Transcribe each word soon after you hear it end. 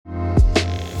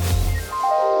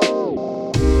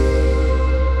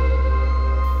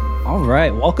All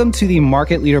right. Welcome to the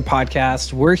Market Leader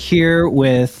Podcast. We're here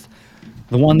with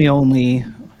the one, the only,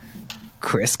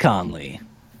 Chris Conley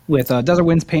with Desert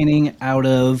Winds Painting out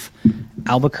of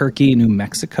Albuquerque, New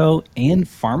Mexico, and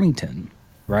Farmington,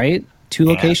 right? Two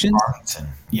locations? Farmington,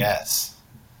 yes.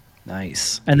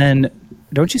 Nice. And then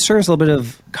don't you service a little bit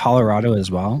of Colorado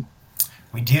as well?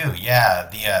 We do, yeah.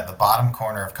 The bottom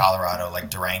corner of Colorado,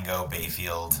 like Durango,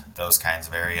 Bayfield, those kinds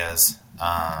of areas.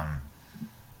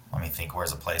 Let me think,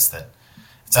 where's a place that...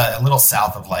 It's a little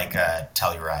south of like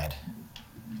Telluride.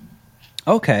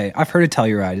 Okay, I've heard of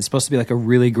Telluride. It's supposed to be like a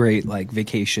really great like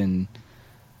vacation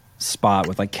spot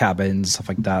with like cabins, stuff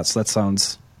like that. So that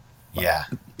sounds... Yeah.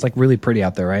 It's like really pretty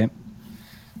out there, right?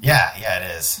 Yeah,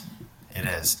 it is. It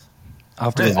is. I'll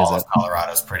have to Really, all visit. of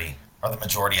Colorado's pretty, or the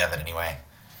majority of it anyway.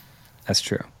 That's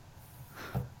true.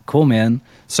 Cool, man.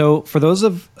 So for those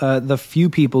of the few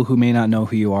people who may not know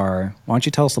who you are, why don't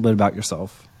you tell us a little bit about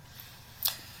yourself?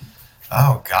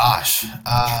 Oh, gosh.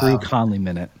 True Conley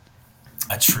minute.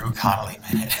 A true Connolly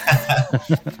minute.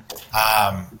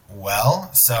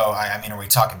 Well, so, I mean, are we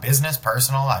talking business,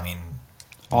 personal? I mean...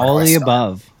 All the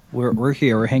above. We're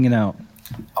here. We're hanging out.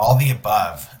 All the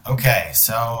above. Okay,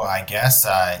 so I guess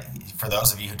for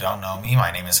those of you who don't know me,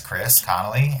 my name is Chris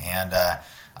Connolly, and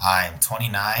I'm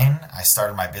 29. I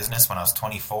started my business when I was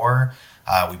 24.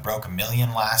 We broke $1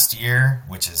 million last year,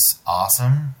 which is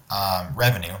awesome.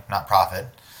 Revenue, not profit.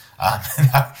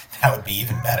 That would be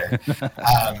even better.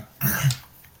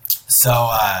 So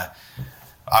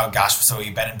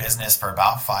we've been in business for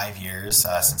about 5 years,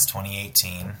 since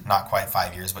 2018. Not quite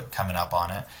 5 years, but coming up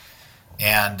on it.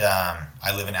 And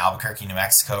I live in Albuquerque, New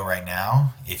Mexico right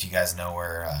now, if you guys know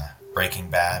where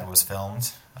Breaking Bad was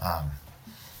filmed.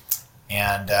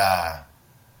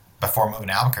 Before moving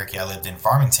to Albuquerque, I lived in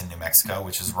Farmington, New Mexico,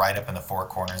 which is right up in the Four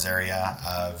Corners area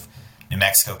of New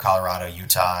Mexico, Colorado,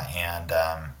 Utah, and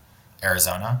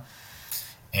Arizona.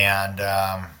 And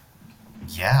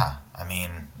yeah, I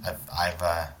mean,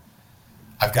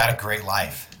 I've got a great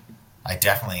life. I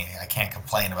can't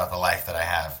complain about the life that I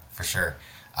have, for sure.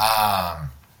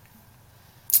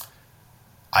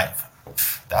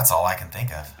 That's all I can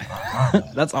think of.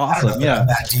 That's awesome. Yeah. I'm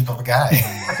that deep of a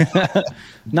guy.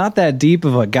 Not that deep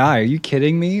of a guy. Are you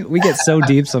kidding me? We get so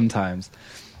deep sometimes.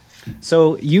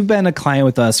 So you've been a client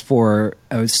with us for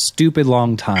a stupid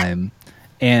long time,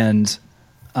 and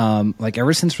like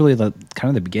ever since really the kind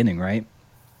of the beginning, right?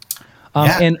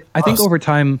 Yeah, and I think over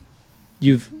time,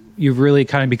 you've really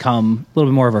kind of become a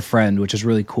little bit more of a friend, which is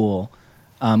really cool.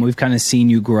 We've kind of seen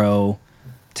you grow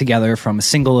together from a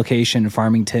single location in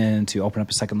Farmington to open up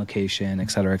a second location, et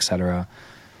cetera, et cetera.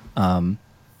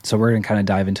 So we're going to kind of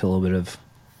dive into a little bit of,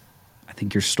 I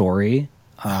think, your story.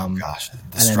 Oh gosh, the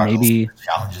and struggles, maybe, the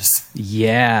challenges.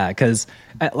 Yeah, because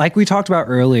like we talked about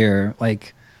earlier,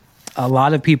 like a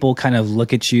lot of people kind of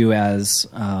look at you as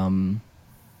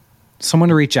someone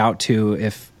to reach out to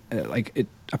if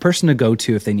a person to go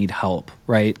to if they need help,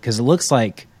 right? Because it looks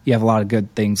like you have a lot of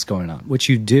good things going on, which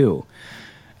you do.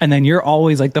 And then you're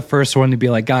always like the first one to be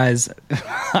like, guys,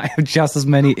 I have just as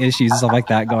many issues and stuff like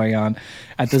that going on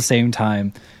at the same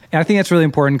time. And I think that's really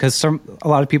important because a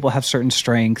lot of people have certain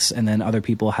strengths and then other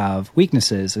people have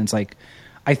weaknesses. And it's like,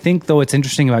 I think though what's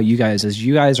interesting about you guys is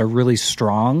you guys are really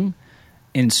strong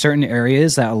in certain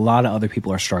areas that a lot of other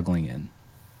people are struggling in.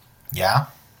 Yeah.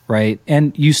 Right.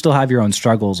 And you still have your own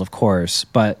struggles, of course.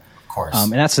 But, of course.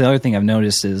 And that's the other thing I've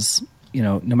noticed is, you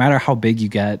know, no matter how big you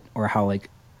get or how like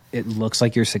it looks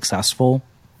like you're successful,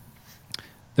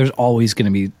 there's always going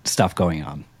to be stuff going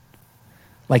on.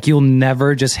 Like you'll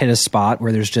never just hit a spot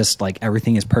where there's just like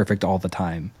everything is perfect all the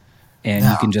time and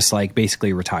you can just like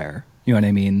basically retire. You know what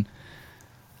I mean?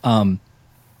 Does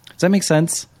that make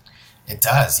sense? It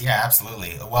does. Yeah,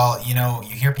 absolutely. Well, you know,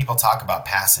 you hear people talk about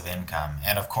passive income,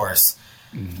 and of course,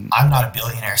 I'm not a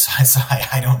billionaire, so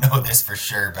I don't know this for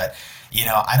sure, but you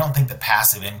know, I don't think that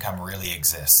passive income really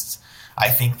exists. I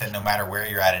think that no matter where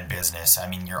you're at in business, I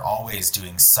mean, you're always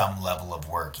doing some level of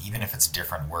work, even if it's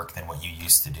different work than what you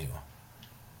used to do.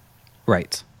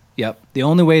 Right. Yep. The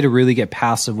only way to really get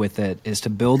passive with it is to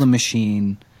build a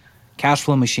machine, cash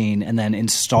flow machine, and then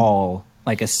install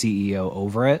like a CEO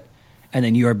over it. And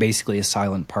then you are basically a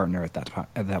silent partner at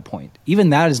that point. Even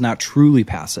that is not truly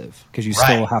passive because you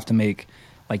still have to make,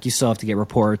 like you still have to get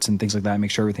reports and things like that, and make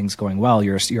sure everything's going well.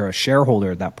 You're a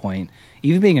shareholder at that point.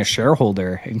 Even being a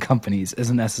shareholder in companies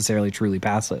isn't necessarily truly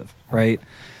passive, right?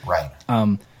 Right.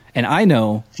 And I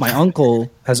know my uncle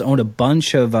has owned a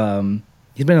bunch of,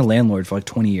 he's been a landlord for like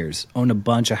 20 years, owned a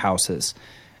bunch of houses.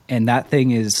 And that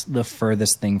thing is the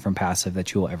furthest thing from passive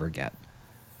that you will ever get.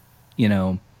 You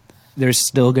know, there's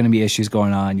still going to be issues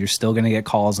going on. You're still going to get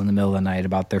calls in the middle of the night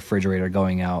about the refrigerator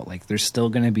going out. Like there's still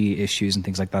going to be issues and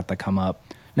things like that that come up.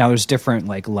 Now there's different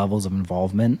like levels of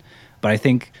involvement, but I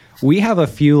think we have a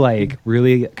few like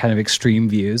really kind of extreme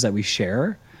views that we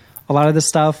share. A lot of this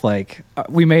stuff, like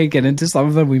we may get into some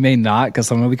of them, we may not, because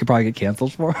some of them we could probably get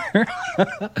canceled for.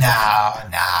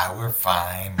 Nah, we're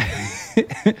fine.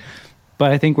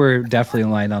 But I think we're definitely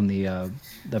in line on the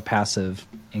passive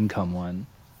income one.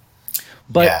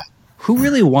 But Yeah. who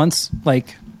really wants,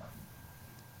 like,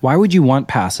 why would you want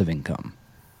passive income?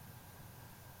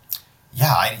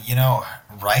 Yeah,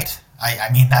 right? I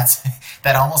mean,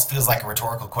 that almost feels like a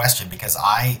rhetorical question because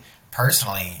I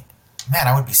personally, man,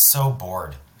 I would be so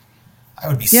bored. I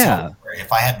would be so bored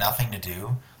if I had nothing to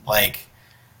do. Like,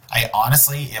 I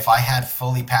honestly, if I had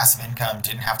fully passive income,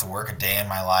 didn't have to work a day in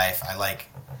my life,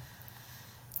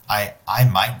 I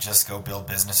might just go build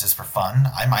businesses for fun.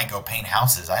 I might go paint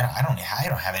houses. I don't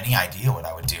have any idea what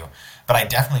I would do, but I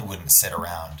definitely wouldn't sit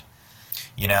around.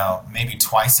 Maybe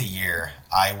twice a year,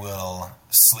 I will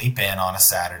sleep in on a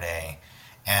Saturday,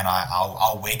 and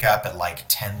I'll wake up at like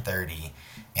 10:30,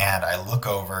 and I look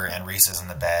over, and Reese is in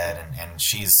the bed, and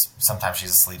sometimes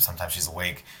she's asleep, sometimes she's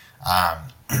awake,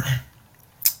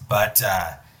 but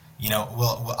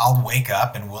I'll wake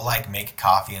up and we'll like make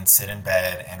coffee and sit in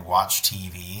bed and watch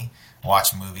TV,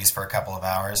 watch movies for a couple of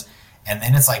hours. And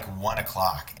then it's like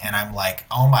 1:00 and I'm like,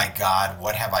 oh my God,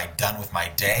 what have I done with my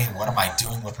day? What am I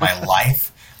doing with my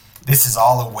life? This is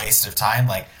all a waste of time.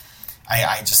 Like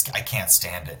I can't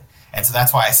stand it. And so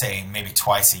that's why I say maybe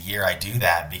twice a year I do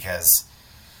that, because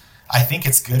I think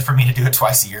it's good for me to do it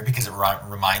twice a year because it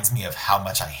reminds me of how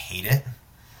much I hate it.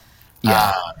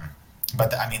 Yeah. But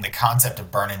the concept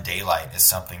of burning daylight is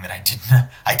something that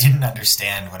I didn't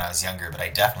understand when I was younger, but I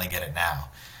definitely get it now.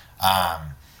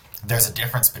 There's a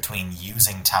difference between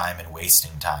using time and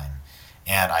wasting time,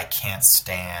 and I can't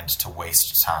stand to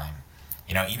waste time.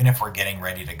 Even if we're getting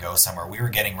ready to go somewhere, we were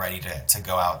getting ready to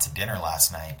go out to dinner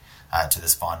last night to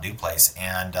this fondue place,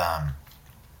 and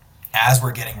as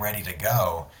we're getting ready to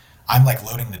go, I'm like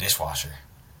loading the dishwasher.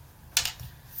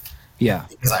 Yeah.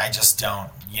 Because I just don't,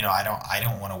 I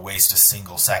don't want to waste a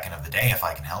single second of the day if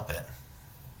I can help it.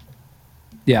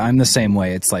 Yeah, I'm the same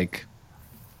way. It's like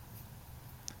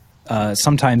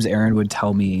sometimes Aaron would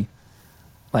tell me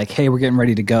like, hey, we're getting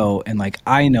ready to go. And like,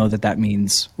 I know that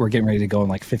means we're getting ready to go in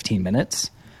like 15 minutes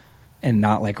and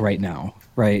not like right now.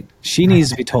 Right. She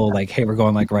needs to be told like, hey, we're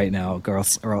going like right now,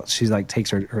 girls, or else she's like takes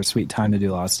her sweet time to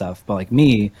do a lot of stuff. But like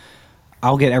me,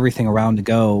 I'll get everything around to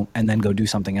go and then go do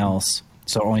something else.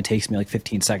 So it only takes me like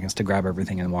 15 seconds to grab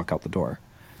everything and walk out the door.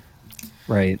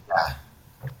 Right.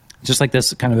 Yeah. Just like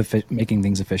this kind of making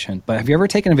things efficient. But have you ever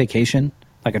taken a vacation,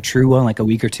 like a true one, like a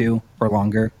week or two or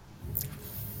longer?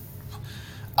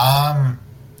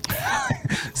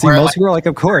 See, most people are like,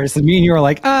 of course. And me and you are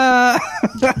like, I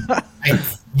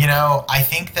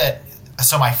think that,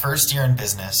 so my first year in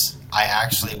business, I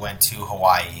actually went to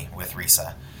Hawaii with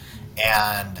Risa,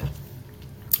 and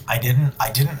I didn't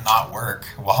not work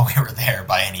while we were there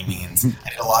by any means. I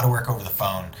did a lot of work over the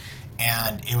phone,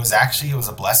 and it was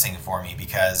a blessing for me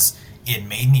because it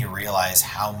made me realize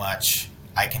how much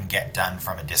I can get done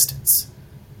from a distance.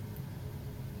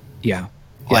 Yeah.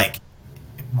 Like,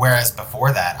 whereas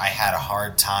before that, I had a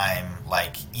hard time,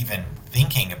 like, even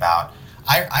thinking about.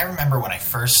 I remember when I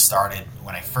first started,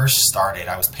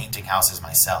 I was painting houses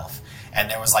myself, and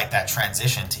there was like that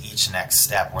transition to each next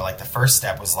step where like the first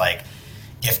step was like,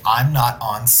 if I'm not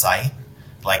on site,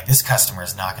 like this customer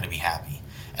is not going to be happy.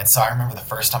 And so I remember the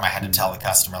first time I had to tell the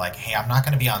customer like, hey, I'm not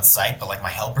going to be on site, but like my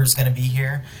helper's going to be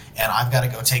here and I've got to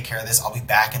go take care of this. I'll be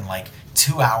back in like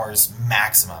 2 hours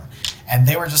maximum. And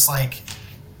they were just like,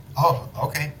 oh,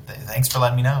 okay. Thanks for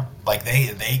letting me know. Like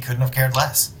they couldn't have cared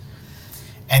less.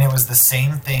 And it was the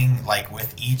same thing like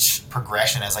with each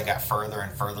progression as I got further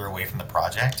and further away from the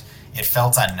project. It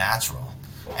felt unnatural.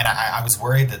 And I was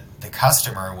worried that the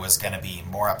customer was going to be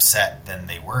more upset than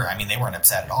they were. I mean, they weren't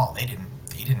upset at all. They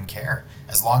didn't care.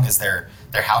 As long as their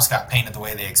house got painted the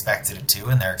way they expected it to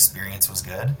and their experience was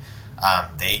good,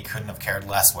 they couldn't have cared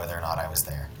less whether or not I was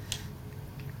there.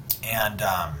 And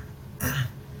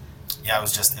yeah, it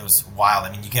was wild.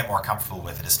 I mean, you get more comfortable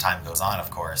with it as time goes on,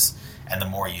 of course. And the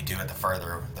more you do it, the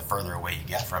further away you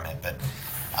get from it. But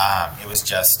it was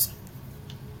just,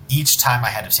 each time I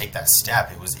had to take that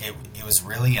step, it was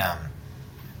really,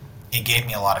 it gave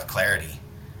me a lot of clarity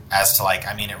as to like,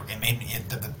 I mean, it made me,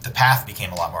 the path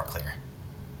became a lot more clear.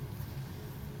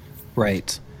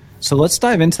 Right. So let's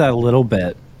dive into that a little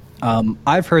bit.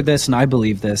 I've heard this and I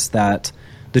believe this, that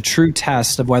the true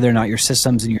test of whether or not your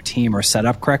systems and your team are set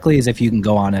up correctly is if you can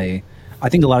go on I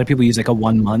think a lot of people use like a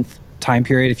 1 month time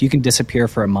period, if you can disappear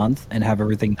for a month and have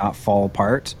everything not fall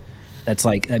apart, that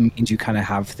means you kind of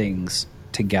have things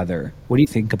together. What do you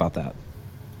think about that?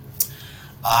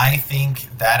 I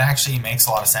think that actually makes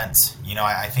a lot of sense.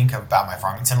 I think about my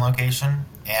Farmington location,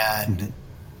 and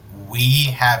we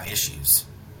have issues.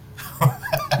 we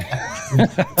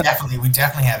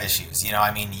definitely have issues.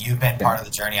 You've been part of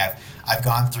the journey. I've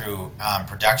gone through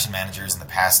production managers in the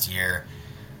past year,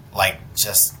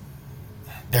 just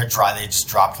they're dry. They just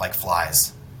dropped like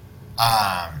flies.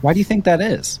 Why do you think that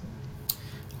is?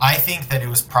 I think that it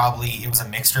was a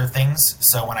mixture of things.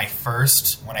 So when I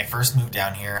first moved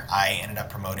down here, I ended up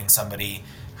promoting somebody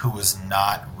who was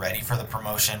not ready for the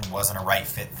promotion, wasn't a right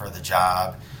fit for the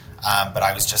job, but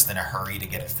I was just in a hurry to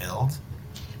get it filled.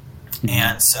 Mm-hmm.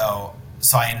 And so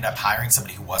I ended up hiring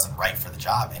somebody who wasn't right for the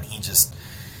job, and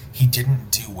he didn't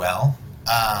do well.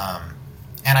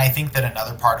 And I think that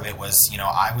another part of it was,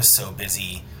 I was so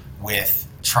busy with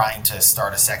trying to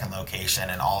start a second location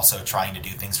and also trying to do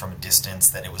things from a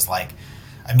distance that it was at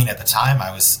the time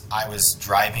I was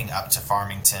driving up to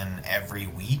Farmington every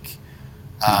week,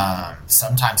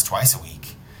 sometimes twice a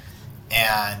week.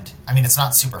 And it's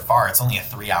not super far. It's only a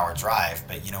 3-hour drive,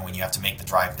 but when you have to make the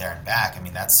drive there and back,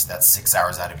 that's 6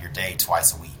 hours out of your day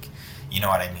twice a week. You know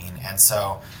what I mean? And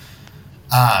so,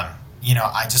 I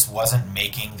just wasn't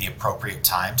making the appropriate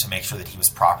time to make sure that he was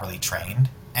properly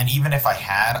trained. And even if I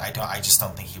had, I just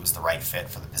don't think he was the right fit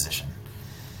for the position.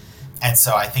 And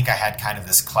so I think I had kind of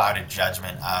this clouded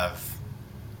judgment of,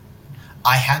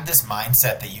 I had this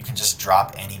mindset that you can just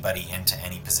drop anybody into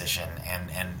any position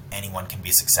and anyone can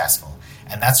be successful.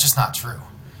 And that's just not true.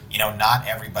 Not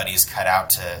everybody is cut out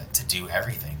to do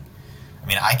everything.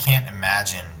 I can't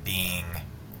imagine being...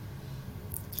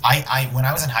 when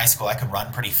I was in high school, I could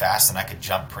run pretty fast and I could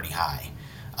jump pretty high.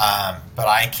 But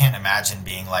I can't imagine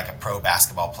being like a pro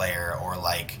basketball player or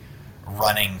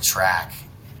running track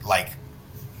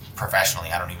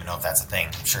professionally. I don't even know if that's a thing.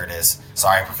 I'm sure it is.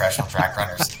 Sorry, professional track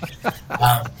runners.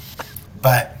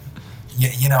 But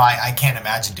I can't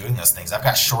imagine doing those things. I've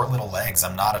got short little legs.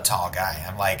 I'm not a tall guy.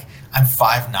 I'm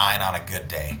 5'9" on a good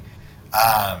day.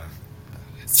 Yeah.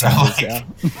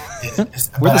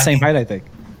 We're the same height, I think.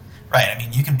 Right.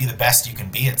 You can be the best you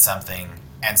can be at something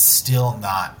and still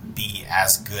not be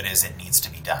as good as it needs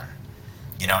to be done.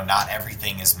 Not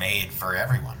everything is made for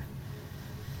everyone.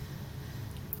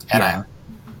 And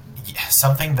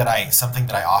something that I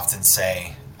often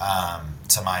say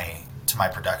to my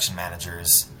production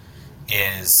managers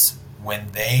is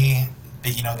when they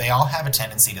all have a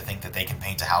tendency to think that they can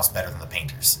paint a house better than the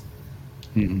painters.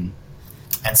 Mm-hmm.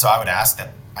 And so I would ask them,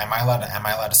 am I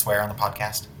allowed to swear on the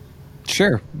podcast?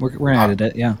 Sure, we're at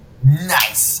it. Yeah.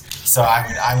 Nice. So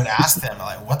I would ask them,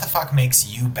 what the fuck makes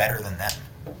you better than them?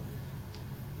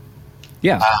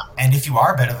 Yeah. And if you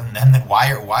are better than them, then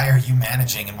why are you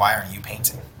managing and why aren't you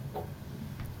painting?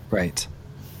 Right.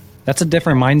 That's a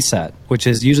different mindset, which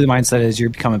is usually the mindset is you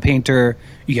become a painter,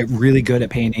 you get really good at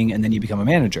painting, and then you become a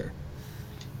manager.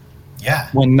 Yeah.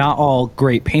 When not all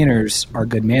great painters are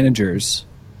good managers,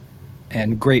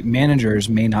 and great managers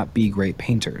may not be great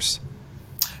painters.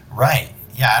 Right.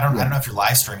 Yeah, I don't know if you're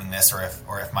live streaming this or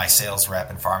if my sales rep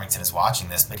in Farmington is watching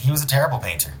this, but he was a terrible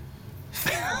painter.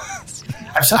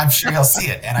 I'm sure he'll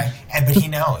see it, but he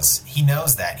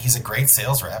knows that he's a great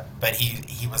sales rep, but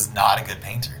he was not a good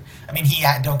painter.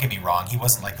 Don't get me wrong, he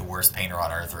wasn't like the worst painter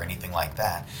on earth or anything like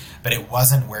that, but it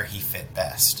wasn't where he fit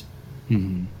best.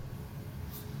 Mm-hmm.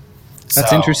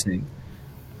 That's interesting.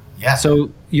 Yeah.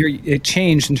 So it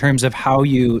changed in terms of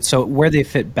so where they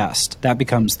fit best. That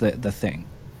becomes the thing.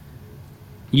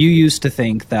 You used to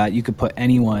think that you could put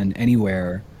anyone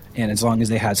anywhere, and as long as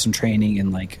they had some training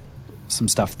and some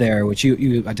stuff there, which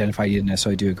you identified you didn't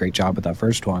necessarily do a great job with that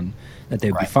first one, that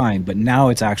they'd be fine. But now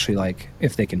it's actually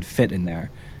if they can fit in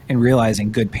there, and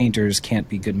realizing good painters can't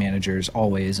be good managers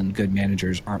always, and good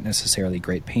managers aren't necessarily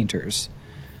great painters.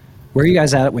 Where are you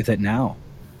guys at with it now?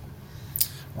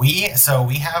 We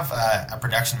have a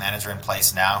production manager in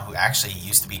place now who actually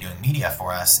used to be doing media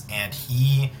for us, and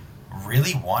he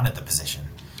really wanted the position.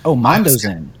 Oh, Mondo's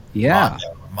in. Yeah.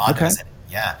 Mondo's in.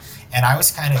 Yeah. And I was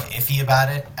kind of iffy about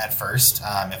it at first.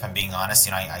 If I'm being honest,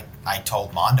 I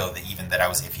told Mondo that I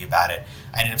was iffy about it.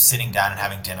 I ended up sitting down and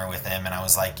having dinner with him, and I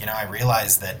was like, I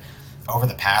realized that over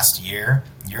the past year,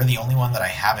 you're the only one that I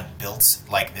haven't built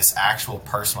this actual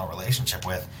personal relationship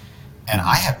with, and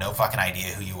I have no fucking idea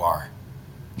who you are.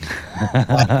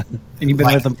 And you've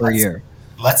been with them for a year.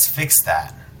 Let's fix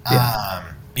that. Yeah.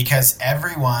 Because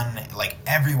everyone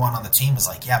on the team is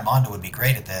like, yeah, Mondo would be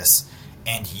great at this,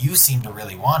 and you seem to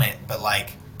really want it, but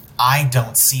I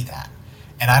don't see that.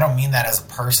 And I don't mean that as a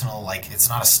personal, it's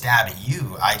not a stab at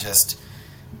you.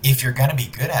 if you're going to be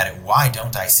good at it, why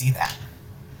don't I see that?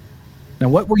 Now,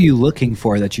 what were you looking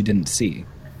for that you didn't see?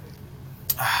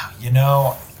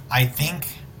 I think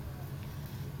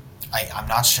I'm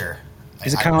not sure.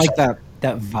 Is it kind of like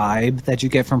that vibe that you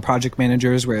get from project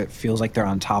managers where it feels like they're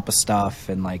on top of stuff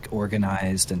and like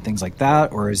organized and things like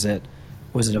that? Or was it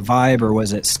a vibe, or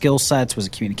was it skill sets? Was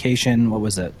it communication? What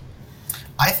was it?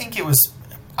 I think it was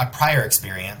a prior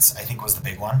experience, I think was the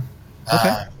big one.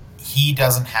 Okay. He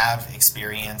doesn't have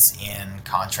experience in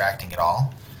contracting at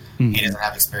all. Mm-hmm. He doesn't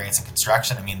have experience in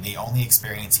construction. I mean, the only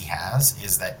experience he has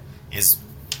is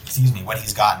what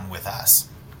he's gotten with us.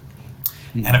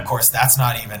 Mm-hmm. And of course, that's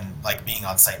not even like being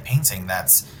on site painting.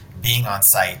 That's being on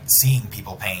site, seeing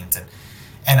people paint.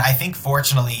 And I think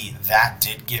fortunately that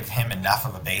did give him enough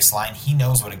of a baseline. He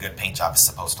knows what a good paint job is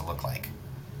supposed to look like.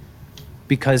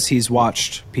 Because he's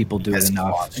watched people do it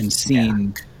enough and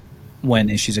seen when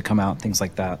issues have come out, things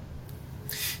like that.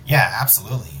 Yeah,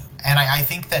 absolutely. And I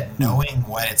think that knowing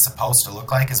what it's supposed to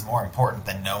look like is more important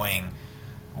than knowing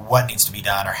what needs to be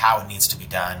done or how it needs to be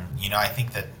done. I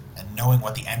think that knowing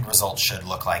what the end result should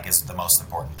look like is the most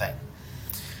important thing.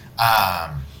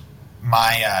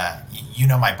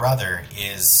 My brother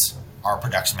is our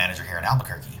production manager here in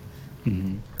Albuquerque.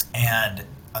 Mm-hmm. And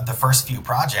the first few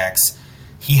projects,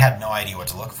 he had no idea what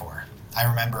to look for. I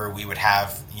remember we would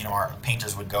have, our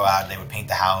painters would go out, they would paint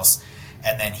the house,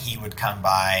 and then he would come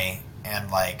by and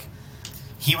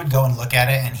he would go and look at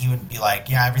it and he would be like,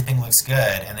 yeah, everything looks good.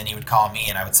 And then he would call me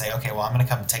and I would say, okay, well, I'm going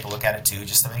to come take a look at it too,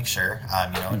 just to make sure,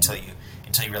 until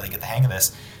you really get the hang of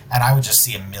this. And I would just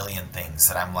see a million things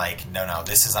that I'm like, no,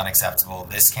 this is unacceptable.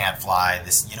 This can't fly.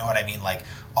 This, you know what I mean? Like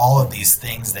all of these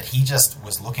things that he just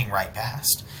was looking right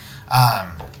past.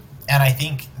 And I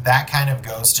think that kind of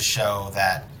goes to show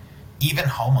that even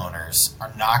homeowners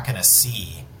are not going to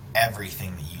see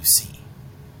everything that you see.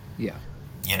 Yeah.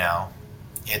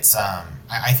 It's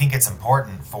I think it's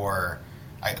important for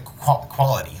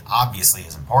quality obviously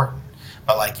is important,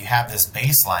 but you have this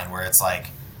baseline where it's like,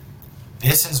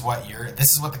 this is what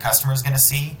the customer is going to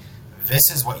see.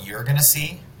 This is what you're going to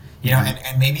see,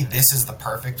 and maybe this is the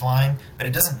perfect line, but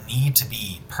it doesn't need to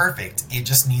be perfect. It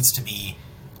just needs to be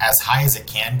as high as it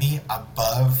can be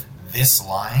above this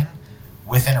line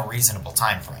within a reasonable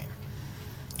time frame.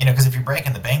 Because if you're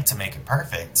breaking the bank to make it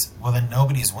perfect, well, then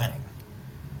nobody's winning.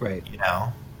 Right.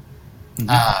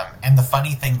 Mm-hmm. And the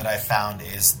funny thing that I found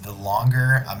is the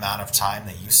longer amount of time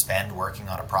that you spend working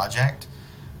on a project,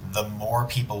 the more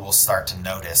people will start to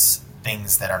notice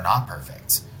things that are not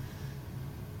perfect.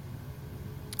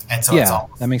 And so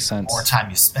that makes sense. The more time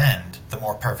you spend, the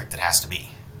more perfect it has to be.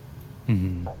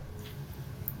 Mm-hmm.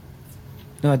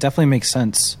 No, it definitely makes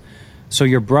sense. So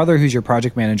your brother, who's your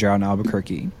project manager out in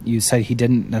Albuquerque, you said he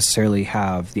didn't necessarily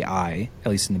have the eye, at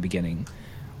least in the beginning.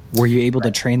 Were you able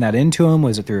to train that into him?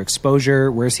 Was it through exposure?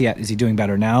 Where's he at? Is he doing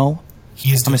better now?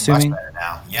 He is doing much better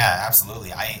now. Yeah,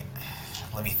 absolutely.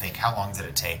 Let me think. How long did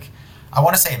it take? I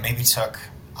want to say it maybe took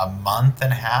a month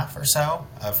and a half or so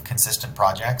of consistent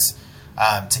projects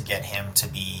to get him to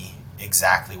be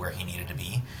exactly where he needed to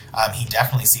be. He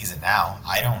definitely sees it now.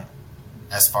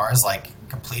 As far as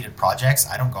completed projects,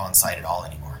 I don't go on site at all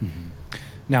anymore. Mm-hmm.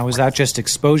 Now, was that just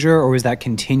exposure, or was that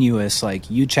continuous?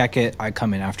 You check it, I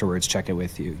come in afterwards, check it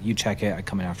with you. You check it, I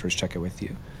come in afterwards, check it with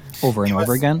you, over and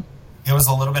over again. It was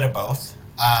a little bit of both.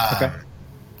 Okay.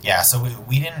 Yeah, so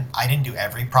I didn't do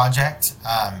every project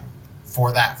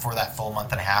for that full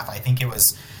month and a half. I think it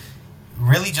was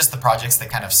really just the projects that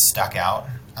kind of stuck out.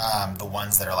 The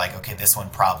ones that are okay, this one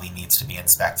probably needs to be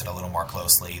inspected a little more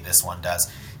closely. This one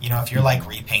does. If you're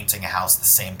repainting a house the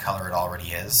same color it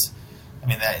already is, I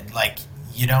mean that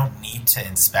you don't need to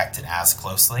inspect it as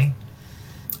closely,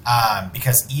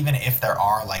 because even if there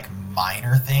are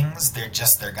minor things,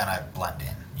 they're gonna blend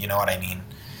in. You know what I mean?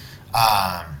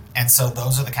 And so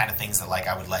those are the kind of things that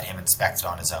I would let him inspect it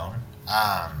on his own.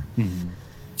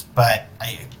 But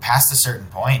past a certain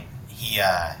point, he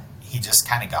just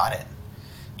kind of got it.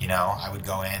 I would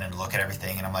go in and look at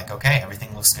everything, and I'm like, okay,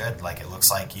 everything looks good. It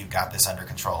looks like you've got this under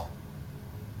control.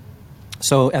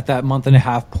 So at that month and a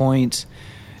half point,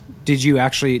 did you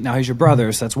actually, now he's your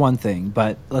brother, so that's one thing,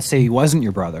 but let's say he wasn't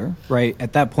your brother, right?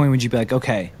 At that point, would you be like,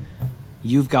 okay,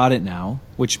 you've got it now,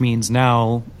 which means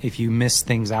now if you miss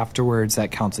things afterwards,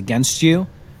 that counts against you,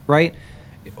 right?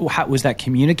 How, was that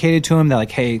communicated to him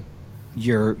that hey,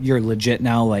 you're legit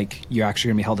now, you're actually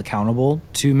going to be held accountable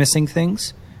to missing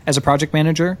things as a project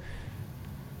manager?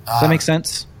 Does that make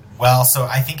sense? Well, so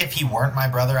I think if he weren't my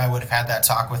brother, I would have had that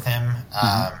talk with him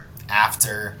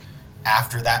after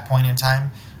that point in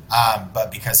time.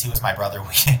 But because he was my brother,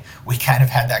 we kind of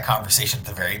had that conversation at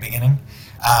the very beginning.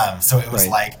 So it was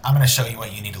Right. like, I'm going to show you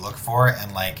what you need to look for.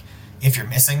 And like, if you're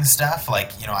missing stuff,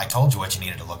 like, I told you what you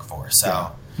needed to look for. Yeah.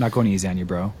 So, Not going easy on you,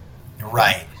 bro.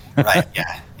 right, right.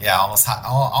 Yeah. Yeah.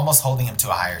 Almost holding him to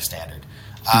a higher standard.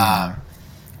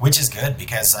 Which is good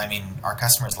because, I mean, our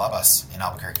customers love us in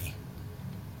Albuquerque.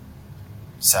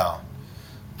 So,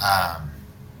 I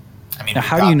mean, Now,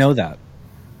 how do you know that?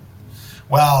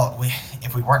 Well,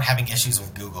 if we weren't having issues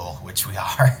with Google, which we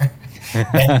are,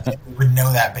 then we would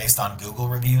know that based on Google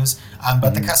reviews.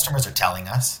 But the customers are telling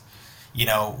us.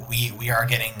 We are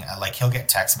getting like he'll get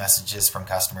text messages from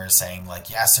customers saying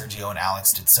like, yeah, Sergio and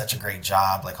Alex did such a great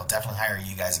job. Like, I'll definitely hire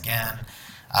you guys again.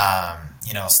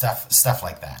 Stuff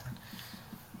like that.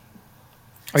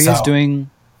 Are you guys doing?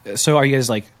 So are you guys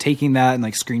like taking that and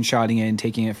like screenshotting it and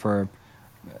taking it for,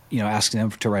 asking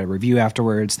them to write a review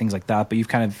afterwards, things like that? But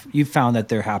you've found that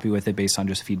they're happy with it based on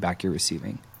just feedback you're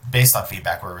receiving. Based on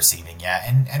feedback we're receiving,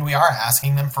 yeah, and we are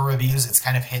asking them for reviews. It's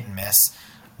kind of hit and miss.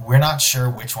 We're not sure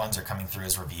which ones are coming through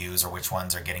as reviews or which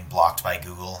ones are getting blocked by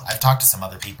Google. I've talked to some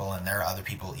other people, and there are other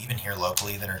people even here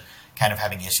locally that are kind of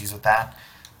having issues with that,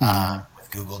 with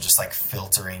Google just like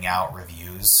filtering out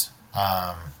reviews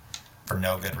for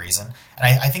no good reason.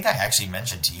 And I think I actually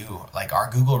mentioned to you, like, our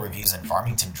Google reviews in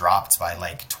Farmington dropped by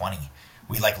like 20.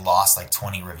 We like lost like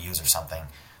 20 reviews or something,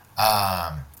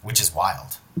 which is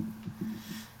wild.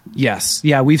 Yes.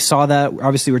 Yeah, we've saw that.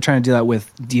 Obviously, we're trying to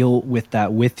deal with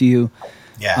that with you.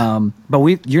 Yeah.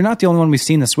 But you're not the only one we've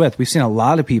seen this with. We've seen a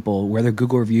lot of people where their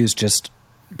Google reviews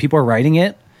people are writing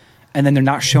it and then they're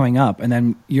not showing up. And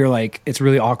then you're like, it's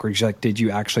really awkward. You're like, did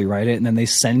you actually write it? And then they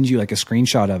send you like a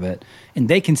screenshot of it and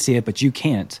they can see it, but you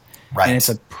can't. Right. And it's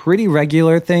a pretty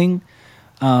regular thing.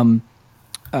 The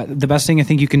best thing I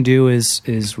think you can do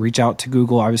is reach out to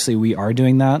Google. Obviously, we are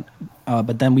doing that.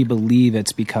 But then we believe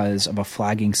it's because of a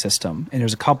flagging system. And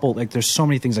there's so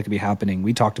many things that could be happening.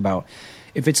 We talked about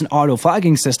if it's an auto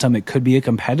flagging system, it could be a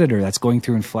competitor that's going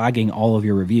through and flagging all of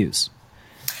your reviews.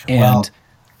 And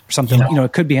something,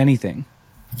 it could be anything.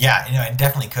 Yeah, it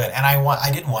definitely could. And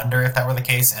I did wonder if that were the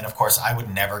case. And of course, I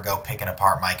would never go picking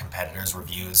apart my competitors'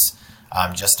 reviews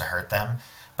just to hurt them.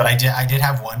 But I did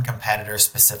have one competitor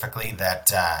specifically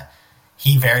that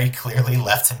he very clearly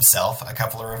left himself a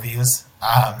couple of reviews.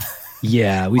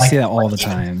 Yeah, we see that all the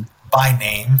time. By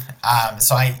name.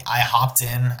 So I hopped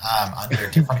in under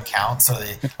a different account. So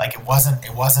it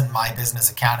wasn't my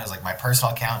business account. It was like my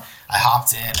personal account. I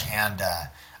hopped in and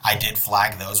I did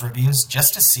flag those reviews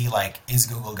just to see like, is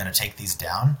Google going to take these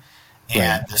down?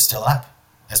 And they're still up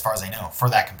as far as I know for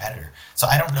that competitor. So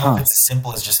I don't know if it's as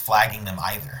simple as just flagging them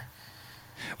either.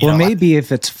 Well, maybe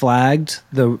if it's flagged,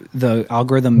 the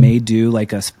algorithm may do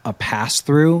like a pass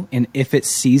through, and if it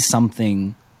sees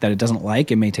something that it doesn't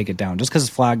like, it may take it down. Just because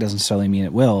it's flagged doesn't necessarily mean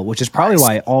it will, which is probably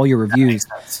why all your reviews,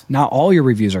 not all your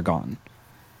reviews are gone.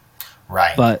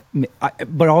 Right.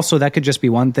 But also that could just be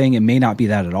one thing. It may not be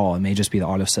that at all. It may just be the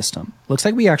auto system. Looks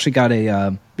like we actually got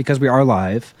because we are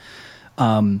live.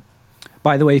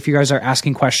 By the way, if you guys are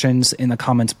asking questions in the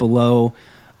comments below,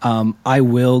 I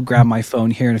will grab my phone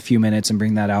here in a few minutes and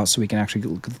bring that out so we can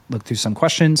actually look through some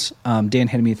questions. Dan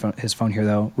handed me his phone here,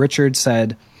 though. Richard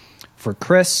said, for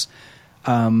Chris,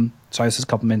 so I was just a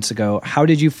couple minutes ago, how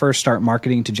did you first start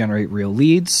marketing to generate real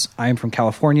leads? I am from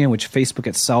California, which Facebook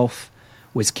itself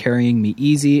was carrying me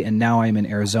easy, and now I'm in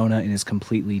Arizona and is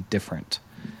completely different.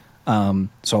 So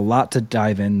a lot to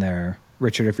dive in there.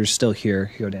 Richard, if you're still here,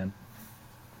 here you go, Dan.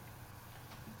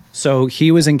 So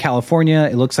he was in California.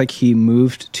 It looks like he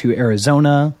moved to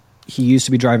Arizona. He used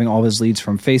to be driving all his leads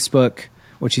from Facebook,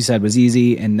 which he said was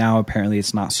easy, and now apparently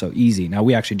it's not so easy. Now,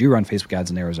 we actually do run Facebook ads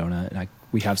in Arizona, and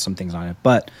we have some things on it.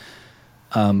 But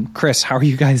Chris, how are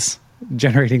you guys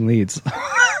generating leads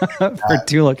for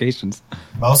two locations?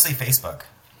 Mostly Facebook.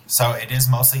 So it is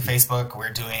mostly Facebook.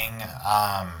 We're doing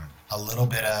a little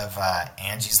bit of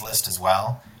Angie's List as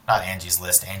well. Not Angie's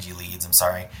List, Angie Leads, I'm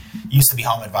sorry. Used to be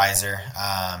Home Advisor.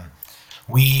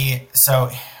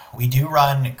 We do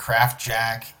run Craft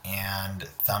Jack and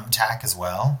Thumbtack as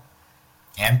well,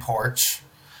 and Porch,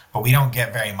 but we don't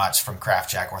get very much from Craft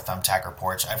Jack or Thumbtack or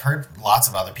Porch. I've heard lots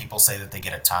of other people say that they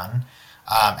get a ton.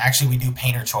 Actually, we do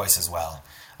Painter Choice as well,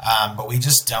 but we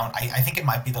just don't. I think it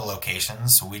might be the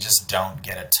locations. We just don't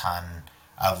get a ton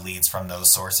of leads from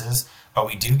those sources, but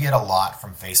we do get a lot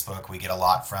from Facebook. We get a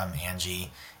lot from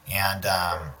Angie, and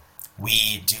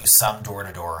we do some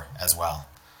door-to-door as well.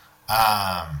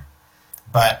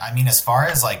 But I mean, as far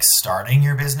as like starting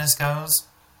your business goes,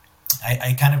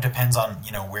 it kind of depends on,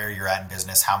 where you're at in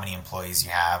business, how many employees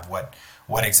you have, what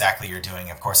exactly you're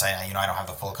doing. Of course, I don't have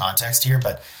the full context here,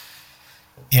 but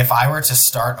If I were to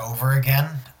start over again,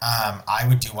 I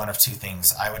would do one of two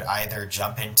things. I would either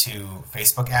jump into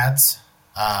Facebook ads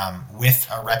with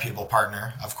a reputable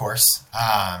partner, of course,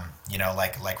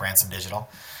 like Ransom Digital.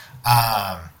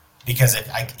 Um, because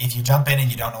if you jump in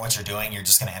and you don't know what you're doing, you're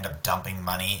just going to end up dumping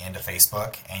money into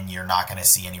Facebook, and you're not going to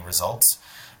see any results.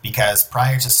 Because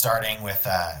prior to starting with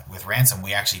Ransom,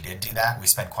 we actually did do that. We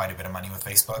spent quite a bit of money with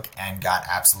Facebook and got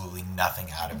absolutely nothing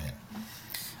out of it.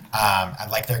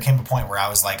 Like there came a point where I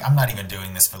was like, I'm not even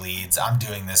doing this for leads. I'm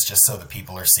doing this just so that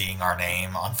people are seeing our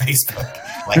name on Facebook.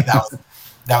 Like that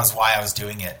was why I was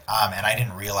doing it. And I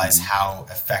didn't realize how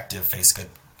effective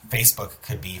Facebook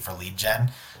could be for lead gen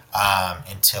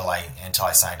until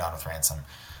I signed on with Ransom.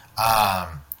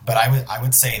 But I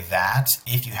would say that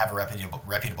if you have a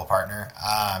reputable partner,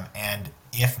 and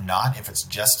if not, if it's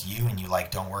just you and you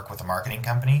like don't work with a marketing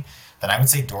company, then I would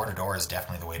say door to door is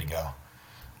definitely the way to go.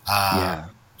 Yeah.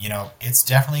 It's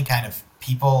definitely kind of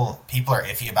people are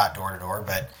iffy about door to door,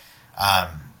 but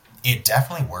it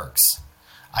definitely works.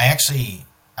 I actually,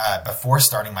 before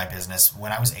starting my business,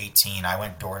 when I was 18, I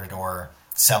went door to door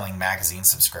selling magazine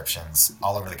subscriptions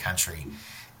all over the country.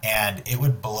 And it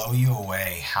would blow you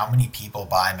away how many people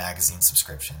buy magazine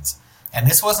subscriptions. And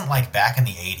this wasn't like back in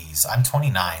the 80s. I'm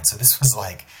 29, so this was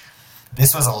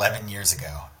 11 years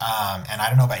ago. And I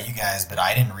don't know about you guys, but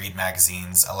I didn't read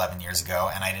magazines 11 years ago,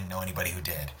 and I didn't know anybody who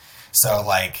did. So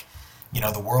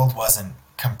the world wasn't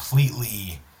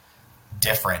completely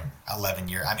different 11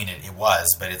 years. I mean, it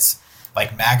was, but it's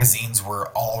like magazines were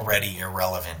already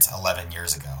irrelevant 11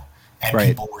 years ago, and Right.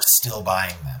 people were still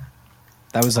buying them.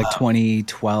 That was like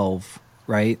 2012,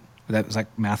 right? That was like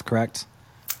math correct?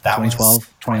 That 2012, was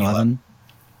 2011.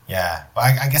 Yeah, well,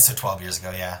 I guess so. 12 years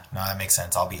ago. Yeah, no, that makes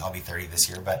sense. I'll be 30 this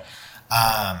year, but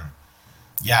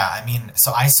yeah. I mean,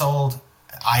 so I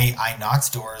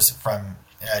knocked doors from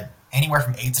anywhere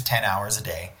from 8 to 10 hours a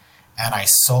day, and I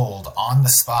sold on the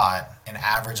spot an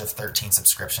average of 13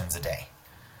 subscriptions a day.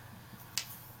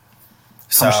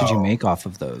 How much did you make off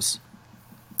of those?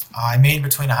 I made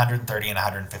between $130 and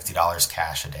 $150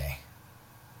 cash a day.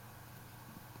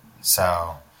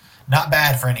 So, not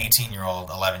bad for an 18-year-old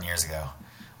 11 years ago.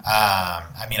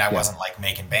 I mean, I wasn't like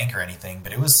making bank or anything,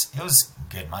 but it was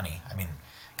good money. I mean,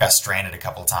 got stranded a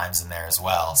couple of times in there as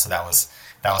well, so that was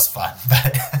fun.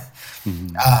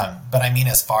 But I mean,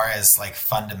 as far as like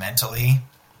fundamentally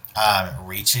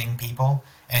reaching people,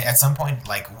 at some point,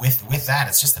 like with that,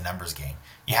 it's just a numbers game.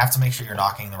 You have to make sure you're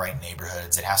knocking in the right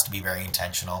neighborhoods. It has to be very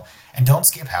intentional, and don't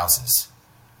skip houses.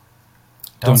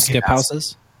 Don't skip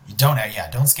houses? Don't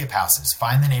skip houses.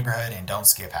 Find the neighborhood and don't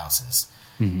skip houses.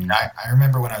 Mm-hmm. I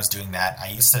remember when I was doing that, I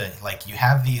used to you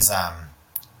have these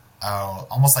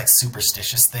almost like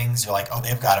superstitious things. You're like, oh,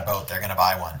 they've got a boat, they're gonna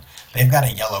buy one. They've got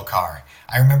a yellow car.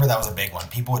 I remember that was a big one.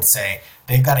 People would say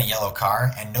they've got a yellow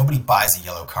car, and nobody buys a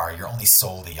yellow car. You're only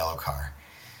sold a yellow car.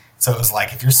 So it was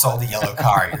like, if you're sold a yellow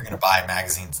car, you're gonna buy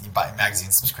magazines. You buy a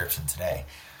magazine subscription today.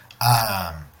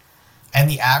 And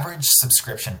the average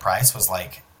subscription price was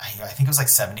like, I think it was like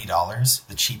 $70.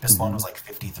 The cheapest one was like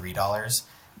 $53.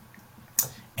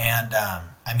 And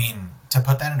I mean, to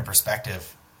put that into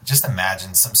perspective, just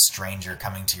imagine some stranger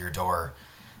coming to your door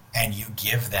and you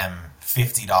give them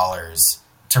 $50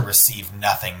 to receive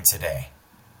nothing today.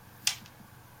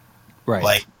 Right.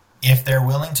 Like, if they're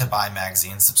willing to buy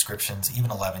magazine subscriptions even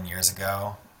 11 years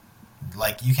ago,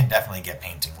 like, you can definitely get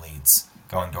painting leads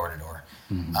going door to door.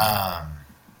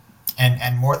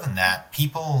 And more than that,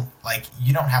 people, like,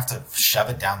 you don't have to shove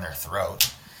it down their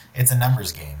throat. It's a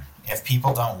numbers game. If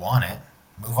people don't want it,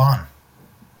 move on.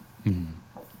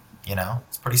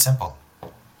 It's pretty simple.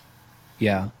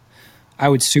 Yeah. I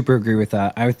would super agree with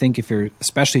that. I would think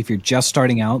especially if you're just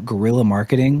starting out, guerrilla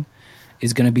marketing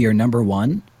is going to be your number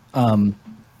one.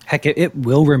 Heck, it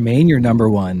will remain your number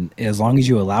one as long as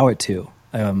you allow it to.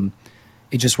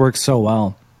 It just works so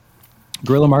well.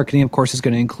 Guerrilla marketing, of course, is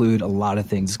going to include a lot of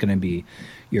things. It's going to be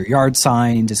your yard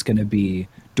signs. It's going to be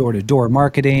door-to-door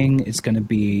marketing. It's going to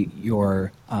be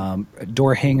your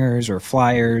door hangers or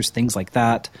flyers, things like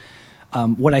that.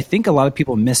 What I think a lot of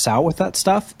people miss out with that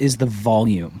stuff is the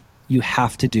volume you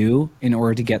have to do in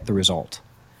order to get the result.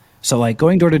 So like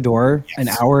going door to door an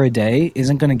hour a day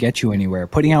isn't going to get you anywhere.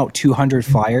 Putting out 200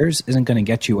 flyers isn't going to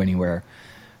get you anywhere,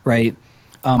 right?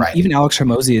 Right. Even Alex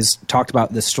Hormozy has talked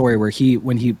about this story where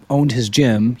when he owned his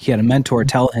gym, he had a mentor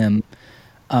tell him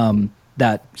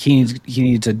that he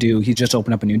just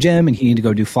opened up a new gym and he needed to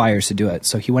go do flyers to do it.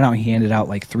 So he went out and he handed out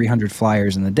like 300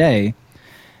 flyers in the day,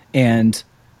 and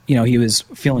he was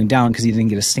feeling down because he didn't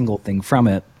get a single thing from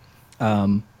it.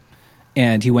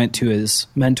 And he went to his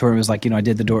mentor and was like, I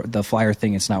did the flyer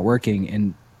thing, it's not working.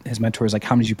 And his mentor was like,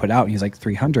 how many did you put out? And he's like,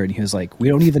 300. And he was like, we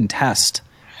don't even test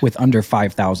with under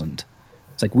 5,000.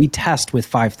 It's like, we test with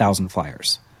 5,000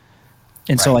 flyers.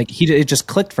 And so like it just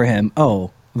clicked for him.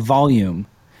 Oh, volume.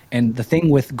 And the thing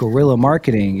with guerrilla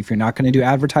marketing, if you're not going to do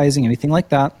advertising, anything like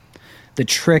that, the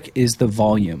trick is the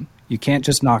volume. You can't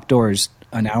just knock doors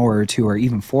an hour or two or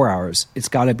even 4 hours. It's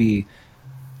got to be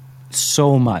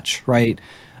so much, right?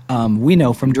 We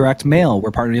know from direct mail,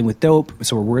 we're partnering with Dope,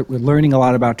 so we're learning a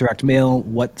lot about direct mail,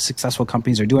 what successful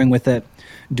companies are doing with it.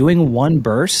 Doing one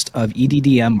burst of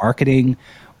EDDM marketing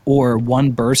or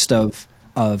one burst of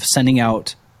sending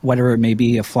out whatever it may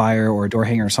be, a flyer or a door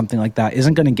hanger or something like that,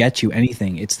 isn't going to get you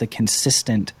anything. It's the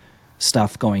consistent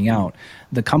stuff going out.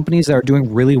 The companies that are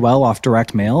doing really well off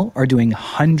direct mail are doing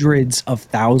hundreds of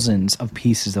thousands of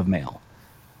pieces of mail,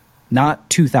 not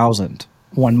 2,000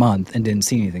 one month and didn't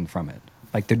see anything from it.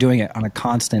 Like they're doing it on a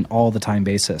constant, all the time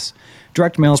basis.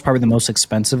 Direct mail is probably the most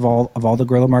expensive of all the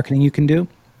guerrilla marketing you can do.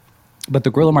 But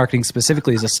the guerrilla marketing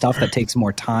specifically is the stuff that takes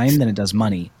more time than it does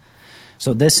money.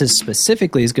 So this is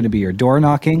specifically is going to be your door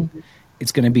knocking.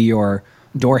 It's going to be your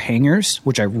door hangers,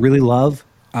 which I really love.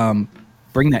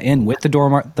 Bring that in with the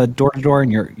door to door,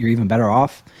 and you're even better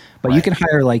off. But you can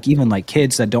hire even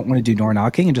kids that don't want to do door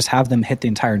knocking and just have them hit the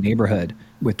entire neighborhood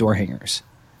with door hangers,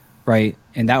 right?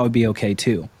 And that would be okay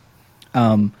too.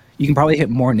 You can probably hit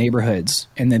more neighborhoods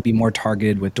and then be more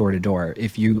targeted with door to door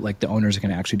if you the owners are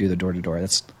going to actually do the door to door.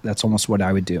 That's almost what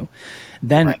I would do.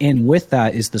 Then in with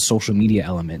that is the social media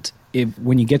element.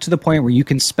 When you get to the point where you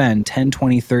can spend $10,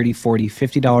 $20, $30, $40,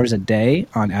 $50 a day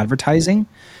on advertising,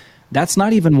 that's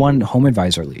not even one Home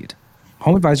Advisor lead.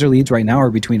 Home Advisor leads right now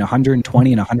are between $120 and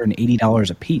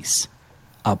 $180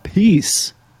 a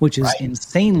piece, which is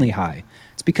insanely high.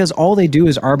 It's because all they do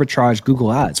is arbitrage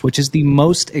Google Ads, which is the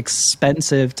most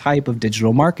expensive type of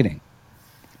digital marketing,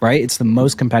 right? It's the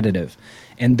most competitive,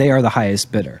 and they are the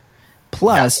highest bidder.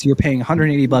 Plus, you're paying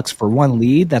 $180 for one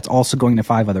lead that's also going to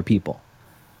 5 other people,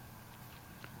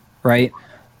 right?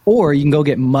 Or you can go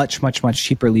get much, much, much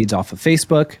cheaper leads off of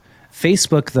Facebook.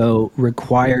 Facebook, though,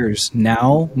 requires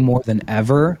now more than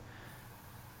ever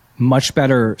much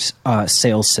better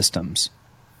sales systems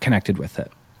connected with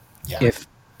it. Yeah.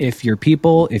 If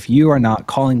you are not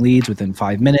calling leads within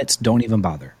 5 minutes, don't even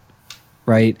bother,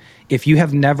 right? If you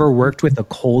have never worked with a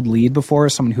cold lead before,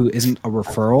 someone who isn't a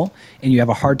referral, and you have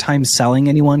a hard time selling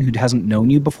anyone who hasn't known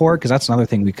you before, because that's another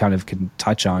thing we kind of can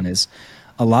touch on is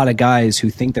a lot of guys who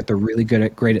think that they're really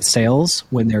great at sales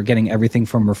when they're getting everything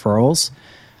from referrals.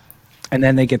 And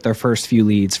then they get their first few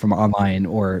leads from online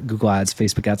or Google Ads,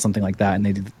 Facebook Ads, something like that,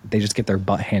 and they just get their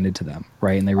butt handed to them,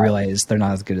 right? And they realize they're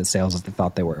not as good at sales as they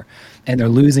thought they were. And they're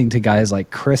losing to guys like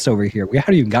Chris over here. We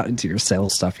haven't even gotten into your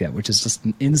sales stuff yet, which is just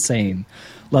insane.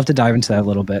 Love to dive into that a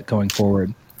little bit going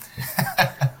forward.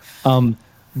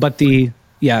 But if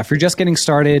you're just getting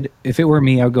started, if it were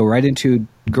me, I would go right into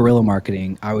guerrilla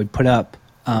marketing. I would put up,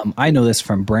 I know this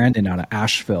from Brandon out of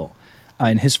Asheville.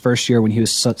 In his first year when he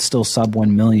was still sub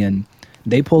 1 million,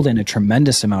 they pulled in a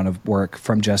tremendous amount of work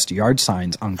from just yard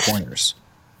signs on corners.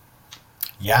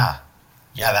 Yeah,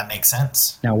 that makes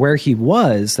sense. Now, where he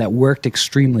was, that worked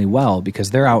extremely well because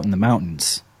they're out in the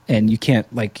mountains and you can't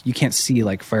see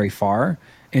very far.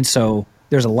 And so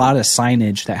there's a lot of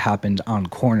signage that happened on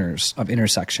corners of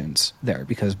intersections there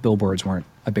because billboards weren't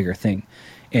a bigger thing.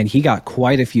 And he got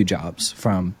quite a few jobs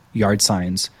from yard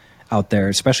signs out there,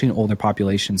 especially in older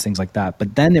populations, things like that.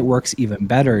 But then it works even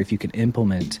better if you can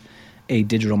implement a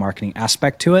digital marketing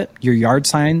aspect to it. Your yard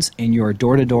signs and your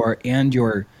door-to-door and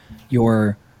your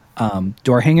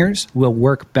door hangers will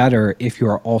work better if you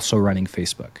are also running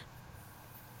Facebook.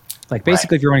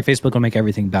 Basically, if you're running Facebook, it'll make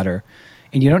everything better.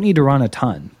 And you don't need to run a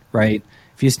ton, right?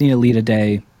 If you just need a lead a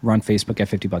day, run Facebook at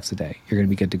 $50 a day. You're going to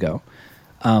be good to go.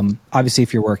 Obviously,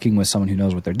 if you're working with someone who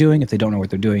knows what they're doing, if they don't know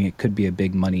what they're doing, it could be a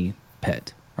big money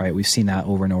pit, right? We've seen that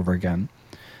over and over again.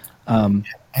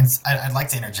 And I'd like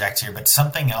to interject here, but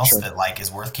something else that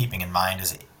is worth keeping in mind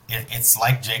is it's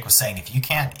like Jake was saying, if you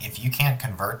can't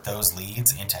convert those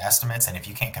leads into estimates, and if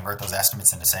you can't convert those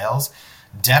estimates into sales,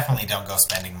 definitely don't go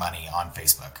spending money on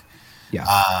Facebook.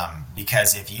 Yeah.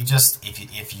 Because if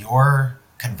your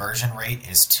conversion rate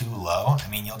is too low,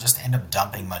 you'll just end up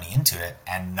dumping money into it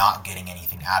and not getting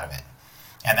anything out of it.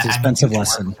 And it's an expensive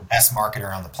lesson. The best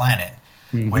marketer on the planet.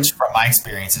 Mm-hmm. Which, from my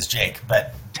experience, is Jake.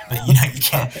 But you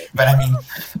can't. But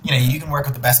you can work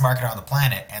with the best marketer on the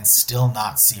planet and still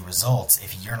not see results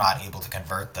if you're not able to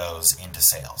convert those into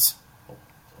sales.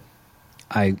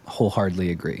 I wholeheartedly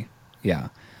agree. Yeah,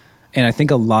 and I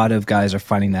think a lot of guys are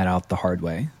finding that out the hard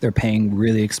way. They're paying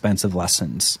really expensive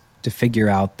lessons to figure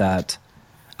out that.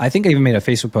 I think I even made a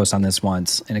Facebook post on this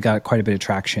once, and it got quite a bit of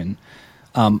traction.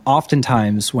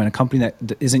 Oftentimes, when a company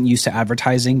that isn't used to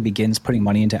advertising begins putting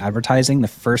money into advertising, the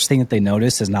first thing that they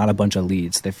notice is not a bunch of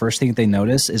leads. The first thing that they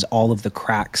notice is all of the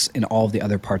cracks in all of the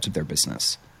other parts of their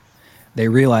business. They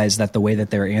realize that the way that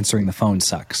they're answering the phone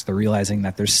sucks. They're realizing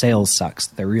that their sales sucks.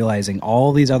 They're realizing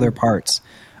all these other parts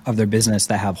of their business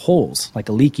that have holes, like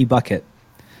a leaky bucket.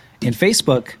 And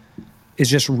Facebook is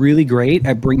just really great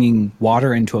at bringing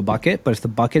water into a bucket, but if the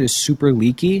bucket is super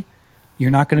leaky, you're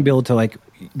not going to be able to, like,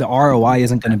 the ROI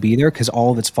isn't going to be there because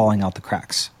all of it's falling out the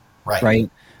cracks.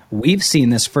 Right? We've seen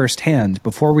this firsthand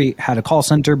before we had a call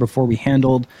center, before we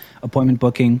handled appointment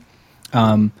booking.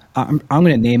 I'm going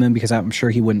to name him because I'm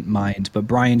sure he wouldn't mind, but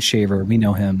Brian Shaver, we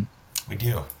know him. We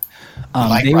do.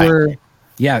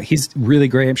 He's really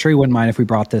great. I'm sure he wouldn't mind if we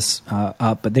brought this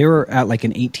up, but they were at like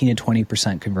an 18 to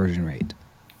 20% conversion rate,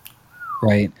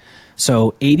 right?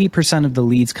 So 80% of the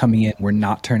leads coming in were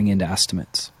not turning into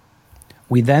estimates.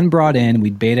 We then brought in, we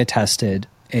beta tested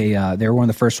they were one of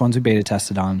the first ones we beta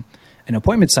tested on, an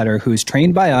appointment setter who's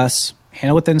trained by us,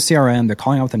 handled within CRM. They're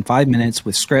calling out within 5 minutes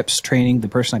with scripts, training, the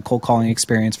person had cold calling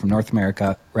experience from North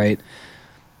America, right?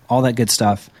 All that good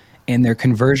stuff. And their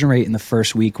conversion rate in the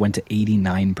first week went to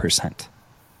 89%.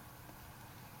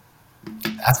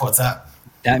 That's what's up.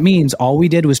 That means all we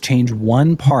did was change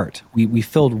one part. We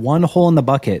filled one hole in the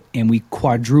bucket and we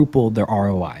quadrupled their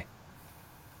ROI.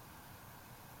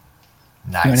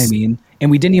 Nice. You know what I mean?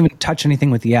 And we didn't even touch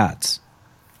anything with the ads.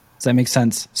 Does that make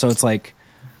sense? So it's like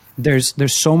there's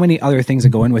so many other things that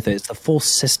go in with it. It's the full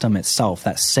system itself,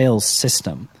 that sales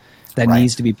system that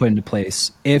needs to be put into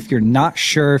place. If you're not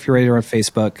sure if you're ready to run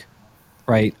Facebook,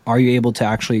 right, are you able to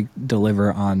actually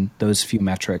deliver on those few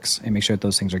metrics and make sure that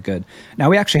those things are good? Now,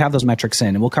 we actually have those metrics in,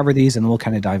 and we'll cover these, and then we'll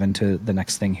kind of dive into the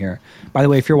next thing here. By the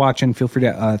way, if you're watching, feel free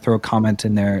to throw a comment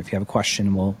in there. If you have a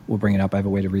question, we'll bring it up. I have a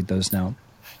way to read those now.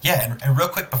 Yeah, and real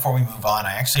quick before we move on,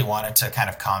 I actually wanted to kind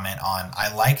of comment on,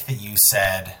 I like that you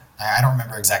said, I don't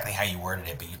remember exactly how you worded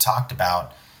it, but you talked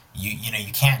about, you know,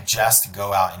 you can't just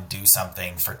go out and do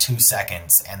something for 2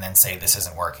 seconds and then say this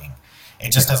isn't working.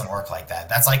 It just doesn't work like that.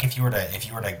 That's like if you were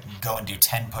to go and do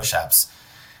 10 push-ups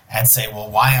and say,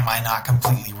 well, why am I not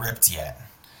completely ripped yet?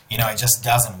 You know, it just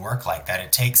doesn't work like that.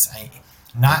 It takes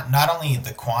not only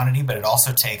the quantity, but it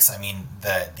also takes,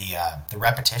 the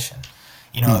repetition.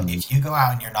 You know, if you go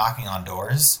out and you're knocking on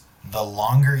doors, the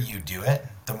longer you do it,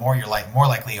 the more more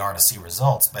likely you are to see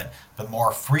results. But the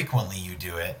more frequently you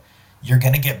do it, you're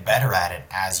going to get better at it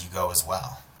as you go as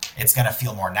well. It's going to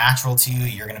feel more natural to you.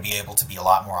 You're going to be able to be a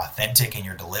lot more authentic in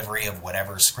your delivery of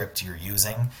whatever script you're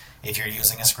using, if you're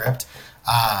using a script.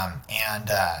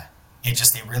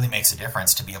 It really makes a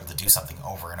difference to be able to do something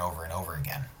over and over and over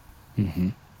again. Mm-hmm.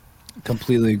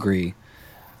 Completely agree.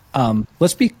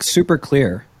 Let's be super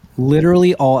clear.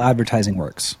 Literally all advertising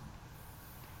works.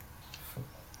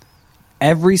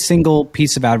 Every single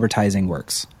piece of advertising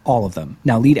works. All of them.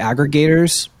 Now, lead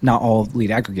aggregators, not all lead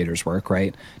aggregators work,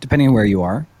 right? Depending on where you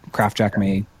are. CraftJack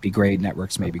may be great,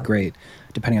 networks may be great,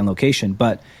 depending on location.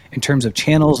 But in terms of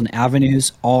channels and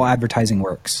avenues, all advertising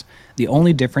works. The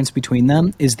only difference between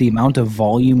them is the amount of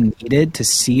volume needed to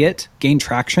see it gain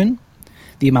traction,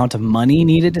 the amount of money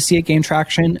needed to see it gain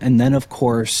traction, and then, of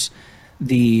course,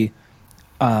 the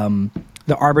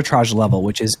arbitrage level,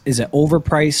 which is it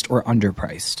overpriced or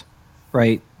underpriced,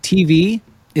 right? TV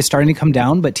is starting to come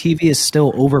down, but TV is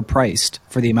still overpriced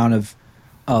for the amount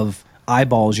of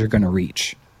eyeballs you're going to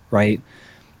reach, right?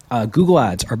 Google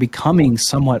ads are becoming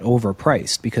somewhat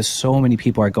overpriced because so many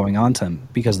people are going on to them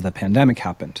because the pandemic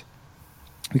happened.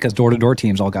 Because door-to-door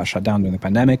teams all got shut down during the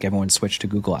pandemic, everyone switched to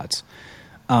Google ads.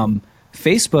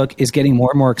 Facebook is getting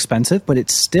more and more expensive, but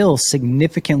it's still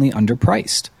significantly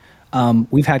underpriced.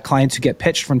 We've had clients who get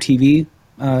pitched from TV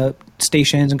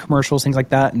stations and commercials, things like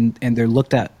that, and they're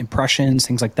looked at impressions,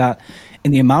 things like that.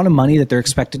 And the amount of money that they're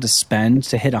expected to spend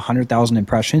to hit 100,000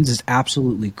 impressions is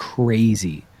absolutely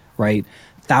crazy, right?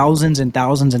 Thousands and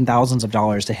thousands and thousands of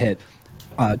dollars to hit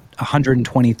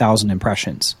 120,000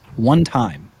 impressions one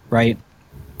time, right?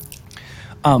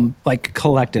 Like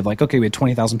collective, like, okay, we had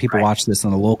 20,000 people watch this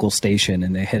on a local station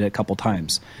and they hit it a couple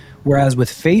times. Whereas with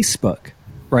Facebook,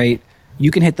 right,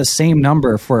 you can hit the same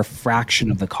number for a fraction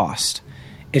of the cost.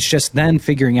 It's just then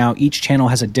figuring out each channel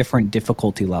has a different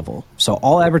difficulty level. So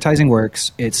all advertising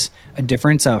works. It's a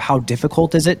difference of how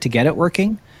difficult is it to get it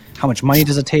working? How much money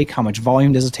does it take? How much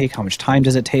volume does it take? How much time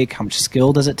does it take? How much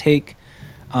skill does it take?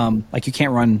 Like you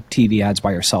can't run TV ads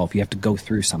by yourself. You have to go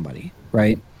through somebody,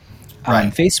 right?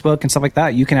 Facebook and stuff like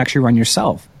that, you can actually run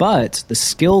yourself. But the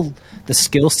skill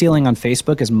ceiling on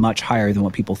Facebook is much higher than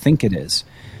what people think it is.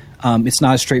 It's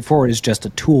not as straightforward as just a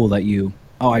tool that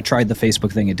I tried the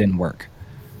Facebook thing, it didn't work.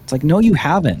 It's like, no, you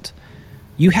haven't.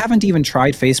 You haven't even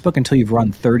tried Facebook until you've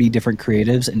run 30 different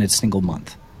creatives in a single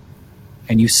month.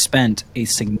 And you spent a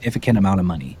significant amount of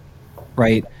money,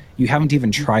 right? You haven't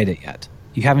even tried it yet.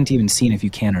 You haven't even seen if you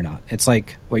can or not. It's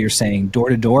like what you're saying, door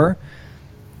to door.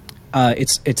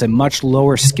 It's a much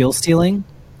lower skill ceiling.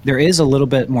 There is a little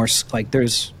bit more, like there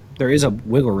is a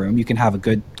wiggle room. You can have a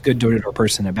good door to door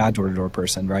person, a bad door to door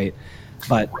person, right?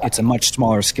 But it's a much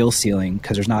smaller skill ceiling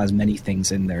because there's not as many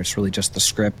things in there. It's really just the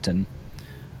script and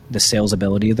the sales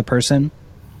ability of the person.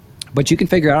 But you can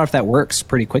figure out if that works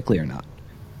pretty quickly or not,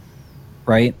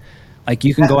 right? Like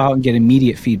you can go out and get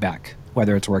immediate feedback,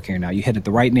 whether it's working or not. You hit it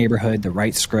the right neighborhood, the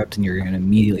right script, and you're going to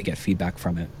immediately get feedback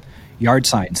from it. Yard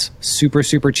signs, super,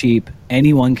 super cheap.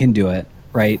 Anyone can do it,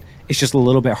 right? It's just a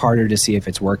little bit harder to see if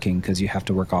it's working because you have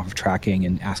to work off of tracking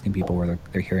and asking people where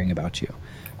they're hearing about you.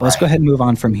 But let's go ahead and move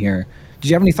on from here.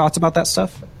 Did you have any thoughts about that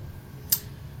stuff?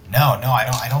 No,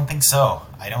 I don't think so.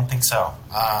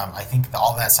 I think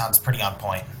all that sounds pretty on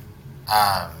point.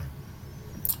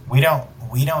 We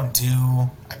don't do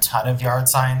a ton of yard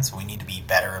signs. We need to be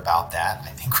better about that. I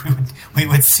think we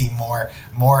would see more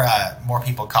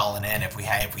people calling in if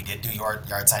we did do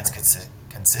yard signs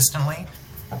consistently.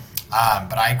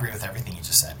 But I agree with everything you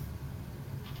just said.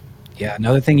 Yeah,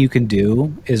 another thing you can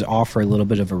do is offer a little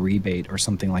bit of a rebate or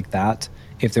something like that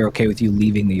if they're okay with you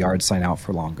leaving the yard sign out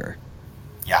for longer.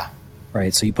 Yeah.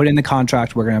 Right, so you put in the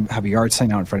contract, we're going to have a yard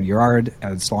sign out in front of your yard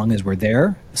as long as we're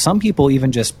there. Some people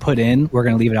even just put in, we're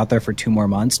going to leave it out there for 2 more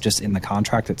months just in the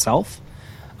contract itself.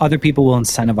 Other people will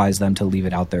incentivize them to leave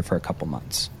it out there for a couple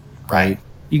months. Right.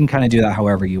 You can kind of do that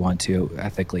however you want to,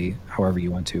 ethically, however you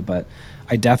want to. But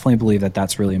I definitely believe that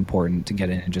that's really important to get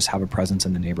in and just have a presence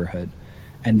in the neighborhood.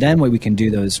 And then what we can do,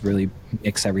 though, is really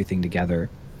mix everything together.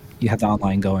 You have the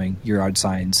online going, your yard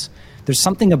signs. There's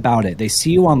something about it. They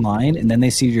see you online and then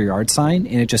they see your yard sign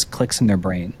and it just clicks in their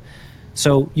brain.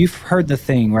 So you've heard the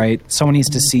thing, right? Someone needs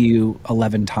to see you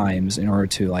 11 times in order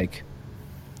to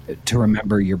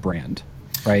remember your brand,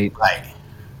 right? Right.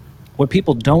 What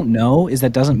people don't know is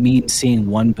that doesn't mean seeing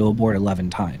one billboard 11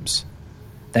 times.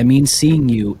 That means seeing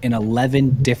you in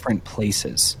 11 different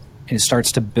places. And it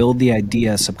starts to build the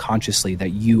idea subconsciously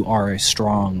that you are a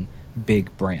strong,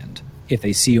 big brand if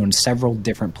they see you in several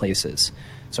different places.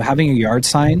 So having a yard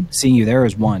sign, seeing you there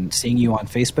is one. Seeing you on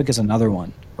Facebook is another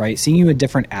one, right? Seeing you a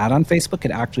different ad on Facebook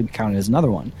could actually be counted as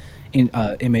another one, in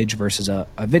image versus a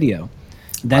video.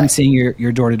 Then seeing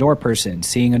your door-to-door person,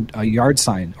 seeing a yard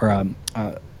sign or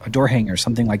a door hanger,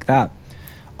 something like that.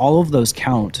 All of those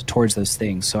count towards those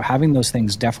things. So having those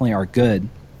things definitely are good,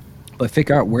 but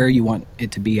figure out where you want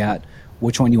it to be at,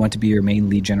 which one you want to be your main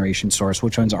lead generation source,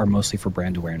 which ones are mostly for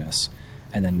brand awareness,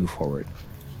 and then move forward.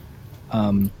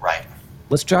 Right.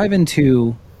 Let's dive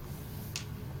into,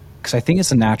 because I think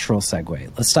it's a natural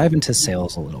segue. Let's dive into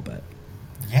sales a little bit.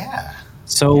 Yeah.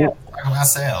 So talk about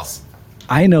sales.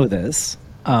 I know this,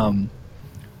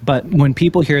 but when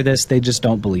people hear this, they just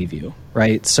don't believe you,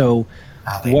 right? So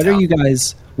what are you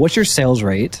guys, what's your sales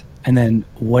rate? And then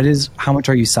how much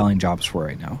are you selling jobs for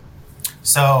right now?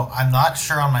 So I'm not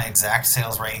sure on my exact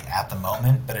sales rate at the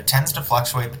moment, but it tends to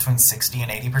fluctuate between 60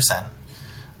 and 80%.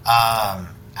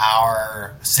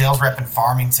 Our sales rep in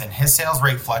Farmington, his sales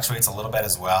rate fluctuates a little bit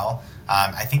as well.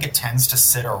 I think it tends to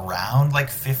sit around like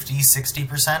 50,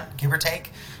 60%, give or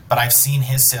take. But I've seen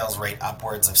his sales rate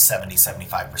upwards of 70,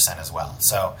 75% as well.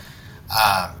 So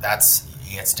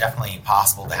it's definitely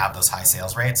possible to have those high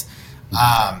sales rates.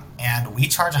 And we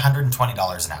charge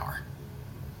 $120 an hour.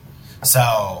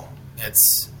 So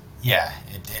it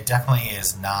definitely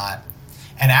is not.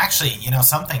 And actually,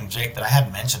 something, Jake, that I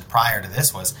hadn't mentioned prior to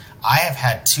this was I have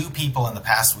had 2 people in the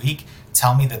past week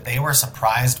tell me that they were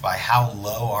surprised by how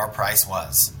low our price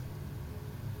was.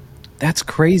 That's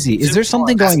crazy. Is there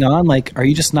something going on? Like, are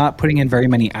you just not putting in very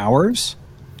many hours?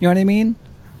 You know what I mean?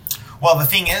 Well, the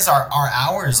thing is, our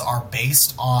hours are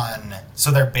based on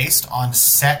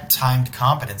set timed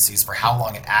competencies for how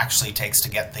long it actually takes to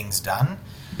get things done.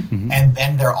 Mm-hmm. And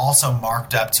then they're also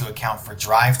marked up to account for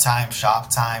drive time, shop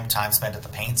time, time spent at the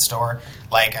paint store.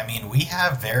 We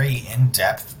have very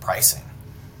in-depth pricing.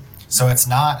 So it's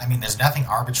not, there's nothing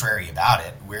arbitrary about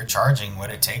it. We're charging what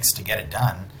it takes to get it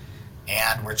done.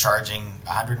 And we're charging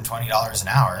 $120 an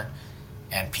hour.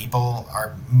 And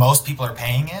most people are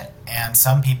paying it. And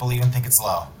some people even think it's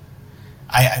low.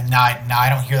 I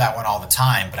don't hear that one all the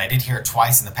time, but I did hear it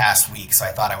twice in the past week. So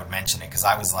I thought I would mention it because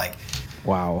I was like,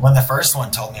 wow. When the first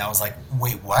one told me, I was like,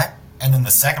 wait, what? And then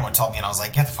the second one told me, and I was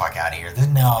like, get the fuck out of here.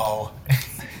 No.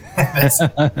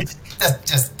 That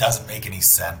just doesn't make any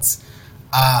sense.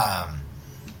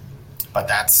 But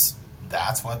that's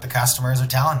what the customers are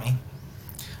telling me.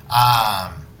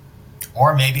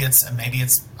 Or maybe it's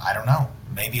I don't know.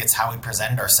 Maybe it's how we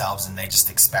presented ourselves, and they just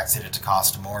expected it to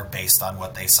cost more based on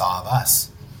what they saw of us.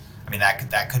 I mean,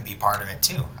 that could be part of it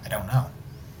too. I don't know.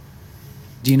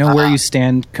 Do you know where you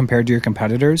stand compared to your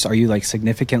competitors? Are you like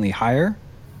significantly higher?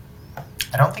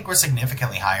 I don't think we're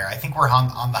significantly higher. I think we're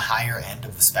on the higher end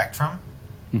of the spectrum.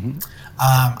 Mm-hmm.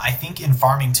 I think in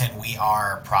Farmington we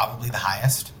are probably the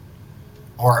highest,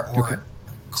 or Okay.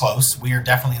 close. We are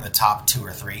definitely in the top 2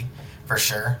 or 3 for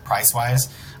sure, price wise.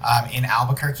 In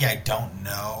Albuquerque, I don't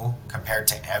know compared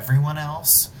to everyone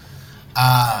else,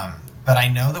 but I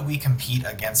know that we compete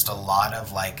against a lot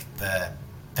of like the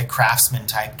craftsman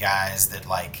type guys that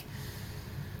like.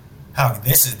 Oh,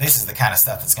 this is the kind of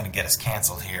stuff that's going to get us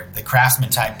canceled here. The craftsman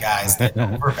type guys that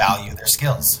overvalue their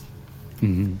skills.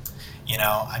 Mm-hmm. You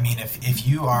know, I mean, if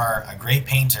you are a great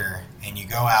painter and you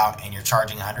go out and you're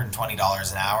charging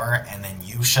 $120 an hour, and then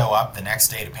you show up the next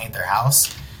day to paint their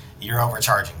house, you're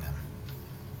overcharging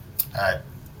them.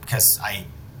 Because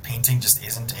painting just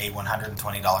isn't a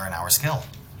 $120 an hour skill.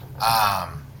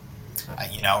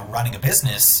 You know, running a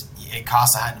business, it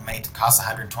costs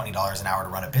 $120 an hour to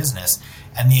run a business,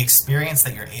 and the experience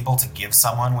that you're able to give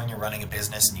someone when you're running a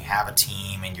business and you have a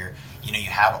team and you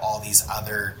have all these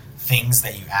other things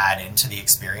that you add into the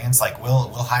experience. Like we'll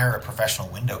hire a professional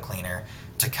window cleaner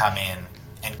to come in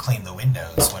and clean the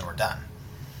windows when we're done.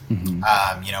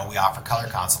 Mm-hmm. You know, we offer color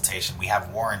consultation. We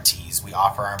have warranties. We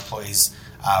offer our employees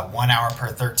 1 hour per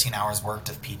 13 hours worked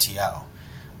of PTO.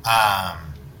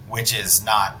 Which is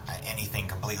not anything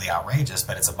completely outrageous,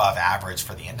 but it's above average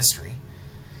for the industry.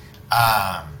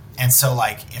 And so,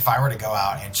 like, if I were to go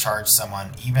out and charge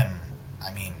someone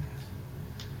I mean,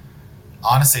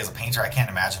 honestly, as a painter, I can't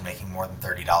imagine making more than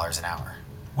 $30 an hour,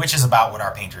 which is about what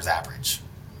our painters average.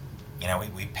 You know,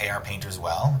 we pay our painters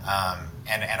well.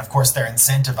 And of course, they're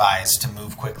incentivized to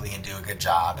move quickly and do a good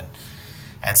job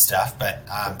and stuff, but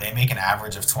they make an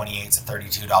average of $28 to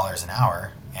 $32 an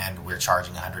hour, and we're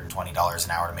charging $120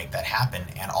 an hour to make that happen,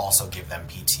 and also give them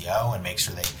PTO and make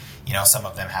sure they, you know, some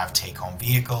of them have take-home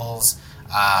vehicles.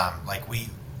 Like we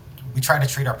try to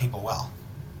treat our people well.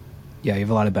 Yeah, you have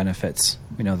a lot of benefits.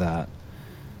 We know that.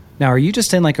 Now, are you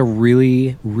just in like a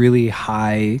really, really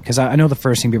high? Because I know the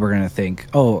first thing people are going to think,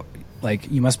 oh,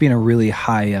 like you must be in a really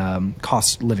high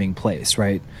cost living place,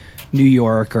 right? New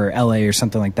York or LA or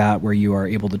something like that, where you are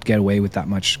able to get away with that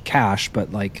much cash,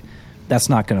 but like that's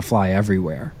not going to fly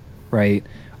everywhere, right?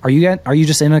 Are you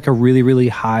just in like a really, really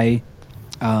high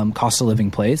cost of living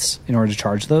place in order to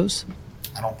charge those?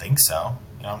 I don't think so.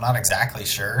 You know, I'm not exactly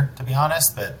sure, to be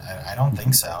honest, but I don't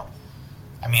think so.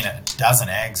 I mean, a dozen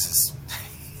eggs is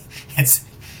it's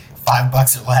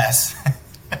 $5 or less.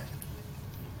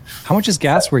 How much is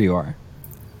gas where you are?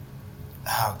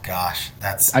 Oh gosh,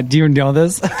 that's. Do you know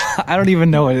this? I don't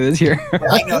even know what it is here.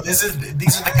 I know these are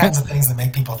the kinds of things that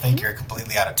make people think you're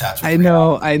completely out of touch with I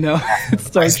know. It's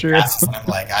so true. And I'm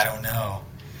like, I don't know.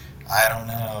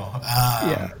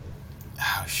 Yeah.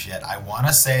 Oh shit! I want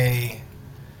to say,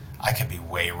 I could be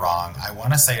way wrong. I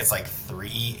want to say it's like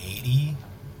 380.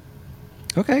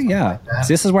 Okay, yeah. Like that.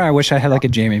 See, this is where I wish I had like a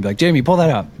Jamie. Be like, Jamie, pull that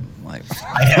up. I'm like,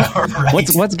 I know, right?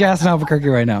 what's gas in Albuquerque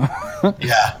right now?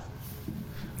 Yeah.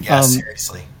 Yeah,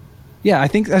 seriously. Yeah, I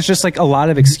think that's just like a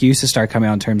lot of excuses start coming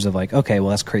out in terms of like, okay,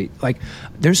 well, that's great. Like,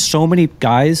 there's so many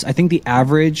guys. I think the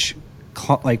average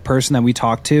like person that we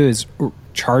talk to is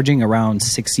charging around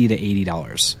 $60 to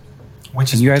 $80,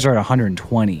 Which and is you guys are at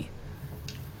 120,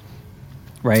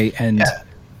 right? And yeah.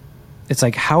 it's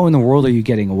like, how in the world are you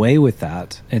getting away with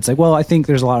that? And it's like, well, I think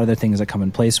there's a lot of other things that come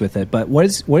in place with it. But what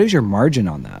is your margin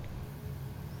on that?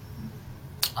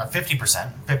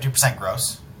 50%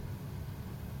 gross.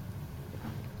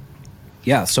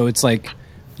 Yeah, so it's like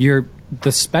the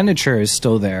expenditure is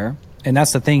still there, and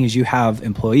that's the thing is you have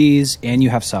employees and you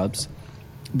have subs,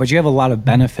 but you have a lot of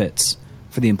benefits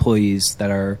for the employees that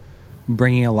are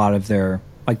bringing a lot of their,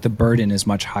 like the burden is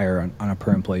much higher on a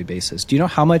per employee basis. Do you know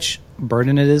how much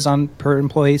burden it is on per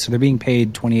employee? So they're being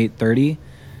paid $28.30.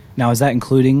 Now, is that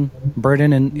including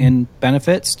burden and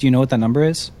benefits? Do you know what that number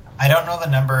is? I don't know the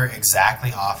number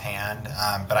exactly offhand,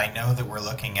 but I know that we're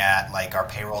looking at like our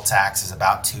payroll tax is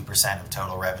about 2% of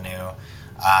total revenue.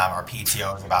 Our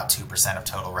PTO is about 2% of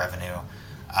total revenue.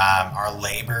 Our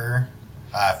labor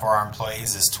for our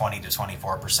employees is 20 to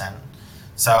 24%.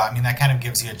 So, I mean, that kind of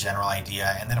gives you a general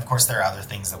idea. And then, of course, there are other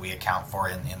things that we account for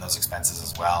in those expenses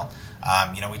as well.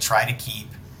 You know, we try to keep,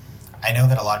 I know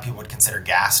that a lot of people would consider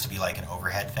gas to be like an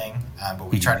overhead thing, but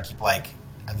we try to keep like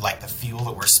the fuel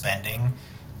that we're spending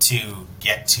to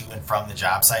get to and from the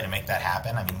job site and make that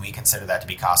happen. I mean, we consider that to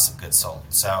be cost of goods sold.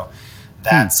 So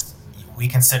we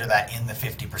consider that in the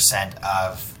 50%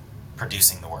 of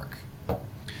producing the work.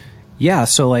 Yeah,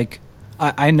 so like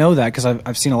I know that because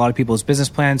I've seen a lot of people's business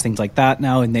plans, things like that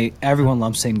now, and everyone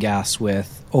lumps in gas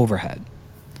with overhead.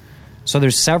 So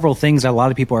there's several things that a lot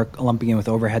of people are lumping in with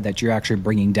overhead that you're actually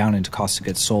bringing down into cost of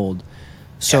goods sold.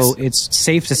 So Yes. it's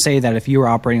safe to say that if you were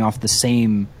operating off the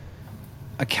same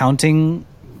accounting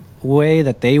way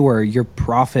that they were, your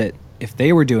profit, if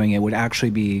they were doing it, would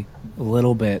actually be a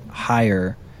little bit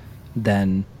higher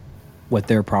than what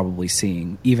they're probably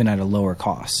seeing, even at a lower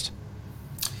cost.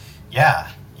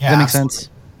 Yeah. Does that make Absolutely. sense?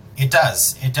 It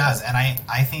does. And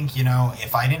I think,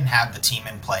 if I didn't have the team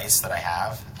in place that I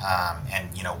have, and,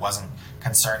 wasn't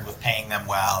concerned with paying them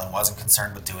well and wasn't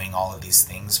concerned with doing all of these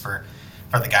things for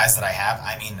the guys that I have,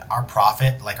 I mean, our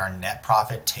profit, like our net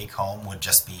profit take home would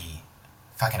just be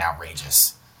fucking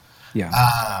outrageous.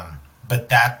 Yeah. But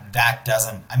that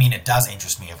doesn't, I mean, it does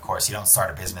interest me, of course. You don't start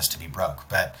a business to be broke,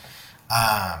 but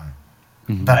I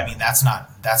mean, that's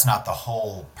not the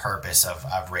whole purpose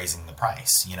of raising the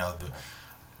price.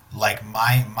 Like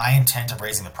my intent of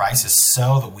raising the price is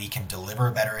so that we can deliver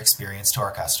a better experience to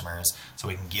our customers, so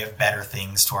we can give better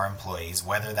things to our employees,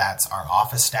 whether that's our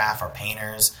office staff, our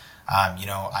painters.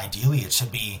 Ideally it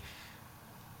should be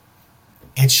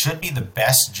the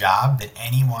best job that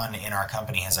anyone in our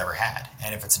company has ever had.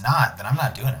 And if it's not, then I'm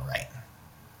not doing it right.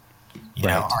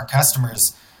 Our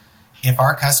customers, if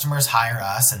our customers hire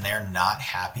us and they're not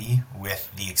happy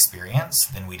with the experience,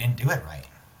 then we didn't do it right.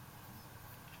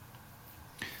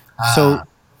 So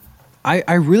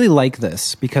I really like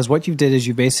this because what you did is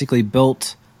you basically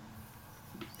built,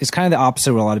 it's kind of the opposite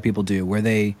of what a lot of people do, where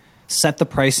they set the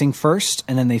pricing first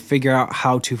and then they figure out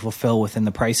how to fulfill within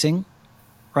the pricing,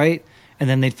 right? And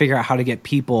then they figure out how to get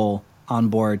people on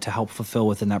board to help fulfill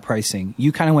within that pricing.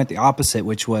 You kind of went the opposite,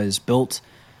 which was built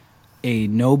a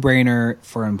no-brainer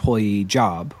for employee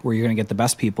job where you're going to get the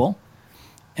best people.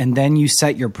 And then you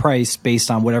set your price based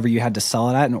on whatever you had to sell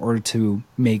it at in order to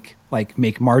make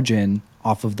margin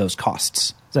off of those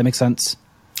costs. Does that make sense?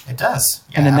 It does.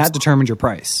 Yeah, and then absolutely. that determines your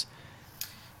price.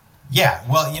 Yeah.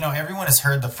 Well, everyone has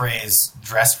heard the phrase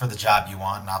dress for the job you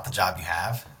want, not the job you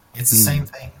have. It's the same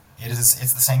thing. It's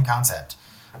the same concept.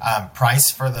 Price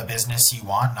for the business you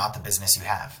want, not the business you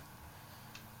have.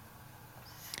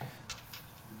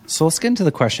 So let's get into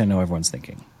the question I know everyone's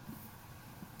thinking.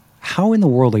 How in the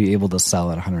world are you able to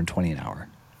sell at 120 an hour?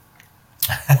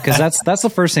 Because that's the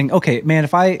first thing. Okay, man,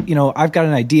 if I've got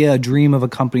an idea, a dream of a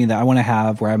company that I want to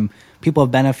have where people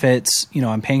have benefits,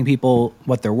 I'm paying people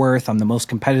what they're worth. I'm the most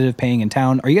competitive paying in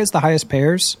town. Are you guys the highest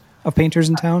payers of painters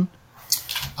in town?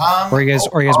 Or are you guys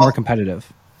more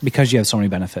competitive because you have so many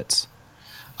benefits?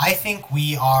 I think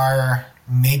we are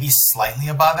maybe slightly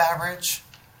above average.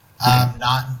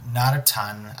 Not a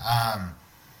ton.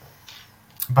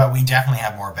 But we definitely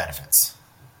have more benefits.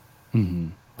 Mm-hmm.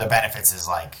 The benefits is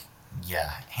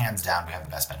hands down, we have the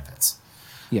best benefits.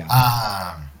 Yeah.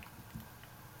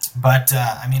 But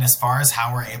I mean, as far as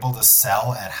how we're able to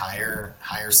sell at higher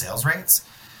sales rates,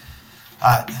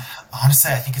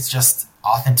 honestly, I think it's just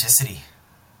authenticity.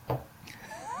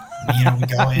 We go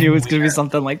in. I knew it was going to be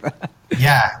something like that.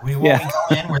 Yeah, we go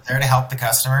in. We're there to help the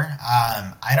customer.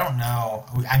 I don't know.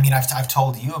 I mean, I've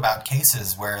told you about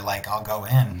cases where I'll go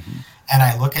in and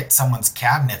I look at someone's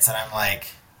cabinets and I'm like,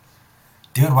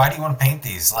 dude, why do you want to paint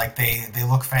these? They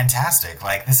look fantastic.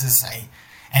 This is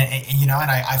and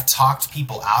I've talked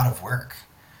people out of work.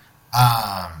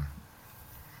 And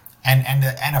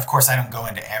of course I don't go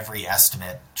into every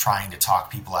estimate trying to talk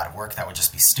people out of work. That would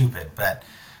just be stupid. But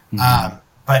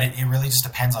but it really just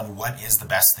depends on what is the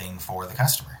best thing for the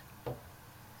customer.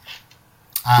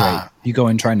 Right. You go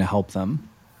in trying to help them.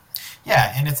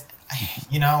 Yeah, and it's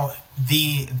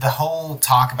the whole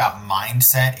talk about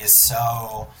mindset is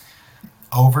so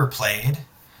overplayed.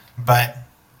 But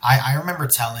I remember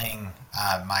telling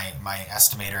my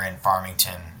estimator in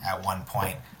Farmington at one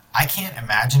point, I can't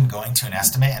imagine going to an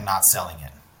estimate and not selling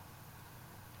it.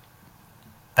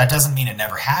 That doesn't mean it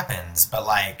never happens, but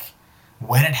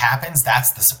when it happens,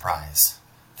 that's the surprise.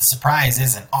 The surprise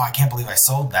isn't, oh, I can't believe I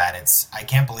sold that. It's, I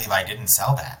can't believe I didn't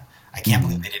sell that. I can't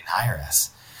believe they didn't hire us.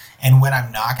 And when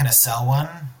I'm not going to sell one,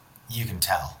 you can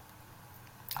tell.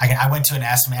 I went to an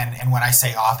estimate, and when I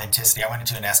say authenticity, I went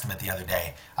into an estimate the other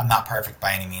day. I'm not perfect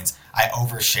by any means. I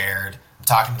overshared. I'm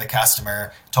talking to the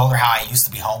customer, told her how I used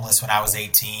to be homeless when I was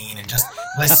 18, and just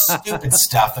this stupid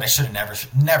stuff that I should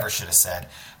have never should have said.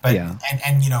 But yeah.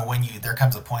 and when there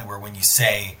comes a point where when you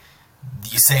say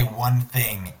one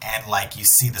thing and you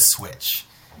see the switch.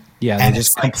 Yeah, they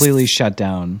just completely shut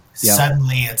down. Yep.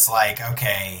 Suddenly it's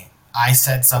okay, I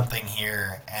said something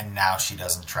here and now she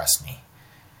doesn't trust me.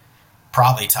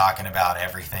 Probably talking about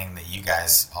everything that you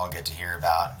guys all get to hear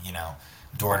about,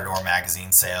 door-to-door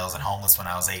magazine sales and homeless when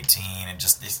I was 18, and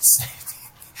just it's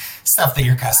stuff that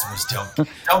your customers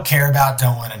don't care about,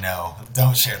 don't want to know.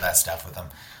 Don't share that stuff with them.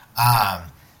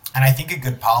 And I think a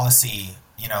good policy,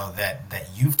 that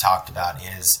you've talked about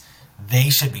is they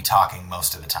should be talking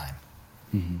most of the time.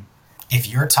 Mm-hmm. If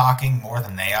you're talking more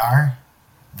than they are,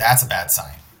 that's a bad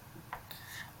sign.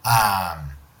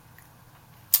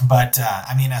 But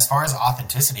as far as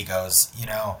authenticity goes,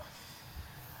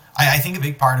 I think a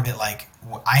big part of it,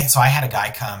 I had a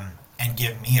guy come and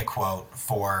give me a quote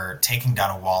for taking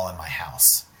down a wall in my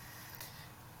house.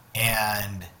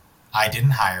 And I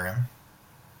didn't hire him.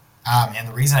 And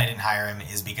the reason I didn't hire him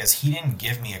is because he didn't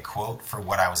give me a quote for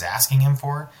what I was asking him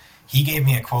for. He gave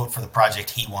me a quote for the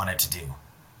project he wanted to do.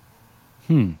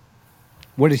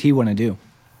 What did he want to do?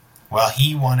 Well,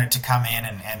 he wanted to come in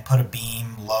and put a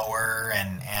beam lower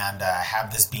and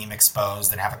have this beam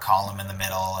exposed and have a column in the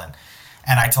middle.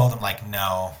 And I told him,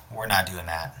 no, we're not doing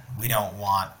that. We don't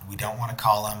want a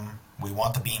column. We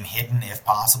want the beam hidden if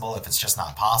possible. If it's just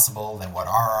not possible, then what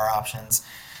are our options?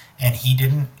 And he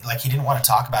didn't want to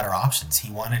talk about our options.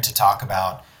 He wanted to talk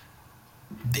about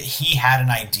that he had an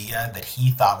idea that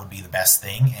he thought would be the best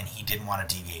thing, and he didn't want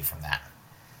to deviate from that.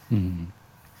 Mm-hmm.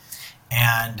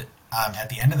 And at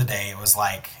the end of the day, it was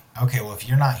like, okay, well, if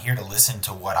you're not here to listen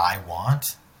to what I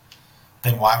want,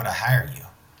 then why would I hire you?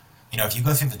 If you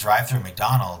go through the drive-thru at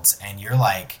McDonald's and you're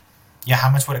like, yeah, how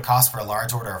much would it cost for a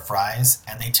large order of fries?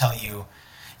 And they tell you,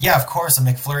 yeah, of course, a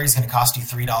McFlurry is going to cost you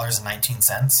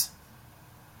 $3.19.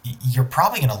 You're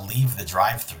probably going to leave the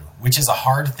drive-thru, which is a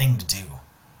hard thing to do.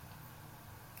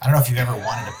 I don't know if you've ever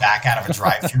wanted to back out of a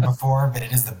drive-thru before, but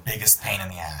it is the biggest pain in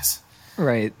the ass.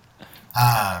 Right.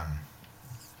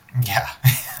 Yeah.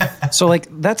 So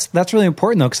that's really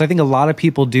important though, because I think a lot of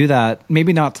people do that,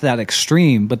 maybe not to that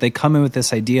extreme, but they come in with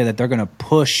this idea that they're going to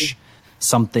push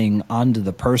something onto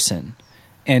the person.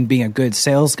 And being a good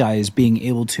sales guy is being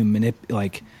able to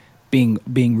manipulate, being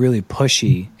really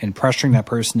pushy and pressuring that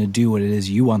person to do what it is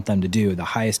you want them to do, the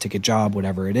highest ticket job,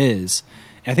 whatever it is.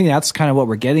 And I think that's kind of what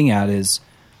we're getting at is,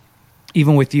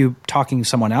 even with you talking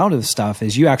someone out of stuff,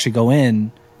 is you actually go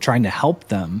in trying to help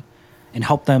them and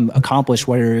help them accomplish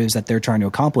what it is that they're trying to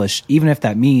accomplish, even if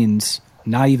that means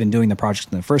not even doing the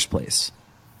project in the first place.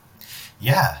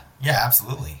 Yeah,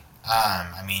 absolutely.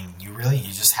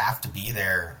 You just have to be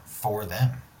there for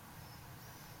them.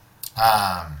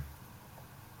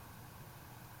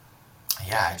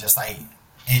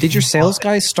 Did your sales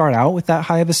guys start out with that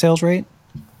high of a sales rate?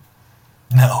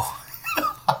 No.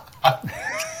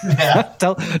 Yeah.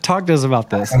 Talk to us about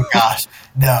this. Oh gosh,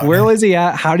 no. Where was he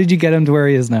at? How did you get him to where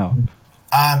he is now?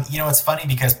 It's funny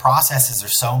because processes are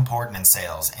so important in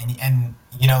sales, and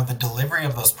the delivery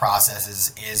of those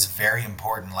processes is very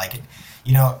important.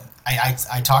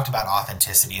 I talked about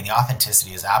authenticity, and the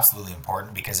authenticity is absolutely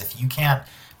important because if you can't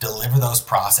deliver those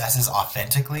processes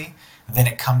authentically, then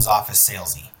it comes off as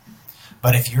salesy.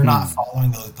 But if you're not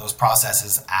following those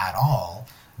processes at all,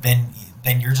 then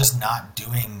you're just not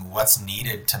doing what's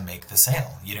needed to make the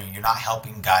sale. You're not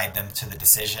helping guide them to the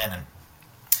decision. And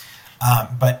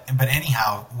but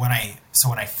anyhow, when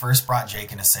I first brought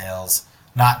Jake into sales,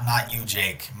 not you,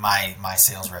 Jake, my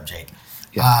sales rep, Jake.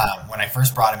 Yeah. When I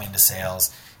first brought him into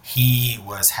sales, he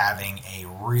was having a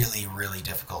really, really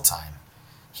difficult time.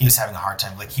 He was having a hard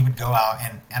time. He would go out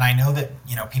and I know that,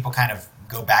 people kind of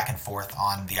go back and forth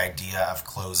on the idea of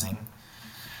closing,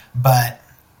 but,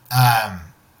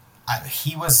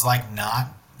 he was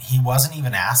he wasn't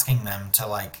even asking them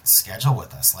to schedule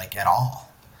with us, at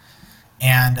all.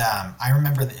 And, I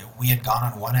remember that we had gone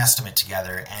on one estimate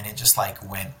together and it just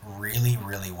went really,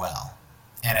 really well.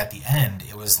 And at the end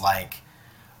it was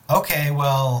okay,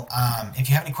 well, if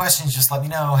you have any questions, just let me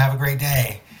know. Have a great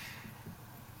day.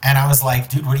 And I was like,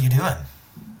 dude, what are you doing?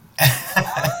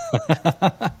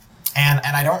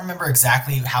 and I don't remember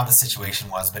exactly how the situation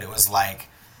was, but it was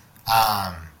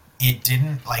it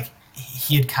didn't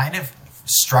he had kind of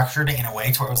structured it in a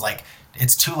way to where it was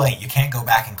it's too late. You can't go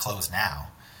back and close now.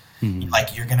 Mm-hmm.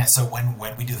 So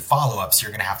when we do the follow-ups,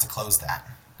 you're going to have to close that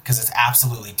because it's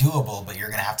absolutely doable, but you're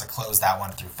going to have to close that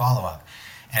one through follow-up.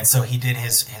 And so he did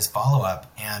his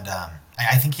follow-up, and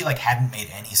I think he hadn't made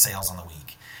any sales on the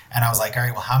week. And I was like, all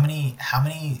right, well, how many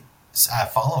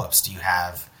follow-ups do you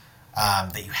have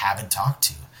that you haven't talked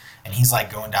to? And he's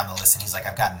going down the list, and he's like,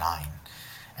 I've got 9.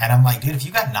 And I'm like, dude, if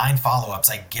you got 9 follow-ups,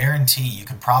 I guarantee you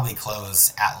could probably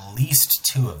close at least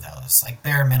 2 of those,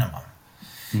 bare minimum.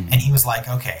 Mm-hmm. And he was like,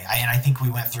 okay. And I think we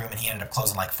went through them, and he ended up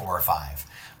closing 4 or 5.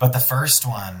 But the first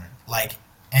one,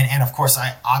 and of course,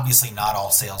 obviously not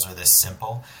all sales are this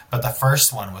simple, but the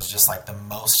first one was just the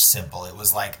most simple. It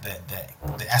was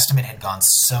the estimate had gone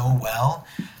so well,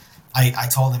 I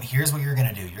told him, here's what you're going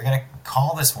to do. You're going to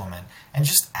call this woman and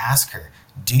just ask her,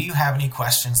 do you have any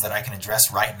questions that I can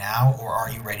address right now, or are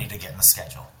you ready to get in the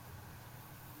schedule?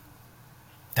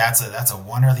 That's a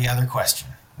one or the other question.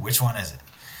 Which one is it?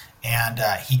 And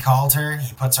he called her.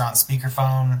 He puts her on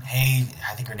speakerphone. Hey,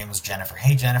 I think her name was Jennifer.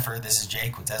 Hey, Jennifer, this is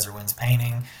Jake with Desert Winds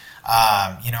Painting.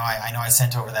 I know I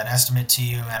sent over that estimate to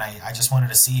you, and I just wanted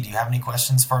to see, do you have any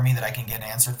questions for me that I can get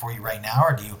answered for you right now,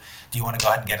 or do you want to go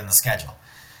ahead and get in the schedule?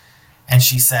 And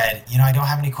she said, I don't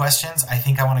have any questions. I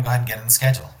think I want to go ahead and get in the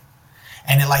schedule.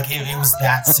 And it was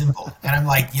that simple. And I'm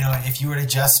like, if you were to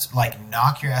just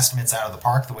knock your estimates out of the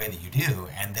park the way that you do,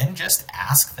 and then just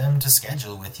ask them to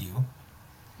schedule with you,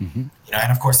 mm-hmm.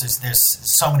 And of course there's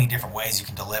so many different ways you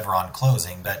can deliver on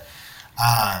closing, but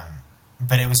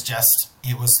it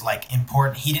was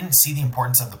important. He didn't see the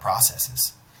importance of the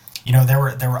processes. There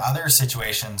were other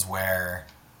situations where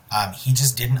he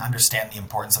just didn't understand the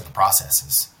importance of the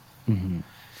processes. Mm-hmm.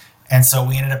 And so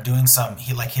we ended up doing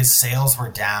his sales were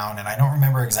down, and I don't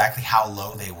remember exactly how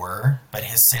low they were, but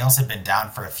his sales had been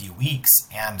down for a few weeks.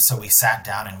 And so we sat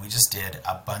down and we just did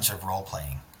a bunch of role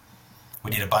playing.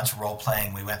 We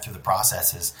went through the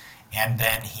processes, and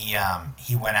then he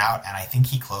went out, and I think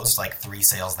he closed 3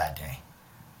 sales that day.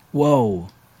 Whoa.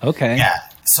 Okay. Yeah.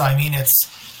 So, I mean,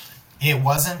 it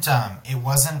wasn't, I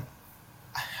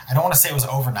don't want to say it was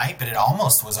overnight, but it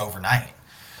almost was overnight.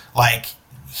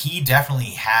 He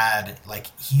definitely had,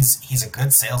 he's a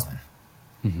good salesman.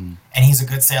 Mm-hmm. And he's a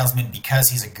good salesman because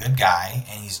he's a good guy,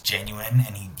 and he's genuine,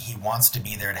 and he wants to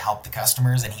be there to help the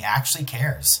customers, and he actually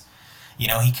cares.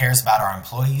 He cares about our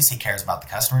employees, he cares about the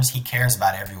customers, he cares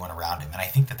about everyone around him, and I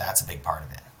think that that's a big part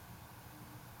of it.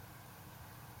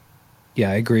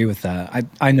 Yeah, I agree with that.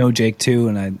 I know Jake too,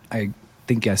 and I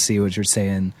think I see what you're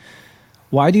saying.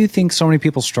 Why do you think so many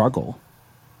people struggle?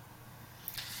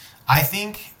 I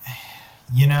think,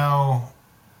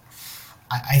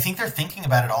 I think they're thinking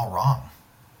about it all wrong.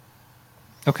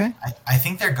 Okay. I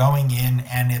think they're going in,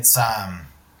 and it's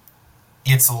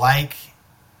like,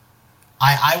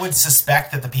 I would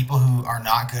suspect that the people who are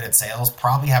not good at sales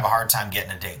probably have a hard time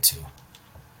getting a date too.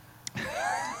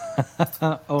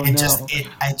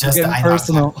 Getting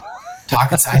personal.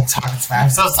 Talking smack. I'm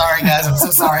so sorry, guys. I'm so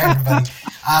sorry, everybody.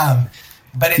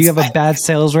 But you have a bad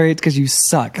sales rate because you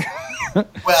suck.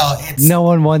 Well, no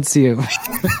one wants you.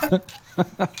 But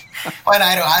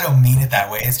I don't mean it that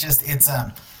way.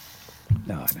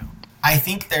 No, I know. I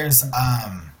think there's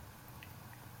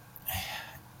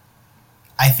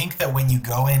I think that when you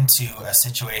go into a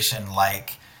situation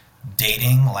like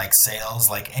dating, like sales,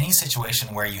 like any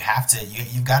situation where you've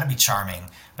got to be charming,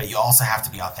 but you also have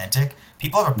to be authentic,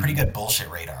 people have a pretty good bullshit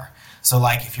radar. So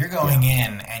if you're going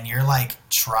in and you're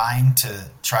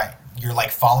you're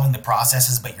following the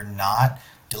processes, but you're not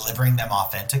delivering them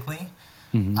authentically,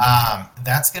 mm-hmm.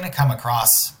 That's going to come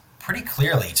across pretty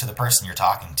clearly to the person you're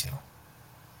talking to.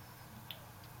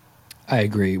 I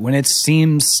agree. When it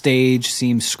seems staged,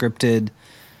 seems scripted,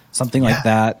 something like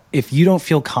that, if you don't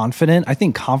feel confident, I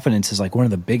think confidence is one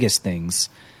of the biggest things.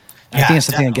 I think it's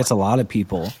the thing that gets a lot of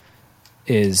people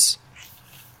is,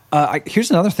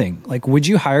 here's another thing. Would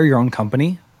you hire your own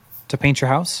company to paint your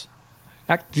house?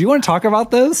 Do you want to talk about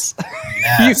this?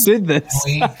 Yes. You did this.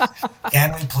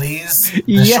 Can we please?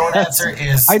 The short answer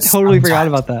is I totally forgot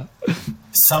about that.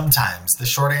 Sometimes. The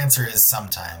short answer is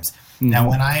sometimes. Mm-hmm. Now,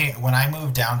 when I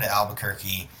moved down to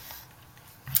Albuquerque,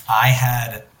 I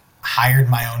had hired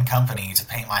my own company to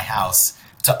paint my house,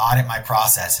 to audit my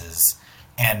processes,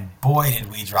 and boy,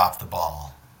 did we drop the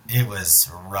ball. It was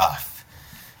rough.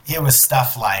 It was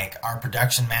stuff like our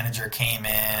production manager came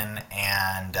in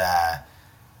and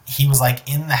he was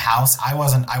in the house. I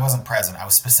wasn't present. I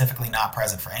was specifically not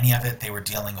present for any of it. They were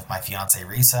dealing with my fiance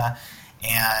Risa,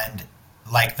 and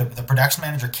the production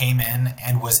manager came in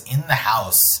and was in the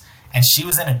house, and she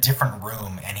was in a different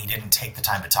room, and he didn't take the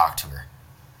time to talk to her.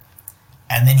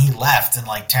 And then he left and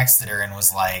texted her and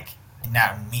was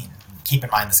now keep in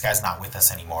mind this guy's not with us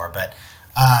anymore, but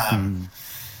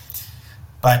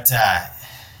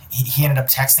he ended up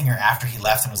texting her after he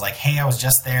left and was hey, I was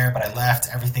just there, but I left.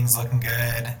 Everything's looking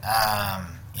good.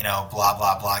 Blah,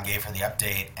 blah, blah, gave her the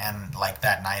update. And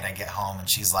that night I get home and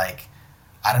she's I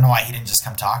don't know why he didn't just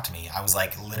come talk to me. I was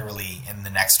literally in the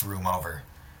next room over.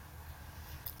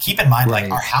 Keep in mind,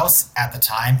 right. Our house at the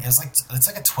time is it's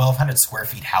a 1,200 square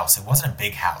feet house. It wasn't a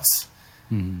big house.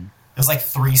 Mm-hmm. It was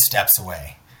 3 steps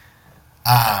away.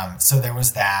 So there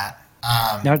was that.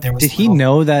 Now, did he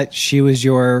know that she was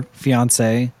your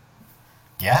fiance?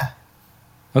 Yeah.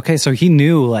 Okay, so he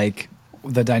knew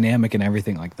the dynamic and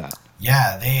everything like that.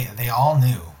 Yeah, they all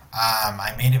knew.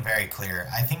 I made it very clear.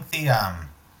 I think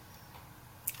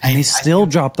And they still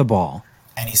dropped the ball.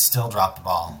 And he still dropped the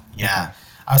ball. Yeah. Okay.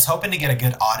 I was hoping to get a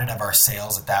good audit of our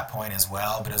sales at that point as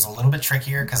well, but it was a little bit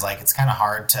trickier because like it's kind of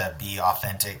hard to be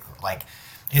authentic. Like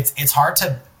it's hard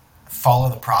to follow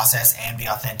the process and be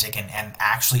authentic and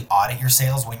actually audit your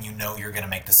sales when you know you're going to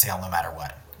make the sale no matter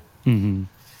what. Mm-hmm.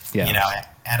 Yeah. You know,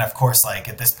 and of course, like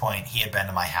at this point, he had been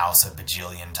to my house a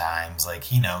bajillion times. Like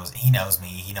he knows me,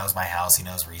 he knows my house, he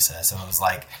knows Risa. So it was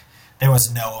like there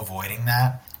was no avoiding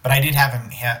that. But I did have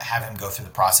him go through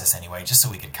the process anyway, just so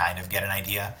we could kind of get an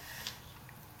idea.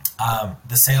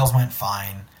 The sales went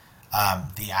fine.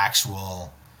 The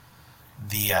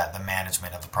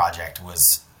management of the project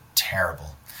was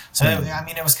terrible. So I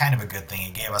mean, it was kind of a good thing.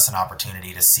 It gave us an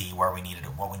opportunity to see what we needed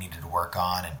to work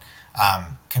on, and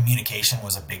communication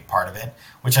was a big part of it,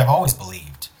 which I've always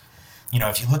believed. You know,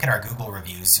 if you look at our Google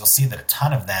reviews, you'll see that a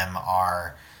ton of them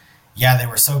are, yeah, they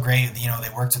were so great. You know, they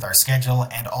worked with our schedule,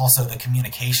 and also the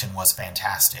communication was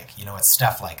fantastic. You know, it's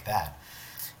stuff like that.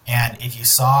 And if you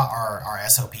saw our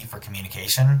SOP for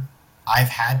communication, I've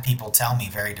had people tell me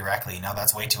very directly, no,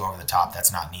 that's way too over the top.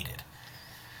 That's not needed.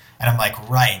 And I'm like,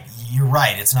 right, you're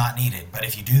right, it's not needed. But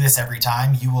if you do this every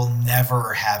time, you will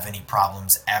never have any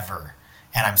problems ever.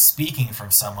 And I'm speaking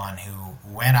from someone who,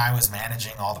 when I was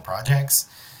managing all the projects,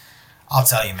 I'll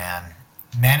tell you, man,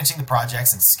 managing the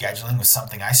projects and scheduling was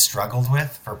something I struggled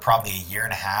with for probably a year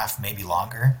and a half, maybe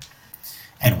longer.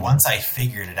 And once I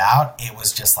figured it out, it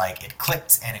was just like, it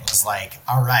clicked and it was like,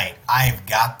 all right, I've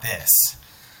got this.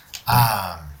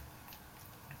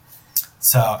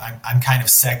 So I'm kind of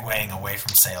segueing away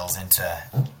from sales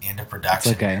into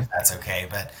production. That's okay. That's okay.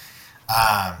 But,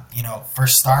 you know, for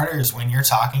starters, when you're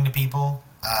talking to people,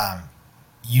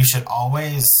 you should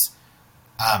always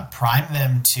prime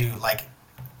them to, like,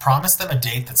 promise them a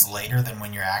date that's later than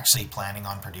when you're actually planning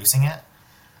on producing it.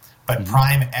 But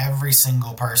prime every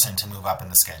single person to move up in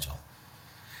the schedule.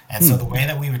 And so the way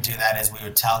that we would do that is we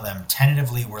would tell them,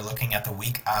 tentatively, we're looking at the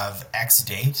week of X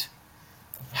date.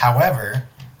 However,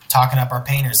 talking up our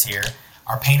painters here,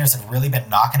 our painters have really been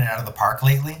knocking it out of the park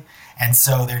lately. And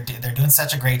so they're doing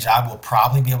such a great job, we'll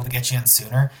probably be able to get you in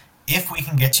sooner. If we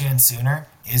can get you in sooner,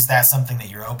 is that something that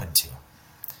you're open to?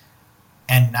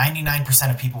 And 99%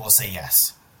 of people will say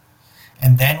yes.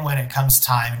 And then when it comes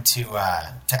time to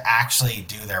actually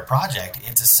do their project,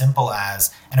 it's as simple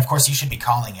as, and of course you should be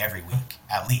calling every week,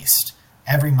 at least.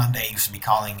 Every Monday you should be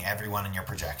calling everyone in your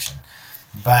projection.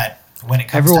 But when it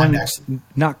comes time to actually,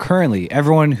 not currently,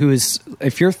 everyone who is,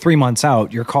 if you're 3 months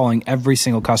out, you're calling every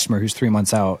single customer who's 3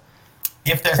 months out.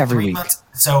 If they're every 3 week. months,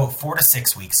 so 4 to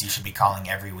 6 weeks you should be calling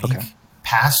every week. Okay.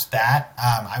 Past that,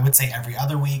 I would say every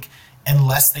other week,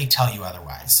 unless they tell you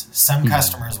otherwise. Some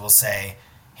customers will say,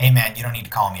 hey man, you don't need to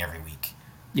call me every week.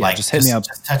 Yeah, like, just hit me up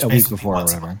a week before or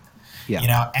whatever. Yeah. You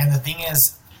know, and the thing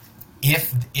is,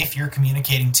 if you're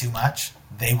communicating too much,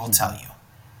 they will tell you.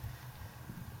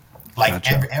 Like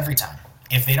Gotcha. every time.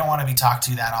 If they don't want to be talked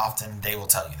to that often, they will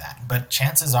tell you that. But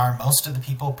chances are most of the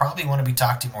people probably want to be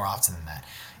talked to more often than that.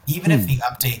 Even if the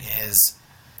update is,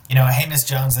 you know, hey, Miss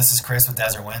Jones, this is Chris with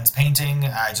Desert Winds Painting.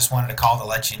 I just wanted to call to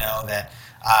let you know that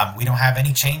we don't have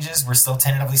any changes. We're still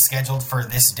tentatively scheduled for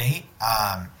this date.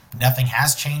 Nothing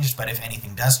has changed, but if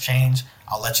anything does change,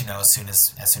 I'll let you know as soon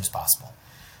as possible.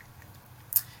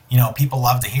 You know, people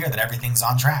love to hear that everything's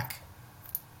on track.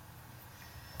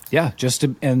 Yeah,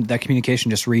 and that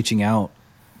communication, just reaching out,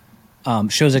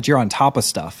 shows that you're on top of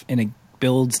stuff, and it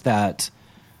builds that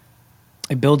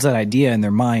idea in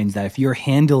their minds that if you're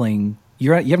handling,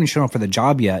 you haven't shown up for the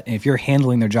job yet, and if you're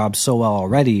handling their job so well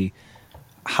already,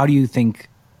 how do you think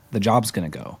the job's going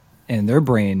to go? And in their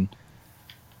brain,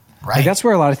 right? Like, that's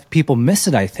where a lot of people miss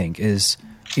it. I think is,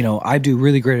 you know, I do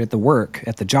really great at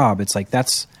the job. It's like,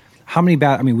 that's how many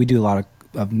bad. I mean, we do a lot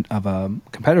of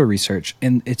competitor research,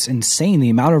 and it's insane the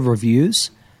amount of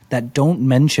reviews that don't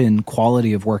mention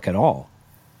quality of work at all.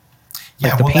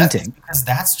 Yeah, like the painting, because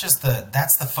that's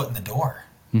the foot in the door.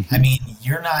 I mean,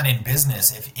 you're not in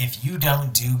business if you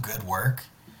don't do good work.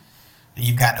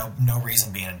 You've got no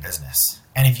reason being in business.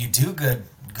 And if you do good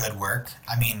work,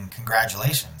 I mean,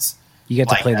 congratulations. You get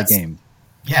to play the game.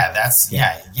 Yeah,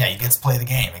 you get to play the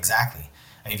game, exactly.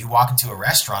 I mean, if you walk into a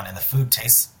restaurant and the food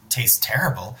tastes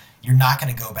terrible, you're not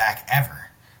going to go back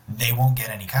ever. They won't get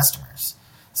any customers.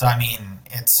 So I mean,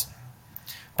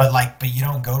 but you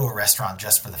don't go to a restaurant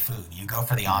just for the food. You go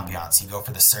for the ambiance. You go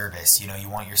for the service. You know, you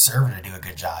want your server to do a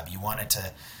good job. You want it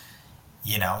to,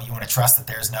 you know, you want to trust that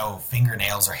there's no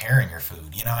fingernails or hair in your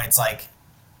food. You know, it's like,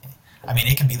 I mean,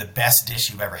 it can be the best dish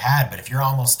you've ever had, but if you're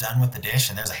almost done with the dish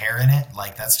and there's a hair in it,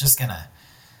 like, that's just gonna,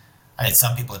 I mean,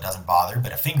 some people it doesn't bother,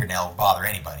 but a fingernail will bother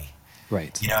anybody.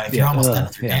 Right. You know, if Yeah. you're almost done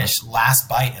with your Yeah. dish, last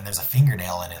bite and there's a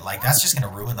fingernail in it, like that's just going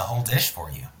to ruin the whole dish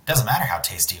for you. Doesn't matter how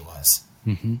tasty it was.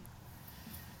 Mm-hmm.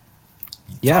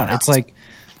 Throwing Yeah. out It's like,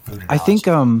 food I think,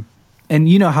 analogy. and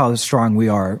you know how strong we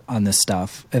are on this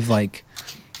stuff of like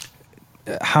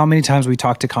how many times we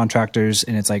talk to contractors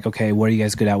and it's like, okay, what are you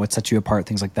guys good at? What sets you apart?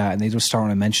 Things like that. And they just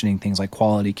start mentioning things like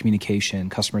quality, communication,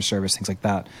 customer service, things like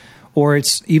that. Or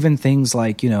it's even things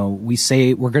like, you know, we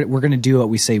say we're going to do what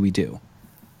we say we do,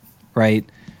 right?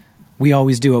 We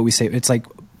always do what we say. It's like,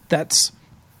 that's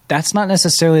not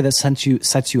necessarily that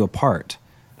sets you apart.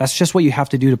 That's just what you have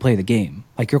to do to play the game.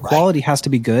 Like your quality has to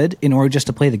be good in order just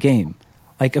to play the game.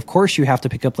 Like, of course you have to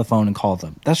pick up the phone and call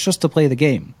them. That's just to play the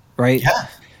game, right? Yeah.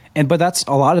 But that's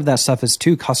a lot of that stuff is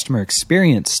too customer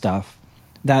experience stuff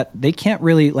that they can't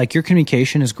really, like, your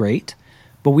communication is great,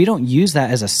 but we don't use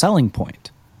that as a selling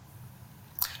point.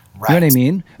 Right. You know what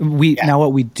I mean? Now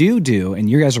what we do, and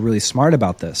you guys are really smart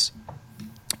about this,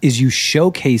 is you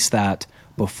showcase that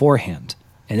beforehand.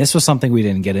 And this was something we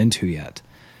didn't get into yet.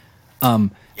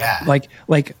 Yeah.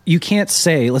 Like you can't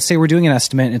say, let's say we're doing an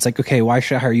estimate and it's like, okay, why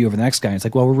should I hire you over the next guy? And it's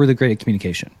like, well, we're really great at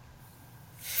communication.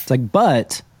 It's like,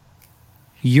 but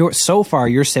your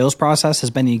sales process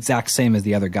has been the exact same as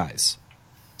the other guys.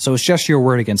 So it's just your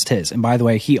word against his. And by the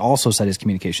way, he also said his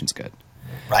communication's good.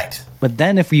 Right. But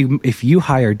then if you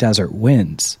hire Desert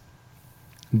Winds,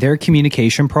 their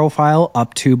communication profile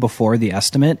up to before the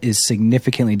estimate is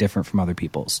significantly different from other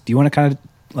people's. Do you want to kind of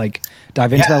like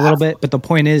dive into that a little bit? But the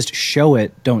point is, show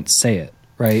it, don't say it,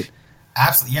 right?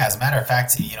 Absolutely. Yeah. As a matter of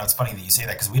fact, you know, it's funny that you say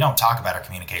that because we don't talk about our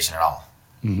communication at all.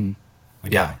 Mm-hmm. We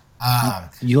don't.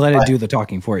 You let it do the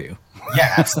talking for you.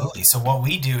 Yeah, absolutely. So what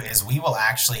we do is we will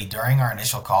actually, during our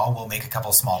initial call, we'll make a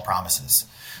couple small promises.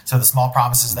 So the small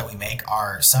promises that we make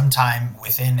are sometime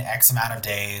within X amount of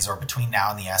days or between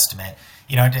now and the estimate.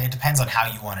 You know, it depends on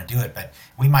how you want to do it. But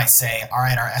we might say, all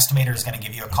right, our estimator is going to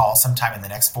give you a call sometime in the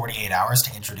next 48 hours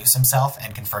to introduce himself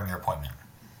and confirm your appointment.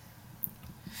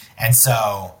 And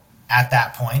so at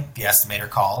that point, the estimator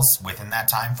calls within that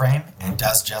time frame and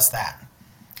does just that.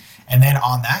 And then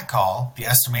on that call, the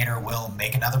estimator will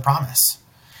make another promise.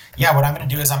 Yeah, what I'm going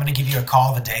to do is I'm going to give you a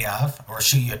call the day of or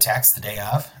shoot you a text the day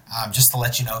of just to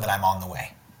let you know that I'm on the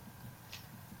way.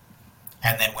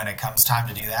 And then when it comes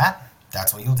time to do that,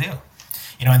 that's what you'll do.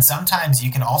 You know, and sometimes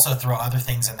you can also throw other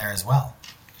things in there as well.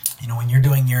 You know, when you're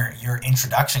doing your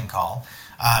introduction call,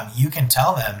 you can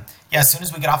tell them, yeah, as soon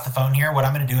as we get off the phone here, what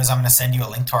I'm going to do is I'm going to send you a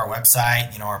link to our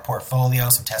website, you know, our portfolio,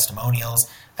 some testimonials,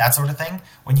 that sort of thing.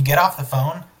 When you get off the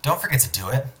phone, don't forget to do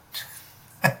it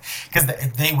because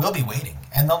they will be waiting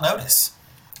and they'll notice.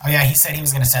 Oh yeah, he said he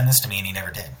was going to send this to me and he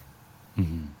never did.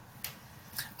 Mm-hmm.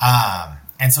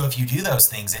 And so if you do those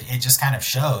things, it just kind of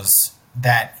shows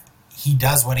that he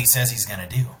does what he says he's going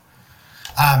to do.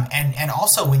 And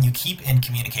also when you keep in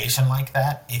communication like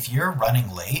that, if you're running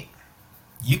late,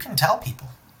 you can tell people.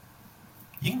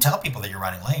 You can tell people that you're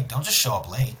running late. Don't just show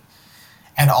up late.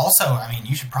 And also, I mean,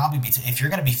 you should probably be, if you're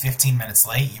going to be 15 minutes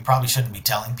late, you probably shouldn't be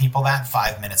telling people that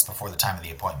 5 minutes before the time of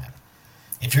the appointment.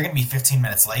 If you're going to be 15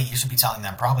 minutes late, you should be telling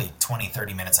them probably 20,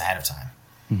 30 minutes ahead of time.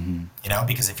 Mm-hmm. You know,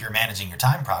 because if you're managing your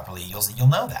time properly, you'll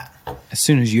know that. As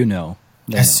soon as you know.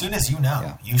 Soon as you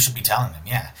know, you should be telling them,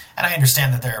 yeah. And I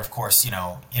understand that there, of course, you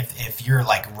know, if you're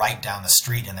like right down the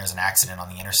street and there's an accident on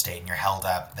the interstate and you're held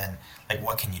up, then like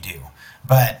what can you do?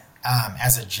 But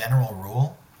as a general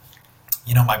rule,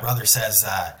 you know, my brother says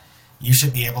you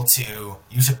should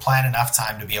plan enough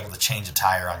time to be able to change a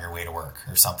tire on your way to work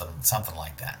or something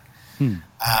like that.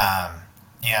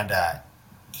 And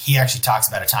he actually talks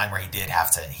about a time where he did have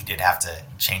to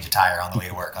change a tire on the way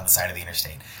to work on the side of the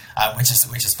interstate, which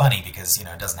is funny because, you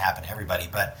know, it doesn't happen to everybody.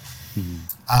 But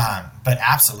but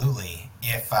absolutely,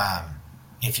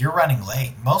 if you're running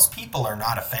late, most people are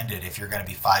not offended if you're going to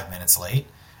be 5 minutes late,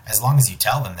 as long as you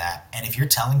tell them that. And if you're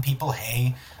telling people,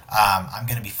 hey, I'm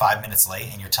going to be 5 minutes late,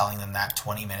 and you're telling them that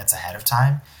 20 minutes ahead of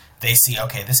time, they see,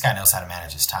 okay, this guy knows how to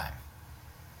manage his time.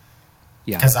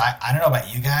 Yeah. Because I don't know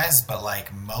about you guys, but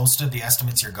like most of the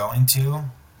estimates you're going to,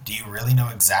 do you really know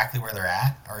exactly where they're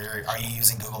at, or are you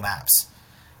using Google Maps?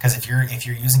 Because if you're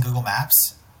using Google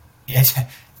Maps,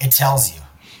 it tells you.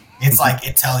 It's like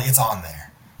it's on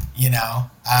there, you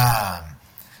know.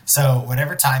 So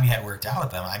whatever time you had worked out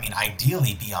with them, I mean,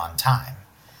 ideally be on time,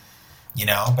 you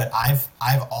know. But I've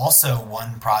also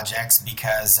won projects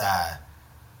because I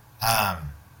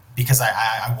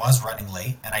was running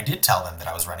late, and I did tell them that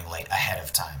I was running late ahead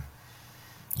of time.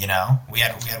 You know, we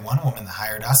had one woman that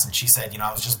hired us, and she said, you know,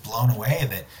 I was just blown away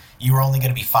that you were only going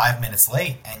to be 5 minutes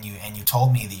late, and you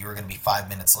told me that you were going to be 5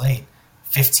 minutes late,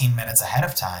 15 minutes ahead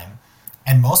of time,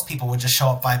 and most people would just show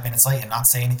up 5 minutes late and not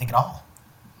say anything at all.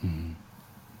 Mm-hmm.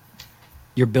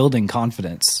 you're building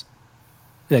confidence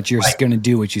that you're going to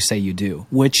do what you say you do,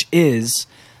 which is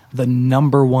the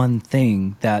number one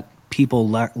thing that people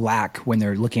lack when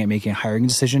they're looking at making a hiring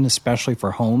decision, especially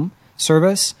for home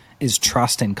service, is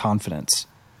trust and confidence.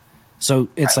 So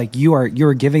it's like you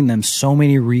are giving them so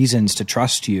many reasons to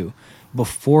trust you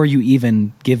before you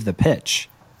even give the pitch.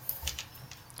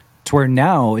 To where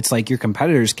now it's like your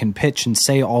competitors can pitch and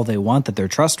say all they want that they're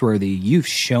trustworthy. You've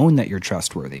shown that you're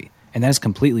trustworthy, and that is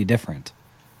completely different.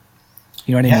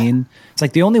 You know what I mean? It's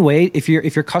like the only way, if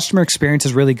your customer experience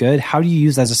is really good, how do you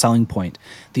use that as a selling point?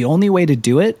 The only way to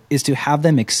do it is to have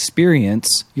them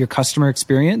experience your customer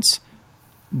experience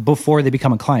before they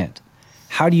become a client.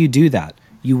 How do you do that?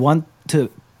 You want to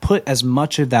put as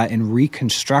much of that and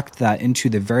reconstruct that into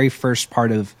the very first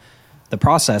part of the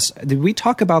process. Did we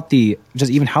talk about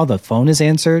just even how the phone is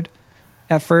answered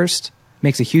at first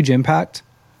makes a huge impact?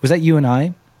 Was that you and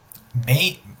I?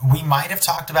 We might have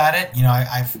talked about it. You know,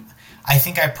 I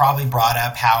think I probably brought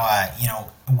up how,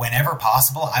 whenever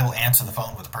possible, I will answer the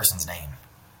phone with the person's name.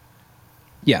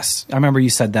 Yes. I remember you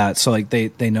said that. So like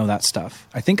they know that stuff.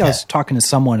 I think I was talking to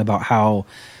someone about how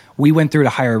we went through to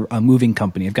hire a moving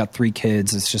company. I've got 3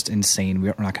 kids. It's just insane.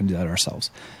 We're not going to do that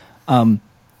ourselves.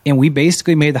 And we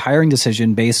basically made the hiring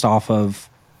decision based off of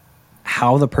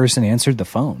how the person answered the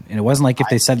phone. And it wasn't like if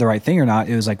they said the right thing or not.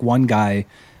 It was like one guy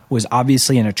was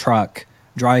obviously in a truck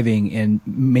driving and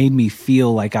made me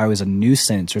feel like I was a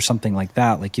nuisance or something like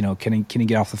that. Like, can you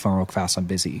get off the phone real fast? I'm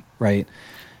busy. Right.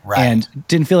 And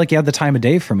didn't feel like he had the time of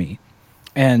day for me.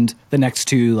 And the next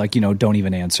 2, don't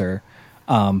even answer.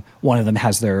 One of them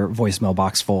has their voicemail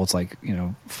box full. It's like,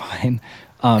 fine.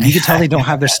 You can tell they don't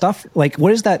have their stuff. Like,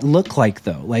 what does that look like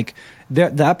though? Like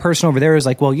that person over there is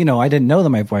like, well, I didn't know that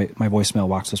my voicemail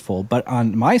box was full, but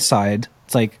on my side,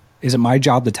 it's like, is it my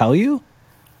job to tell you?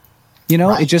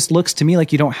 It just looks to me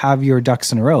like you don't have your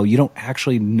ducks in a row. You don't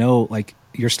actually know, like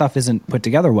your stuff isn't put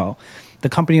together well. The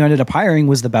company you ended up hiring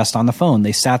was the best on the phone.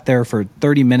 They sat there for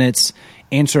 30 minutes,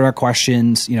 answered our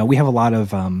questions. We have a lot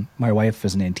of, my wife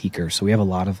is an antiquer, so we have a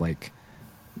lot of like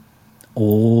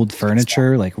old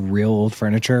furniture, like real old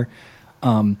furniture.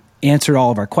 Answered all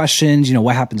of our questions.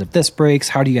 What happens if this breaks?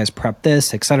 How do you guys prep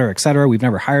this, et cetera, et cetera. We've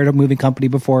never hired a moving company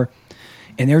before.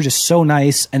 And they were just so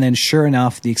nice. And then sure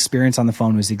enough, the experience on the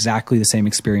phone was exactly the same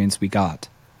experience we got.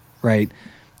 Right.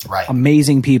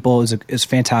 Amazing people. It was a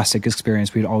fantastic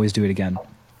experience. We'd always do it again.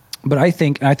 But I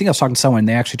think I was talking to someone,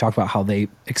 they actually talked about how they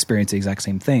experienced the exact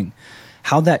same thing.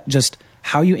 How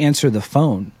you answer the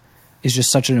phone is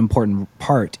just such an important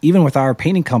part. Even with our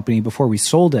painting company, before we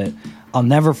sold it, I'll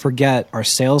never forget our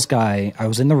sales guy. I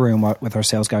was in the room with our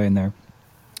sales guy in there,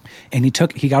 and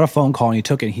he got a phone call and he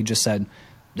took it and he just said,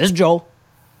 "This is Joel,"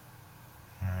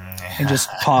 and just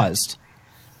paused.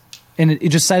 And it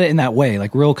just said it in that way,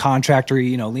 like real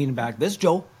contractory, leaning back, "This is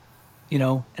Joel,"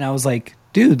 and I was like,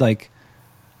 dude, like,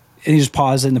 and he just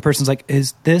paused and the person's like,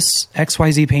 "Is this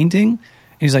XYZ painting?" And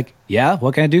he's like, "Yeah,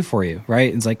 what can I do for you?" Right.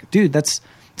 And it's like, dude, does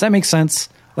that make sense?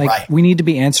 Like we need to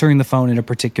be answering the phone in a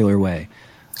particular way.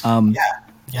 And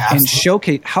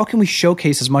how can we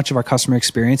showcase as much of our customer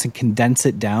experience and condense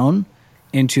it down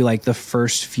into like the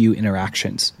first few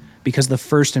interactions, because the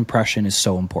first impression is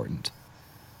so important.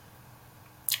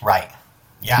 Right.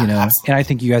 Yeah. Absolutely. And I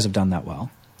think you guys have done that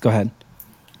well. Go ahead.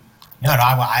 No,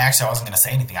 I actually wasn't going to say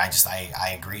anything. I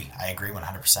agree. I agree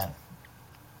 100%.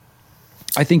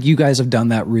 I think you guys have done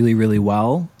that really, really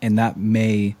well. And that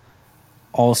may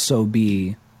also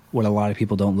be what a lot of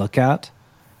people don't look at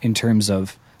in terms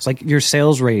of, it's like your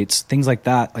sales rates, things like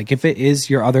that. Like if it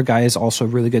is your other guy is also a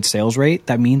really good sales rate,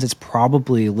 that means it's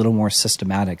probably a little more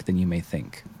systematic than you may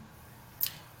think.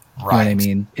 Right. You know what I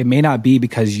mean? It may not be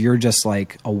because you're just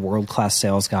like a world-class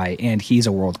sales guy and he's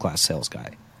a world-class sales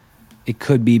guy. It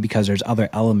could be because there's other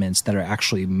elements that are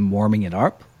actually warming it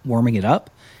up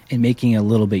and making it a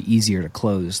little bit easier to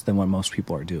close than what most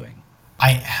people are doing.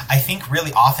 I think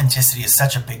really authenticity is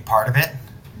such a big part of it,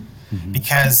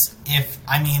 because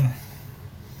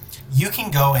you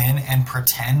can go in and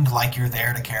pretend like you're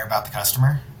there to care about the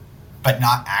customer, but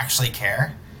not actually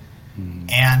care.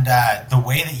 And the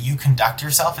way that you conduct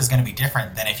yourself is going to be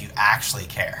different than if you actually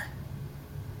care.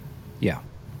 Yeah.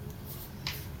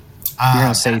 You're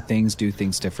going to say things, do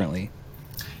things differently.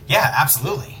 Yeah,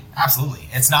 absolutely. Absolutely.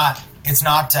 It's not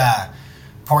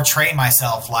portray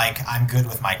myself like I'm good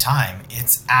with my time.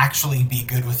 It's actually be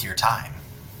good with your time.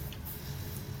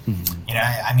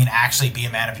 Actually be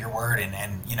a man of your word and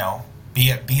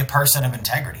be a person of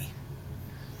integrity.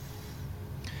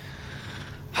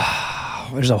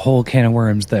 There's a whole can of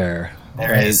worms there.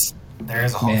 There is a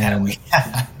whole can of worms.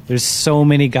 There's so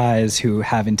many guys who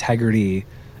have integrity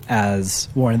as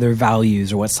one of their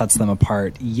values or what sets them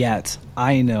apart. Yet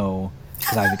I know,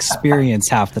 because I've experienced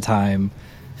half the time,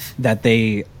 that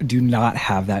they do not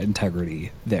have that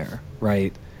integrity there,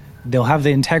 right? They'll have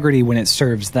the integrity when it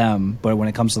serves them, but when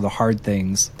it comes to the hard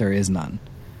things, there is none.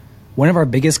 One of our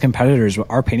biggest competitors,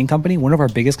 our painting company, one of our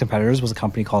biggest competitors was a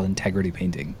company called Integrity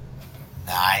Painting.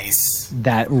 Nice.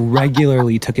 That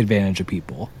regularly took advantage of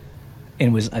people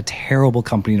and was a terrible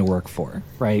company to work for,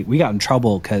 right? We got in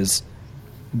trouble because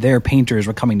their painters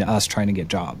were coming to us trying to get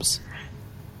jobs.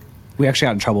 We actually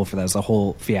got in trouble for that as a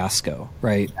whole fiasco,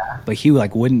 right? Yeah. But he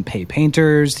like wouldn't pay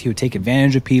painters. He would take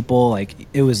advantage of people. Like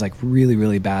it was like really,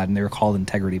 really bad. And they were called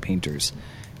Integrity Painters.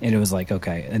 And it was like,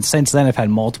 okay. And since then I've had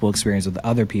multiple experiences with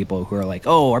other people who are like,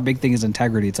 oh, our big thing is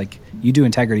integrity. It's like you do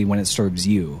integrity when it serves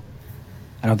you.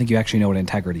 I don't think you actually know what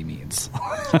integrity means.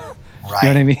 Right. You know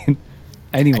what I mean?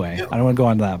 Anyway, I don't want to go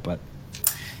on to that, but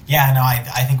yeah, no,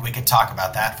 I think we could talk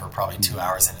about that for probably 2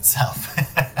 hours in itself.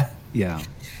 yeah.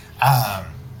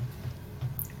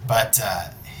 But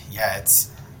yeah,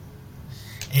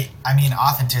 I mean,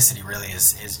 authenticity really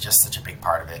is just such a big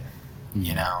part of it,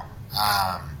 you know?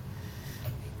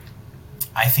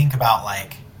 I think about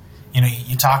like, you know,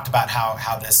 you talked about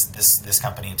how this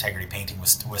company, Integrity Painting,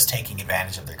 was taking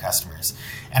advantage of their customers.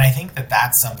 And I think that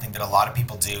that's something that a lot of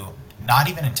people do, not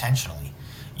even intentionally.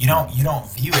 You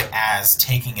don't view it as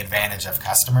taking advantage of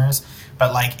customers,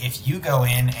 but like if you go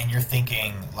in and you're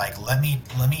thinking like, let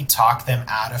me talk them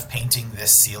out of painting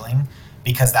this ceiling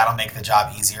because that'll make the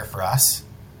job easier for us,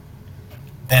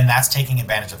 then that's taking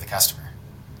advantage of the customer.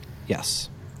 Yes.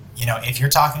 You know, if you're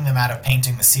talking them out of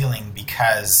painting the ceiling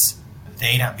because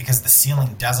the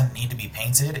ceiling doesn't need to be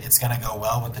painted, it's going to go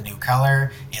well with the new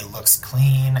color. It looks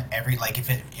clean. If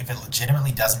it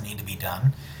legitimately doesn't need to be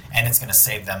done, and it's going to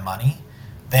save them money,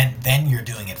 then you're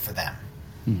doing it for them.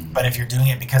 Mm-hmm. But if you're doing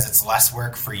it because it's less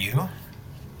work for you,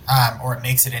 or it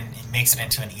makes it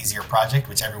into an easier project,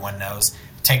 which everyone knows,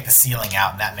 take the ceiling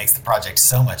out and that makes the project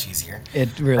so much easier.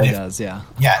 It really does, yeah.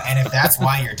 Yeah, and if that's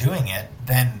why you're doing it,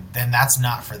 then that's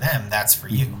not for them, that's for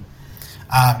you.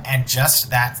 And just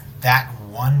that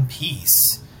one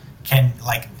piece can,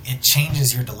 like, it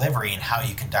changes your delivery and how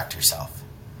you conduct yourself.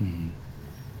 Mm-hmm.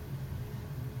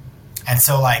 And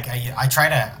so, like, I try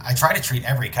to treat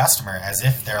every customer as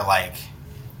if they're like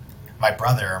my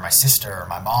brother or my sister or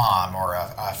my mom or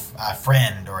a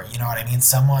friend, or, you know what I mean,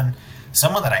 someone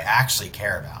that I actually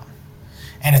care about.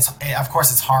 And of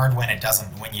course it's hard when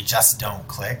you just don't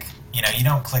click. You know, you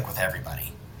don't click with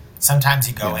everybody. Sometimes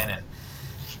you go in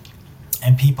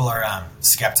and people are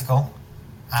skeptical,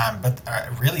 but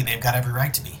really they've got every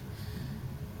right to be.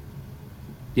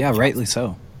 Yeah, rightly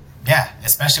so. Yeah,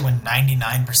 especially when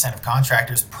 99% of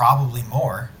contractors, probably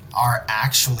more, are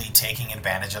actually taking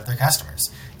advantage of their customers,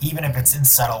 even if it's in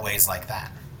subtle ways like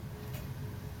that.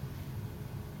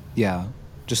 Yeah,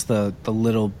 just the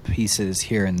little pieces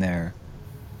here and there.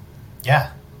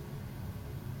 Yeah.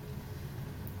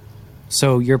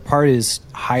 So your part is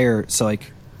hire. So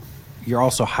like, you're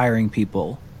also hiring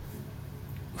people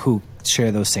who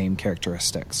share those same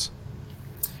characteristics.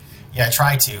 Yeah, I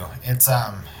try to. It's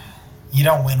you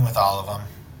don't win with all of them.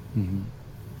 Mm-hmm.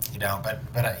 You know, but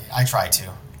I try to.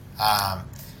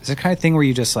 Is it the kind of thing where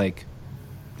you just like,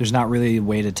 there's not really a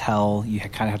way to tell. You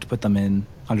kind of have to put them in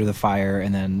under the fire,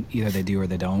 and then either they do or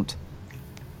they don't.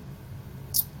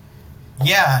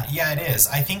 Yeah, it is.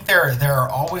 I think there are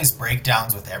always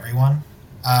breakdowns with everyone,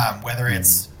 whether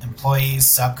it's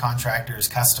employees, subcontractors,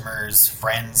 customers,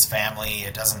 friends, family.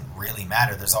 It doesn't really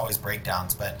matter. There's always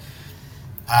breakdowns, but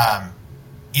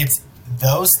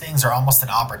those things are almost an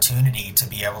opportunity to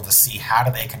be able to see how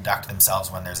do they conduct themselves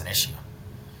when there's an issue.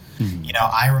 Mm-hmm. You know,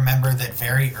 I remember that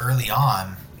very early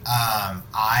on,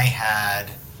 I had.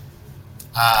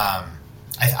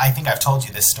 I think I've told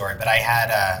you this story, but I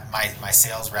had my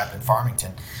sales rep in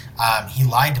Farmington. He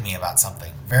lied to me about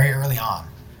something very early on.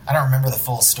 I don't remember the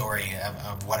full story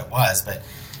of what it was, but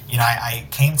you know, I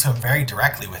came to him very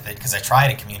directly with it because I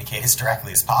try to communicate as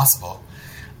directly as possible.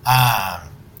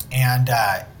 And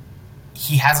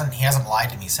he hasn't lied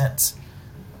to me since.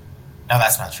 No,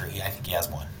 that's not true. I think he has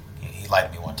one. He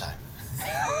lied to me one time.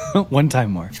 One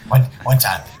time more. One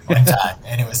time,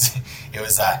 and it was he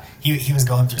was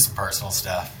going through some personal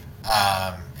stuff,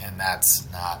 and that's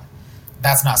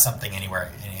not something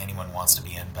anyone wants to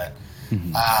be in. But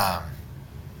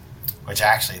which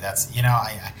actually, that's, you know,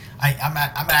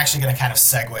 I'm actually going to kind of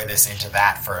segue this into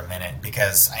that for a minute,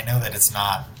 because I know that it's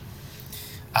not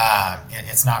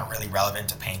really relevant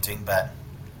to painting, but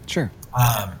sure.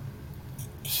 I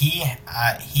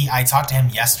talked to him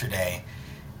yesterday.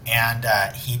 And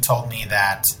he told me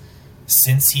that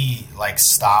since he like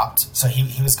stopped, so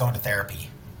he was going to therapy,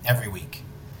 every week.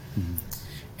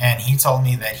 And he told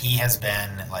me that he has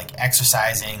been like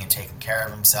exercising and taking care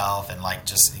of himself and like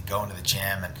just going to the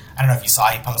gym. And I don't know if you saw,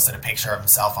 he posted a picture of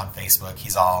himself on Facebook.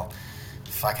 He's all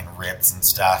fucking ripped and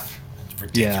stuff. It's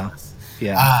ridiculous.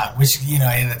 Yeah. Which, you know,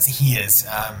 he is.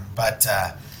 But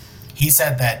he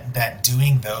said that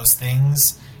doing those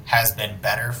things has been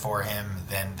better for him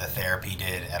than the therapy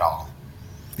did at all.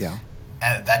 Yeah.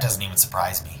 And that doesn't even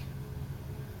surprise me.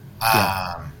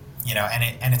 You know,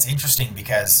 and it's interesting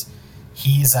because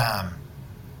he's a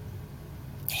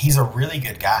really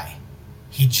good guy.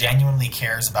 He genuinely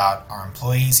cares about our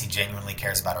employees. He genuinely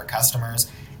cares about our customers.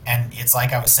 And it's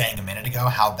like I was saying a minute ago,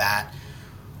 how that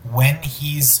when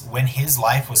his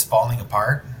life was falling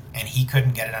apart and he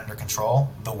couldn't get it under control,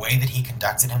 the way that he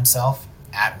conducted himself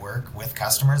at work with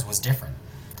customers was different.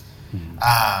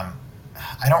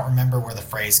 I don't remember where the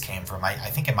phrase came from. I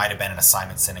think it might have been in a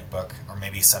Simon Sinek book, or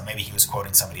maybe he was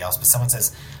quoting somebody else. But someone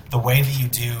says the way that you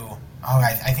do.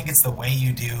 I think it's the way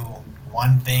you do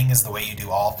one thing is the way you do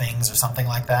all things, or something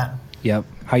like that. Yep.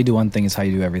 How you do one thing is how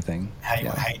you do everything. How you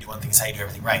do one thing is how you do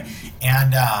everything, right?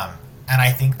 And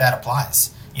I think that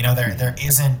applies. You know, there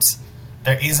isn't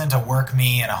a work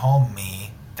me and a home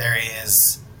me. There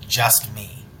is just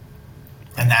me,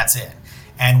 and that's it.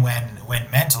 And when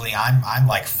mentally I'm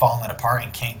like falling apart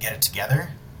and can't get it together,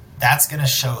 that's going to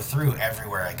show through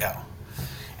everywhere I go.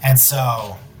 And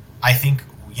so I think,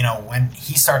 you know, when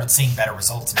he started seeing better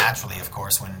results naturally, of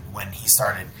course, when he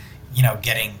started, you know,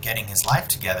 getting his life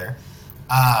together,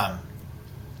 lost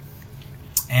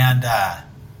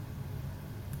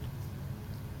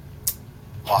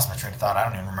my train of thought. I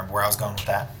don't even remember where I was going with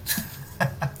that.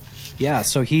 Yeah.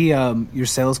 So he, your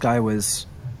sales guy was,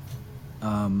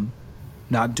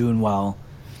 not doing well,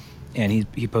 and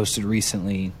he posted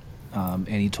recently, and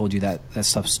he told you that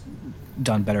stuff's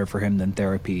done better for him than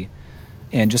therapy,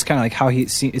 and just kind of like how it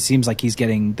seems like he's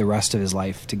getting the rest of his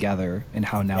life together, and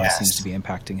how now it seems to be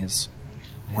impacting his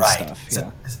stuff.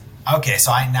 So, okay,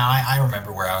 so I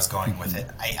remember where I was going with it.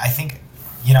 I think,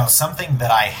 you know, something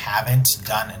that I haven't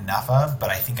done enough of, but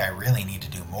I think I really need to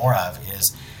do more of,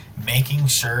 is making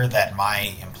sure that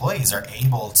my employees are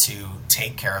able to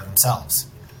take care of themselves.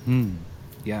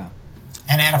 Yeah.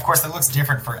 And of course that looks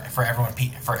different for everyone,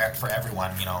 for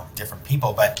everyone, you know, different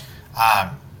people. But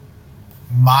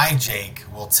my Jake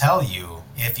will tell you,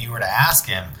 if you were to ask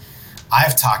him,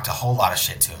 I've talked a whole lot of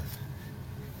shit to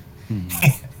him.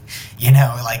 You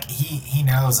know, like he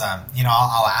knows. You know,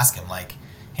 I'll ask him like,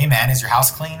 "Hey man, is your house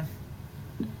clean?"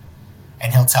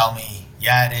 And he'll tell me,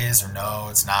 "Yeah, it is," or "No,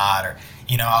 it's not," or,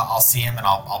 you know, I'll see him and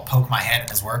I'll poke my head in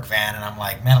his work van and I'm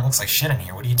like, "Man, it looks like shit in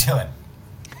here. What are you doing?"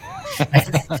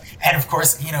 And of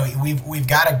course, you know, we've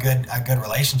got a good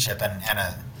relationship,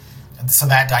 and so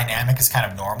that dynamic is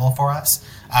kind of normal for us.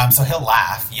 So he'll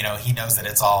laugh. You know, he knows that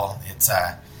it's all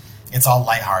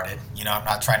lighthearted. You know, I'm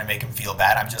not trying to make him feel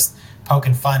bad. I'm just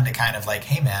poking fun to kind of like,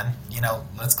 hey man, you know,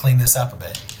 let's clean this up a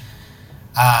bit.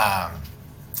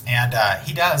 And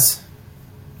he does.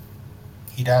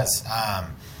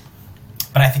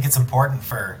 But I think it's important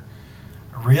for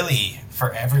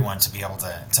everyone to be able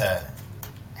to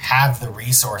have the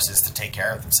resources to take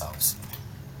care of themselves.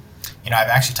 You know, I've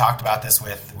actually talked about this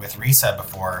with Risa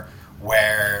before,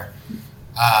 where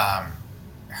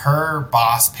her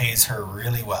boss pays her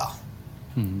really well.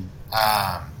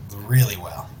 Really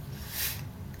well.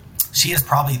 She is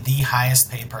probably the highest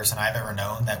paid person I've ever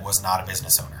known that was not a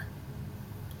business owner.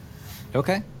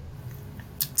 Okay.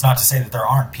 It's not to say that there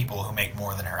aren't people who make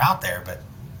more than her out there, but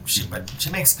she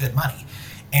makes good money.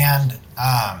 And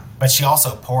but she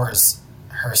also pours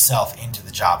herself into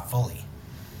the job fully.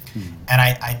 And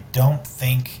I don't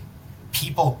think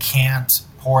people can't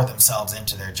pour themselves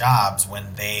into their jobs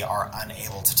when they are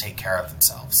unable to take care of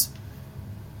themselves.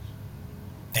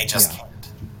 They just can't.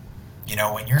 You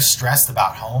know, when you're stressed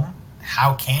about home,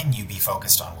 how can you be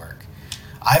focused on work?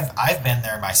 I've been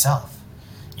there myself.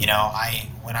 You know,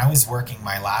 when I was working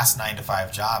my last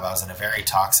 9-to-5 job, I was in a very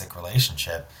toxic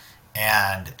relationship.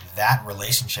 And that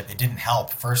relationship, it didn't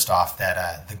help, first off,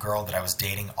 that the girl that I was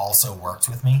dating also worked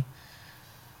with me.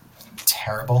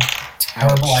 Terrible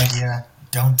idea.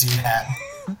 Don't do that.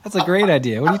 That's a great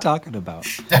idea. What are you talking about?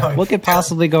 What could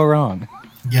possibly go wrong?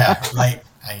 Yeah, like,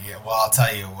 well, I'll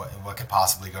tell you what could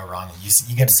possibly go wrong.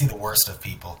 You get to see the worst of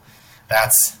people.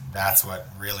 That's what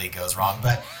really goes wrong.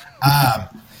 But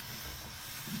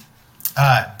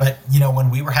you know, when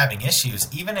we were having issues,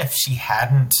 even if she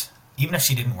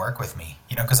didn't work with me,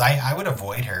 you know, because I would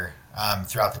avoid her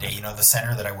throughout the day. You know, the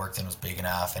center that I worked in was big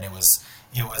enough, and it was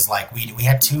like we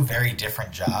had two very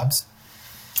different jobs.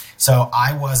 So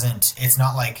it's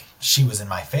not like she was in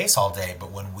my face all day,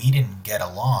 but when we didn't get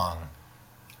along,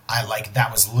 I like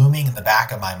that was looming in the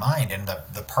back of my mind, and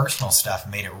the personal stuff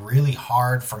made it really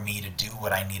hard for me to do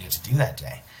what I needed to do that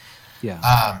day.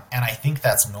 Yeah. And I think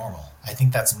that's normal. I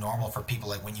think that's normal for people.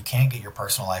 Like when you can't get your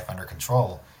personal life under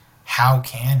control, how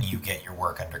can you get your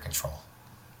work under control?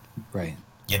 Right.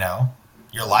 You know,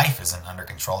 your life isn't under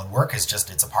control, and work is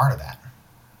just, it's a part of that.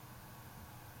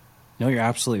 No, you're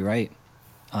absolutely right.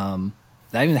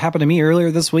 That even happened to me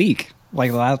earlier this week.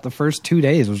 Like the first 2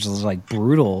 days was just like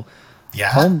brutal.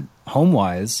 Yeah. Home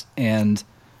wise. And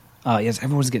yes,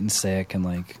 everyone was getting sick, and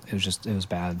like it was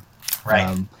bad.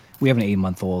 Right. We have an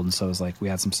 8-month-old, and so it was like we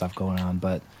had some stuff going on,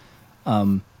 but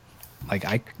like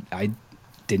I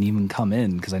didn't even come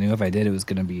in because I knew if I did, it was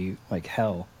going to be like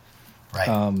hell.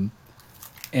 Right.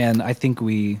 And I think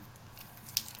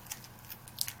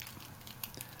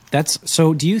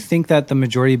so do you think that the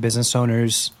majority of business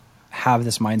owners have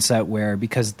this mindset where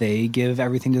because they give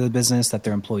everything to the business that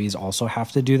their employees also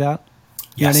have to do that?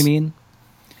 You Yes. know what I mean?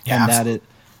 Yeah, And absolutely.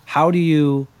 how do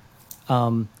you,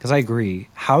 because I agree,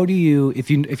 how do you, if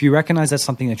you recognize that's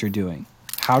something that you're doing,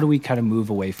 how do we kind of move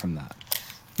away from that?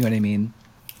 You know what I mean?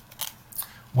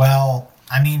 Well,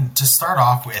 I mean, to start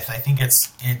off with, I think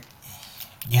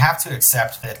you have to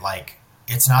accept that, like,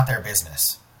 it's not their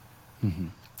business. Mm-hmm.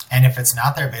 And if it's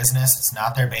not their business, it's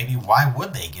not their baby, why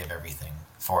would they give everything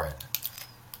for it?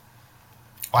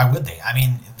 Why would they? I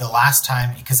mean, the last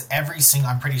time, because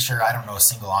I'm pretty sure, I don't know a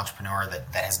single entrepreneur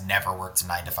that has never worked a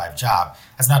 9-to-5 job.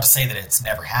 That's not to say that it's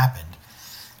never happened.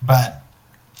 But,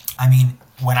 I mean,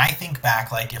 when I think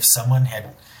back, like if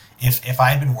I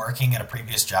had been working at a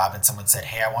previous job and someone said,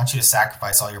 hey, I want you to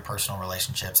sacrifice all your personal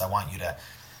relationships. I want you to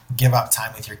give up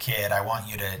time with your kid. I want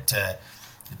you to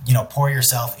pour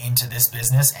yourself into this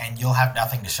business, and you'll have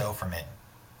nothing to show from it,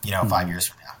 5 years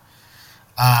from now.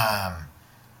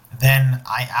 Then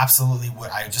I absolutely would.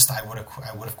 I would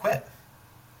have quit.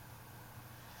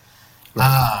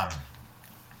 Right.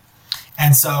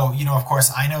 And so, of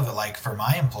course, I know that, like, for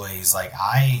my employees, like,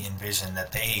 I envision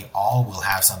that they all will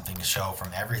have something to show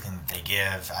from everything that they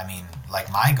give. I mean,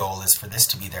 like, my goal is for this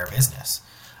to be their business.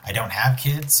 I don't have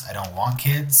kids. I don't want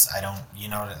kids. I don't,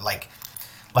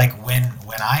 like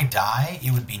when I die,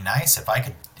 it would be nice if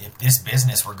this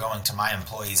business were going to my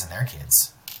employees and their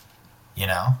kids,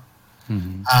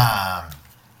 Mm-hmm.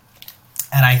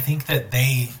 And I think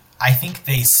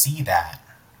they see that,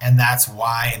 and that's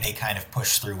why they kind of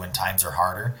push through when times are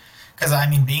harder. Because I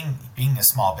mean, being a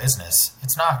small business,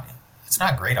 it's not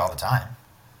great all the time.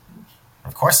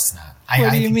 Of course, it's not.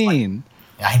 What do you mean?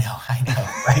 I know,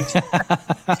 right?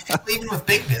 Even with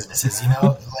big businesses,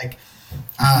 like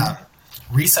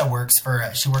Risa works for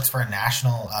a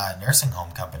national nursing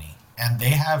home company, and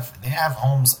they have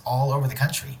homes all over the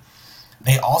country.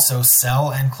 They also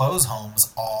sell and close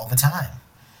homes all the time.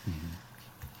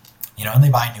 Mm-hmm. And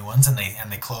they buy new ones, and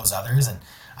they close others, and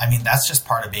I mean, that's just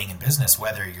part of being in business,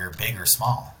 whether you're big or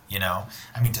small. I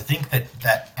mean, to think that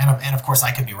and of course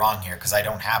I could be wrong here because I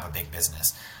don't have a big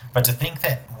business, but to think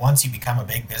that once you become a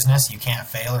big business, you can't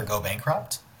fail or go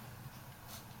bankrupt,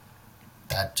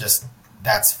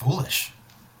 that's foolish.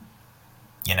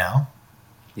 Yeah.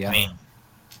 I mean,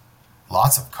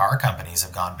 lots of car companies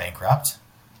have gone bankrupt.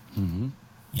 Mm-hmm.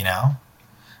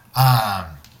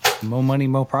 More money,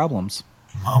 more problems.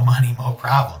 More money, more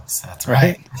problems. That's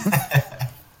right.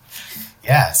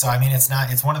 Yeah. So, I mean, it's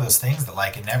one of those things that,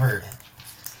 like,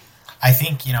 I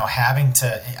think, having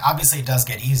to, obviously it does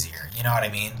get easier, you know what I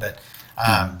mean? But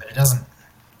it doesn't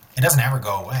ever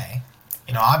go away.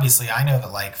 Obviously I know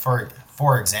that, like, for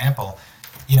example,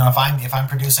 if I'm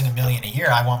producing $1 million a year,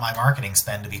 I want my marketing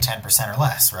spend to be 10% or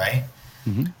less, right?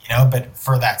 Mm-hmm. But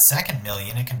for that second $1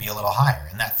 million, it can be a little higher,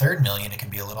 and that third $1 million, it can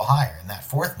be a little higher, and that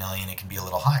fourth $1 million, it can be a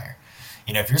little higher.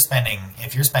 If you're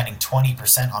spending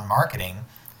 20% on marketing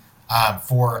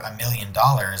for $1 million,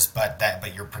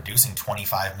 but you're producing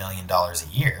 $25 million a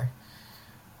year,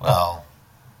 well,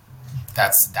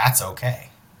 that's okay.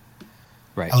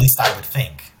 Right. At least I would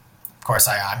think. Of course,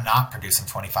 I'm not producing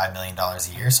 $25 million a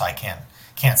year, so I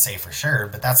can't say for sure,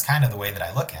 but that's kind of the way that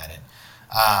I look at it.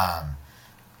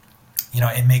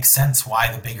 It makes sense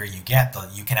why the bigger you get,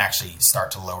 you can actually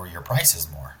start to lower your prices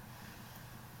more.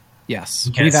 Yes.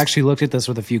 Because we've actually looked at this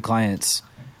with a few clients.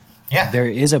 Yeah. There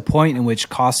is a point in which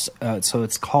costs, so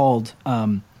it's called,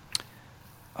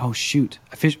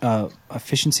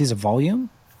 efficiencies of volume,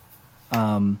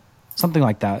 something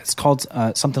like that. It's called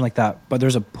something like that. But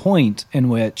there's a point in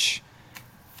which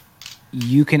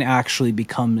you can actually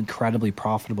become incredibly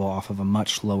profitable off of a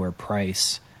much lower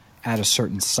price at a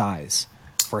certain size.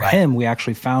 For him, we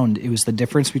actually found it was the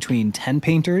difference between 10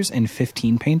 painters and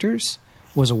 15 painters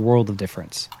was a world of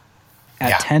difference.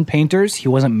 At 10 painters, he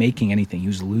wasn't making anything. He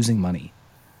was losing money.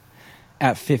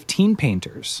 at 15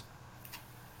 painters,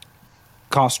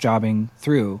 cost jobbing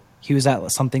through, he was at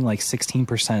something like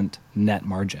 16% net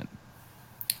margin.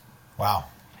 Wow.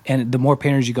 And the more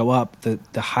painters you go up, the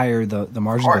higher the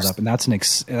margin Of goes course. up, and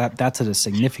that's at a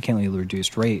significantly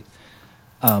reduced rate,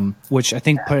 which I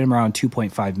think put him around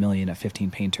 2.5 million at 15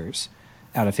 painters,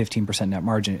 at a 15% net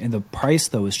margin. And the price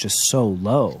though is just so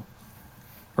low,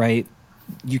 right?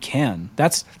 You can.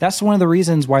 That's one of the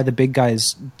reasons why the big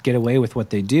guys get away with what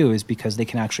they do, is because they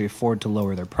can actually afford to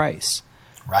lower their price.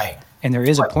 Right. And there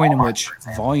is a Like point in Walmart, which for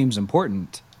example. volume's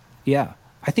important. Yeah.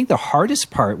 I think the hardest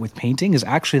part with painting is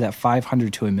actually that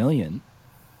 500 to a million.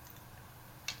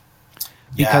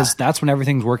 Because that's when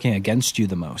everything's working against you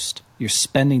the most. You're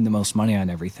spending the most money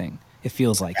on everything. It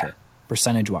feels like it,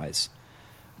 percentage-wise.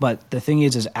 But the thing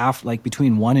is after, like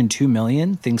between 1 and 2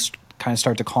 million, things kind of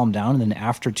start to calm down. And then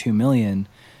after 2 million,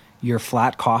 your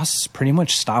flat costs pretty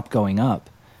much stop going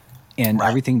up. And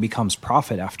everything becomes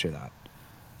profit after that.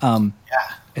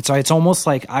 It's almost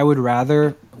like I would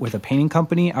rather, with a painting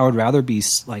company, I would rather be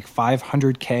like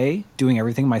 500K doing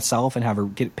everything myself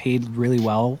and get paid really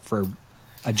well for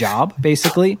a job,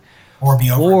 basically,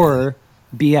 or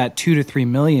be at 2 to 3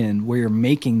 million where you're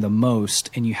making the most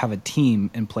and you have a team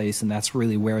in place, and that's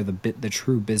really where the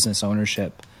true business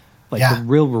ownership, like the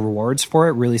real rewards for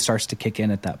it, really starts to kick in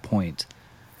at that point.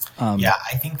 I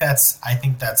think that's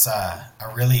a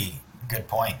really good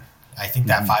point. I think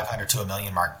that 500 to a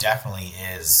million mark definitely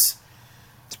is.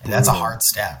 That's a hard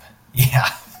step. Yeah.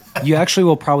 You actually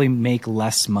will probably make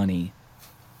less money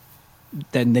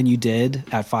than you did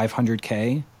at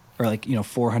 500K, or like,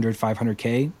 400,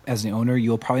 500K as the owner.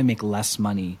 You'll probably make less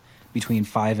money between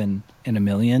 5 and a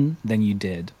million than you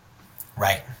did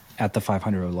at the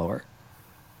 500 or lower.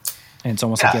 And it's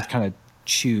almost like you have to kind of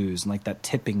choose, and like that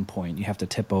tipping point, you have to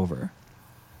tip over.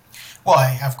 Well,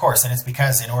 of course, and it's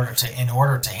because in order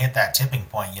to hit that tipping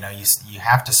point, you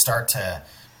have to start to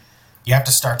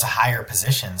hire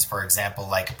positions, for example,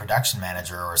 like a production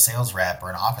manager or a sales rep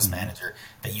or an office manager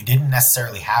that you didn't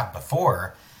necessarily have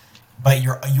before, but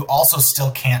you also still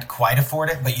can't quite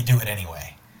afford it, but you do it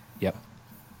anyway. Yep.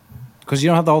 Because you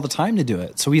don't have all the time to do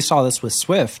it. So we saw this with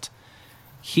Swift.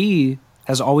 His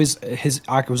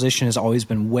acquisition has always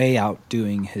been way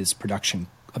outdoing his production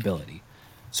ability.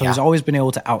 So he's always been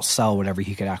able to outsell whatever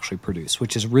he could actually produce,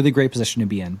 which is a really great position to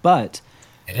be in. But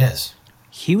it is.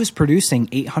 He was producing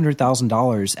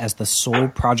 $800,000 as the sole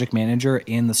project manager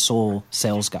and the sole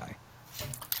sales guy.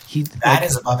 That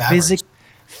is above average.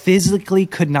 Physically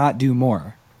could not do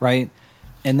more, right?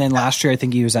 And then last year, I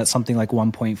think he was at something like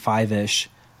 1.5-ish,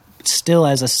 still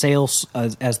as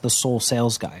as the sole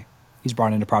sales guy. He's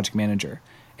brought in a project manager,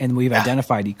 and we've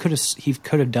identified he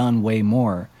could have done way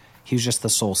more. He was just the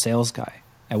sole sales guy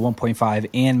at 1.5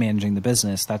 and managing the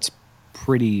business. That's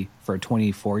pretty, for a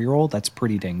 24-year-old. That's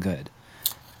pretty dang good.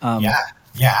 Yeah,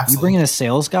 absolutely. You bring in a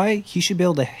sales guy, he should be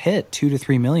able to hit 2 to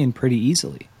 3 million pretty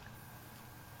easily.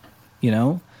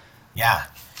 Yeah.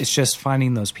 It's just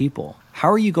finding those people. How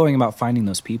are you going about finding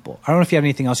those people? I don't know if you have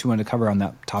anything else you wanted to cover on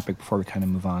that topic before we kind of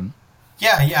move on.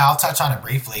 Yeah, I'll touch on it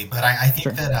briefly, but I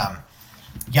think that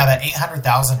that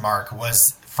 800,000 mark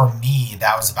was, for me,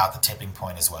 that was about the tipping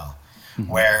point as well,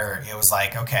 where it was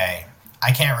like, okay,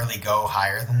 I can't really go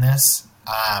higher than this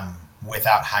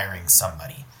without hiring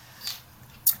somebody.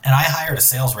 And I hired a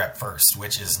sales rep first,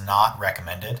 which is not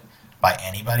recommended by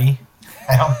anybody,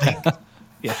 I don't think.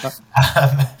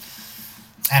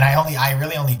 And I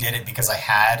really only did it because I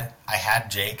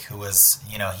had Jake, who was,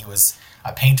 he was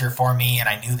a painter for me, and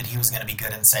I knew that he was going to be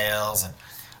good in sales,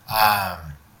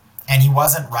 and he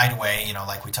wasn't right away,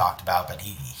 like we talked about, but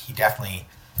he definitely,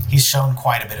 he's shown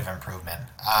quite a bit of improvement.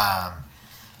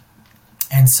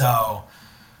 And so,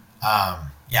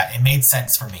 it made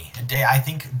sense for me. I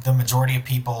think the majority of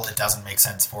people, it doesn't make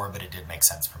sense for, but it did make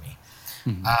sense for me.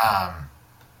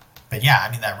 But yeah,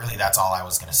 I mean, that's all I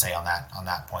was going to say on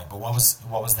that point. But what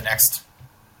was the next?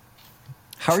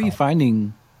 How are you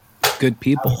finding good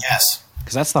people? Yes.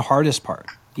 Because that's the hardest part.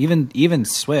 Even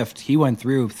Swift, he went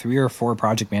through 3 or 4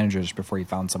 project managers before he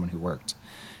found someone who worked.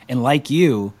 And like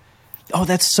you,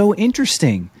 that's so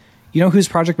interesting. You know who his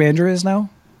project manager is now?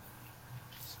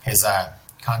 His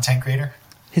content creator?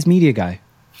 His media guy.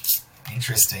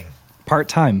 Interesting.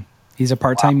 Part-time. He's a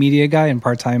part-time media guy and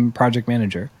part-time project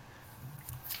manager.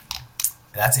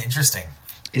 That's interesting.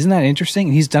 Isn't that interesting?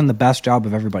 And he's done the best job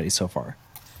of everybody so far.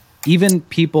 He's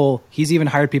even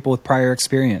hired people with prior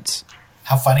experience.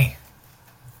 How funny.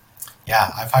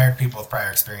 Yeah, I've hired people with prior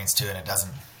experience too, and it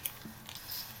doesn't.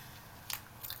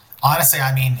 Honestly,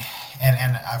 I mean,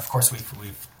 and of course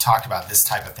we've talked about this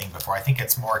type of thing before. I think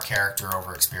it's more character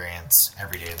over experience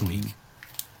every day of the week.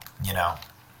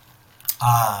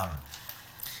 I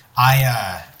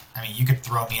mean, you could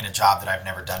throw me in a job that I've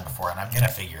never done before, and I'm gonna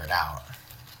figure it out.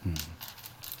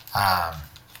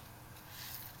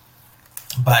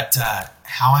 But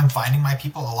how I'm finding my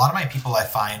people, a lot of my people I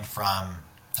find from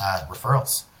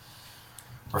referrals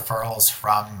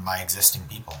from my existing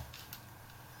people.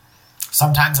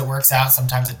 Sometimes it works out,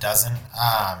 sometimes it doesn't.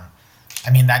 I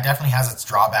mean, that definitely has its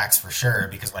drawbacks for sure,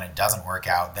 because when it doesn't work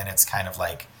out, then it's kind of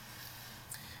like,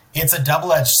 it's a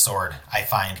double-edged sword, I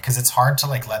find, because it's hard to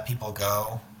like let people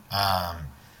go,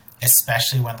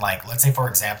 especially when, like, let's say, for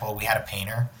example, we had a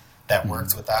painter that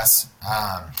worked with us,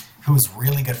 who was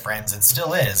really good friends and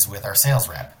still is with our sales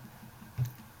rep.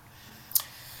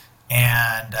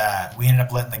 And we ended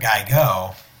up letting the guy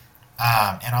go.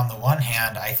 And on the one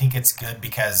hand, I think it's good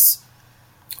because,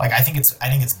 like, I think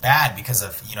it's bad because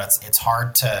of, you know, it's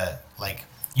hard to, like,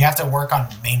 you have to work on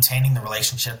maintaining the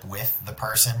relationship with the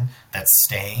person that's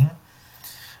staying.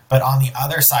 But on the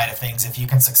other side of things, if you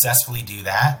can successfully do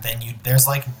that, then there's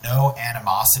like no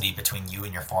animosity between you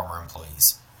and your former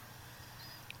employees.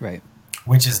 Right.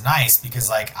 Which is nice because,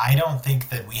 like, I don't think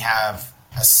that we have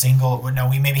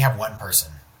we maybe have one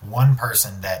person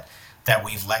that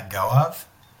we've let go of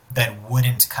that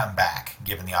wouldn't come back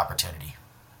given the opportunity.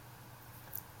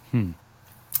 And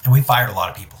we fired a lot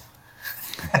of people.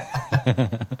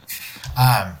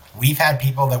 We've had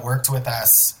people that worked with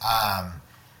us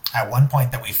at one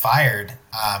point that we fired,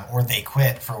 or they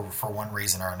quit for one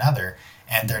reason or another,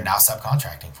 and they're now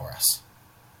subcontracting for us.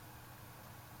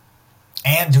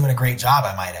 And doing a great job,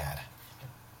 I might add.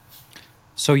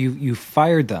 So you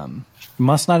fired them.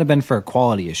 Must not have been for a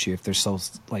quality issue if they're still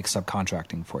like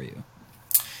subcontracting for you.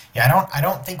 Yeah, I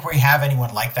don't think we have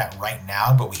anyone like that right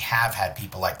now, but we have had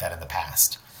people like that in the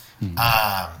past.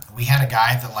 We had a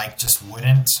guy that like just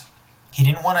wouldn't. He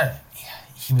didn't want to.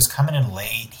 He was coming in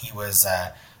late. He was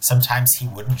sometimes he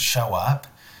wouldn't show up,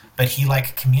 but he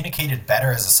like communicated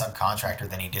better as a subcontractor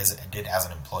than he did as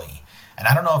an employee. And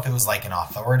I don't know if it was like an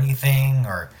authority thing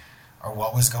or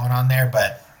what was going on there,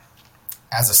 but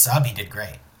as a sub, he did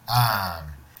great.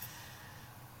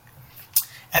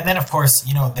 And then, of course,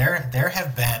 you know, there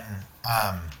have been,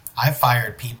 I've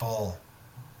fired people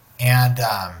and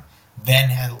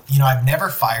then, you know, I've never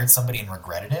fired somebody and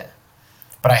regretted it,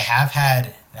 but I have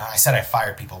had, I said I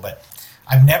fired people, but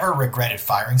I've never regretted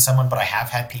firing someone, but I have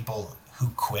had people who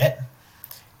quit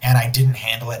and I didn't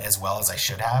handle it as well as I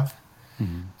should have.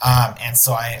 And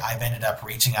so I've ended up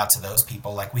reaching out to those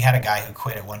people. Like we had a guy who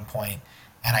quit at one point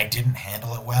and I didn't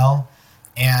handle it well.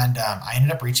 And I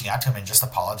ended up reaching out to him and just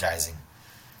apologizing.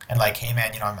 And like, hey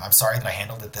man, you know, I'm sorry that I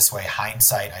handled it this way.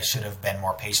 Hindsight, I should have been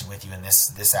more patient with you in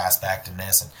this aspect and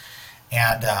this.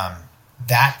 And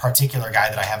that particular guy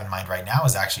that I have in mind right now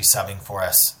is actually subbing for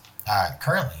us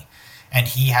currently. And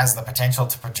he has the potential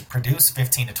to produce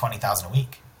 15 to 20,000 a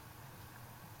week.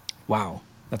 Wow.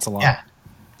 That's a lot.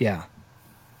 Yeah.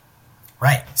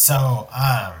 Right. So,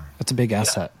 that's a big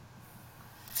asset.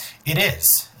 It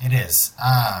is.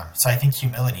 So I think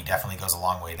humility definitely goes a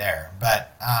long way there.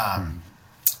 But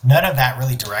none of that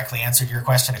really directly answered your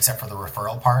question except for the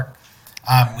referral part.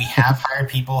 We have hired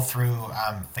people through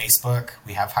Facebook.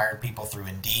 We have hired people through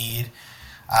Indeed.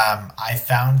 I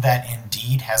found that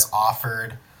Indeed has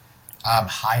offered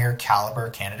higher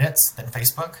caliber candidates than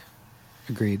Facebook.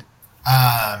 Agreed.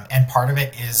 And part of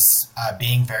it is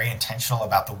being very intentional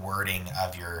about the wording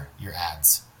of your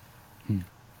ads.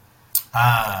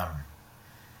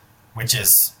 Which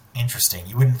is interesting.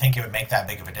 You wouldn't think it would make that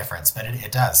big of a difference, but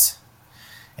it does.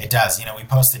 It does. You know, we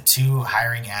posted 2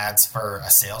 hiring ads for a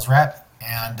sales rep,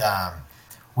 and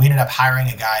we ended up hiring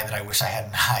a guy that I wish I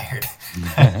hadn't hired.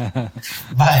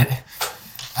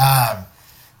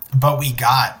 But we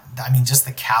got, I mean, just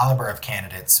the caliber of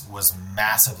candidates was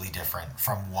massively different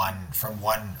from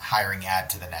one hiring ad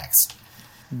to the next.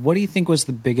 What do you think was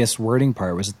the biggest wording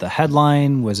part? Was it the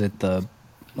headline? Was it the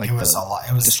it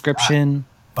was description?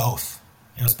 Both.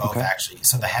 It was both, actually.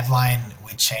 So the headline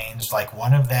we changed. Like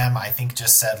one of them, I think,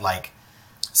 just said like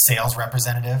sales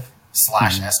representative /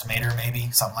 estimator,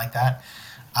 maybe something like that.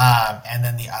 And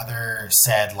then the other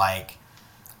said like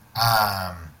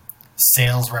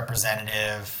sales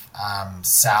representative,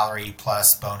 salary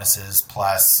plus bonuses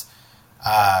plus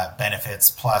benefits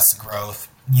plus growth.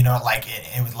 You know, like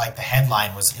it was like the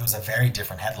headline was a very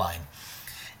different headline.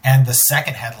 And the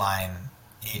second headline,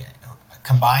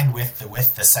 combined with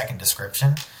the second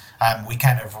description, we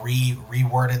kind of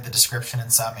reworded the description in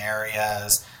some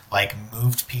areas, like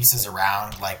moved pieces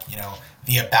around. Like, you know,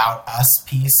 the about us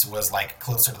piece was like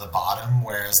closer to the bottom,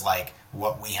 whereas like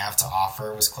what we have to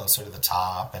offer was closer to the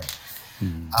top. And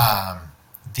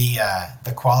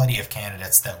the quality of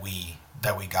candidates that we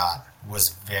that we got was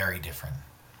very different.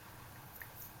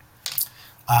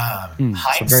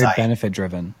 So very benefit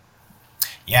driven.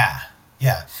 Yeah,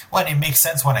 yeah. Well, and it makes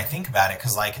sense when I think about it,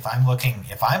 because like if I'm looking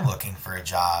for a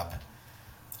job,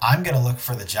 I'm going to look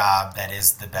for the job that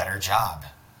is the better job.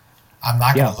 I'm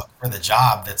not going to look for the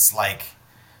job that's like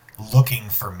looking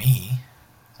for me.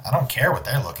 I don't care what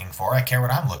they're looking for. I care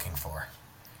what I'm looking for.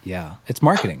 Yeah, it's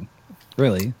marketing,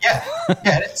 really. Yeah,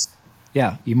 yeah, it is.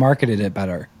 Yeah, you marketed it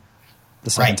better the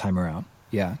second time around.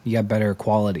 Yeah, you got better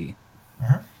quality.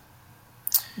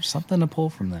 There's something to pull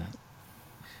from that.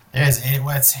 There is.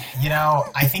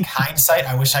 I think hindsight,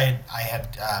 I wish I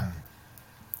had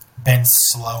been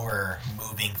slower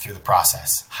moving through the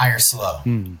process. Hire slow.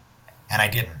 And I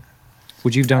didn't.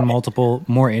 Would you have done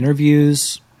more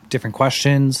interviews, different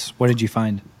questions? What did you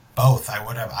find? Both. I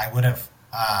would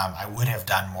have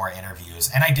done more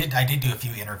interviews, and I did do a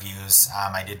few interviews.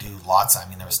 I did do lots. I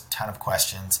mean, there was a ton of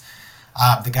questions.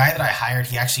 The guy that I hired,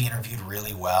 he actually interviewed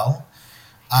really well.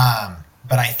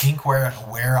 But I think where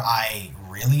I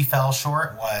really fell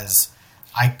short was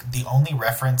the only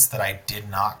reference that I did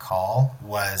not call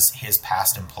was his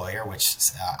past employer, which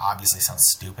obviously sounds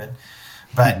stupid,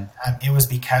 but it was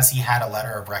because he had a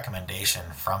letter of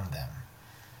recommendation from them.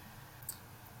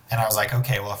 And I was like,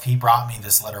 okay, well, if he brought me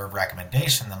this letter of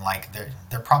recommendation, then like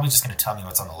they're probably just going to tell me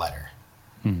what's on the letter.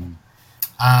 And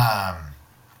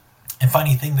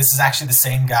funny thing, this is actually the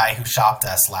same guy who shopped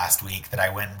us last week that I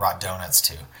went and brought donuts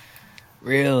to.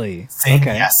 Really? Same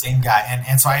guy.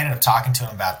 And so I ended up talking to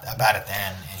him about it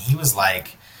then, and he was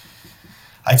like,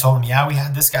 I told him, yeah, we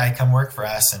had this guy come work for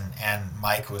us, and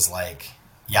Mike was like,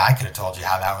 yeah, I could have told you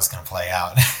how that was going to play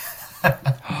out.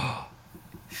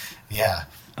 Yeah.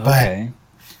 Okay.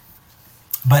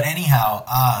 But anyhow,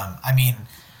 I mean,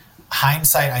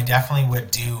 hindsight, I definitely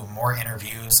would do more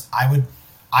interviews. I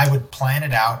would plan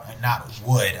it out, and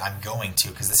I'm going to,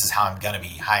 because this is how I'm going to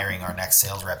be hiring our next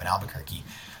sales rep in Albuquerque.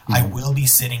 I will be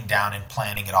sitting down and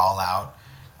planning it all out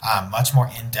much more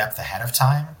in-depth ahead of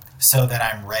time, so that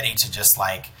I'm ready to just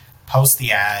like post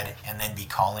the ad and then be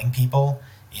calling people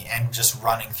and just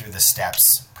running through the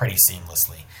steps pretty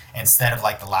seamlessly. Instead of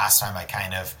like the last time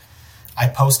I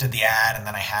posted the ad and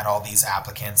then I had all these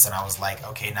applicants and I was like,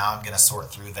 okay, now I'm going to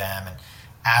sort through them. And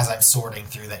as I'm sorting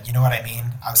through that, you know what I mean?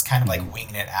 I was kind of like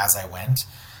winging it as I went.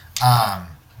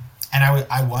 And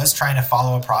I was trying to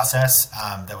follow a process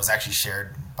that was actually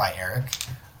shared by Eric.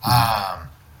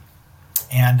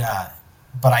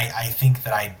 But I think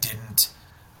that I didn't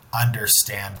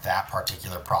understand that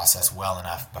particular process well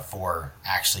enough before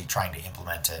actually trying to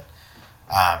implement it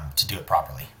to do it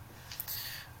properly.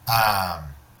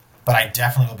 But I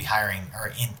definitely will be hiring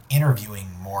or interviewing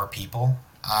more people,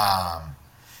 at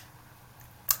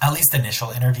least initial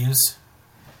interviews.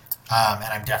 And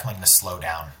I'm definitely going to slow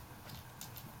down.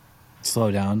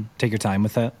 Slow down. Take your time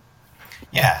with it.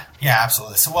 Yeah,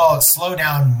 absolutely. So, slow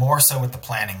down more so with the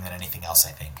planning than anything else,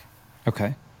 I think.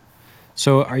 Okay.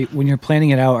 So when you're planning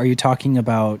it out, are you talking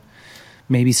about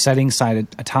maybe setting aside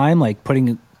a time, like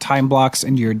putting time blocks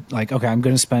into your, like, okay, I'm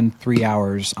going to spend 3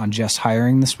 hours on just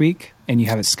hiring this week, and you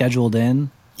have it scheduled in?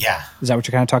 Yeah. Is that what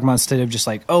you're kind of talking about, instead of just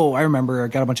like, oh, I remember I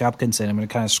got a bunch of applicants in, I'm going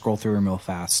to kind of scroll through them real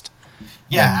fast?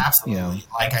 Yeah, absolutely.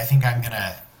 Like, I think I'm going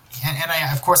to,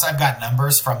 and of course I've got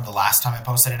numbers from the last time I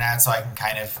posted an ad, so I can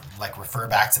kind of like refer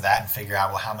back to that and figure out,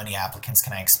 well, how many applicants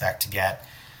can I expect to get?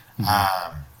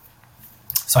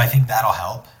 So I think that'll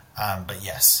help. But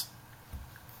yes.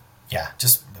 Yeah,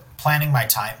 just planning my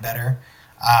time better,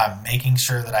 making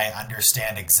sure that I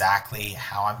understand exactly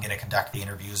how I'm going to conduct the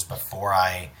interviews before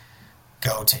I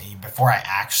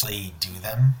actually do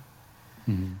them.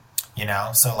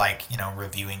 So like,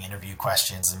 reviewing interview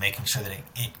questions and making sure that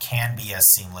it can be as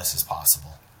seamless as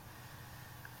possible.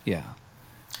 Yeah.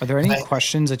 Are there any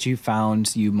questions that you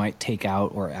found you might take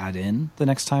out or add in the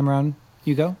next time around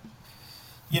you go?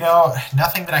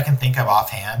 Nothing that I can think of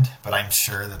offhand, but I'm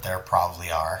sure that there probably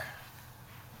are.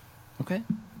 Okay.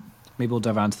 Maybe we'll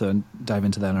dive into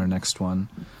that in our next one.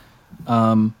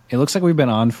 It looks like we've been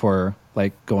on for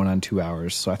like going on 2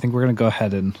 hours, so I think we're going to go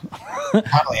ahead and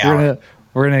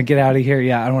we're going to get out of here.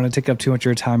 Yeah, I don't want to take up too much of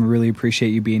your time. I really appreciate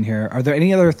you being here. Are there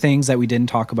any other things that we didn't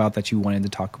talk about that you wanted to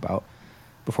talk about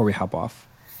before we hop off?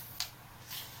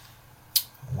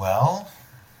 Well,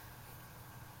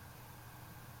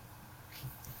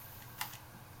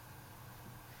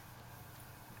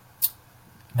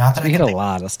 not that we hit a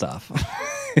lot of stuff.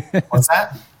 What's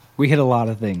that? We hit a lot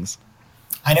of things.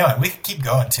 I know it. We could keep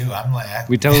going too.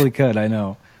 We totally could. I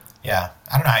know. Yeah.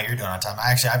 I don't know how you're doing on time.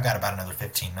 I've got about another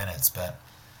 15 minutes, but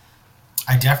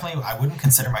I wouldn't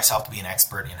consider myself to be an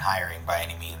expert in hiring by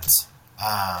any means.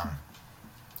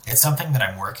 It's something that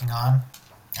I'm working on.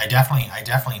 I definitely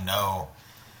know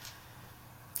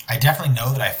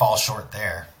that I fall short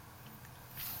there.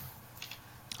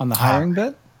 On the Um, hiring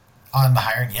bit? on the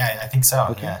hiring, yeah, I think so.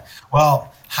 Okay. Yeah.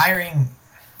 Well, hiring.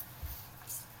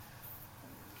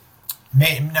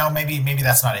 No, maybe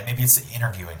that's not it. Maybe it's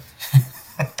interviewing.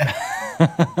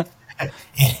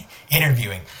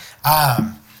 Interviewing.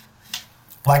 Um,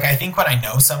 like I think when I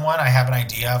know someone, I have an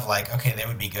idea of like, okay, they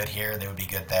would be good here, they would be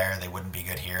good there, they wouldn't be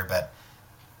good here. But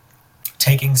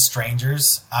taking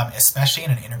strangers, especially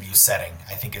in an interview setting,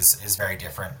 I think is very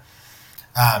different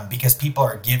because people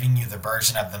are giving you the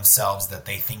version of themselves that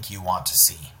they think you want to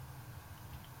see.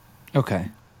 Okay.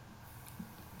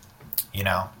 You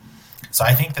know, so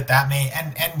I think that may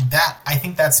and that I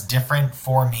think that's different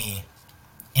for me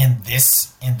in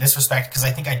this respect because I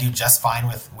think I do just fine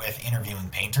with interviewing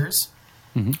painters.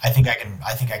 Hmm. I think I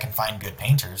can find good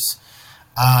painters.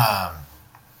 Um,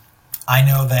 I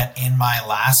know that in my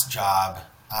last job,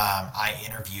 I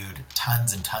interviewed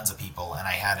tons and tons of people, and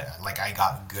I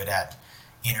got good at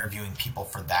interviewing people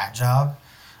for that job.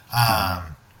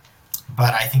 Um,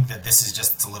 but I think that this is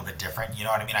just it's a little bit different. You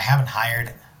know what I mean? I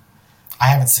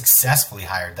haven't successfully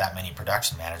hired that many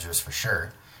production managers for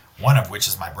sure. One of which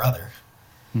is my brother,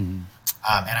 Hmm.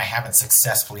 and I haven't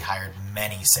successfully hired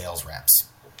many sales reps.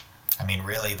 I mean,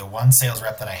 really, the one sales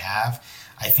rep that I have,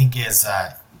 I think is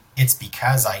it's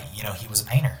because he was a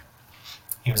painter.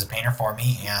 He was a painter for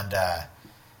me, and I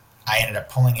ended up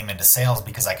pulling him into sales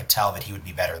because I could tell that he would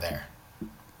be better there,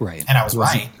 Right. and I was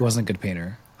right. He wasn't a good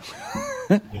painter.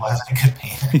 He wasn't a good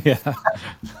painter. Yeah.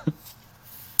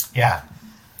 Yeah,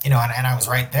 and I was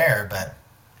right there, but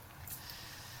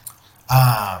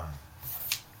um,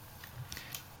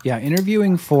 Yeah,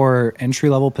 interviewing for entry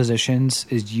level positions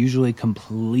is usually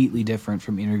completely different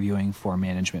from interviewing for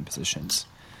management positions.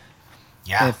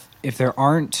 yeah, If there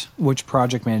aren't, which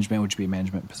project management would be a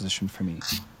management position for me?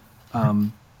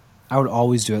 I would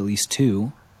always do at least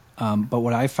two. But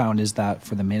what I found is that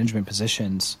for the management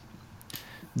positions,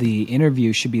 the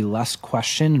interview should be less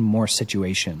question and more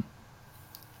situation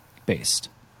based.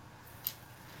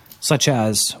 Such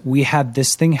as, we had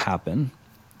this thing happen,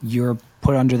 you're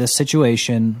put under this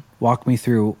situation, walk me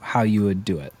through how you would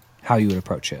do it, how you would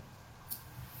approach it.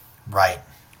 right.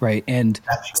 Right. And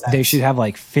That makes they sense. should have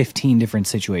like 15 different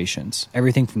situations,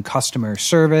 everything from customer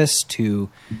service to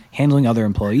handling other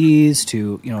employees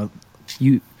to,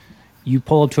 you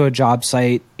pull up to a job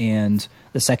site and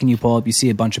the second you pull up, you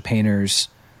see a bunch of painters,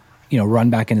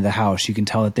 run back into the house. You can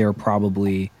tell that they were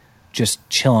probably just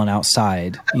chilling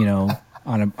outside,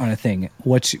 on a thing.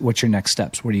 What's your next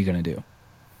steps? What are you going to do?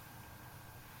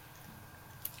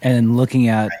 And looking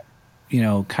at,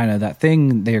 kind of that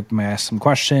thing, they might ask some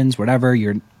questions, whatever.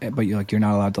 You're not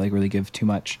allowed to like really give too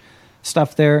much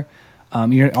stuff there.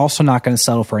 You're also not going to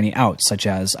settle for any outs, such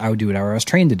as I would do whatever I was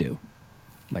trained to do.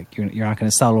 Like you're not going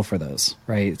to settle for those,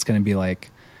 right? It's going to be like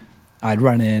I'd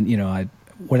run in,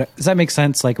 does that make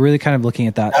sense? Like really kind of looking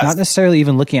at that, not necessarily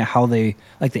even looking at how they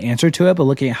like the answer to it, but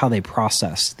looking at how they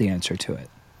process the answer to it.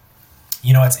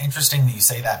 It's interesting that you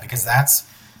say that because that's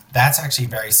actually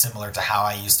very similar to how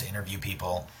I used to interview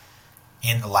people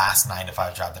in the last 9 to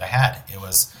 5 job that I had. It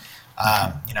was,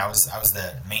 I was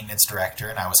the maintenance director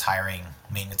and I was hiring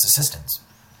maintenance assistants,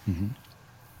 Mm-hmm.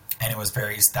 and that was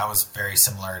very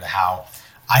similar to how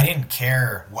I didn't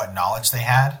care what knowledge they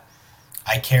had.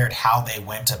 I cared how they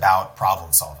went about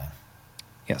problem solving.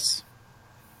 Yes.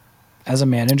 As a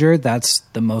manager, that's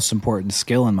the most important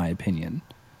skill, in my opinion.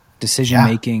 Decision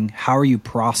making. How are you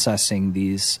processing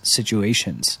these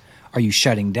situations? Are you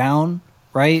shutting down?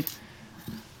 Right?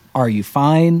 Are you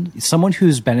fine? Someone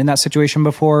who's been in that situation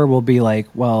before will be like,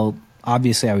 well,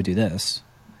 obviously I would do this.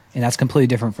 And that's completely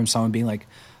different from someone being like,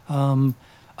 you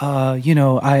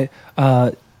know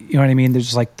what I mean? They're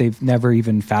just like, they've never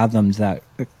even fathomed that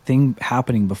thing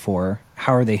happening before.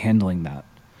 How are they handling that?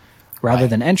 Rather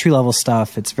than entry level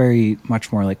stuff, it's very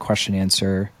much more like question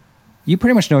answer. You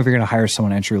pretty much know if you're going to hire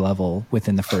someone entry level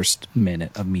within the first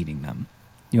minute of meeting them.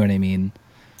 You know what I mean?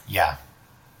 Yeah.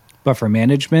 But for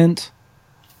management,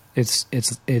 it's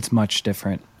much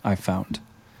different, I've found.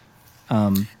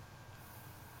 I'm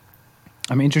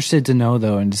interested to know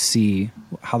though, and to see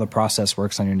how the process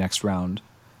works on your next round.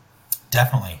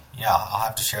 Definitely. Yeah, I'll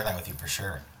have to share that with you for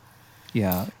sure.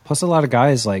 Yeah. Plus a lot of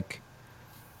guys like,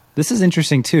 this is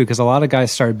interesting too, because a lot of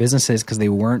guys started businesses because they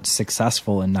weren't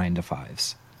successful in 9 to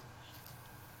 5s.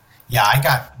 Yeah, I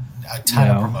got a ton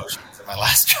of promotions at my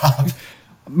last job.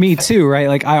 Me too, right?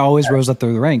 Like I always rose up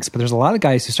through the ranks, but there's a lot of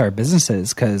guys who start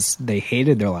businesses because they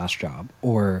hated their last job,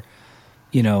 or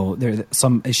there's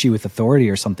some issue with authority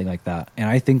or something like that. And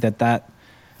I think that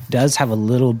does have a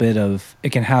little bit of,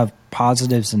 it can have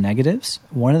positives and negatives.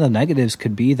 One of the negatives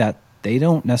could be that they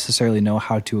don't necessarily know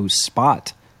how to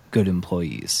spot good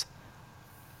employees.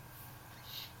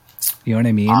 You know what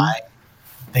I mean? I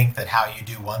think that how you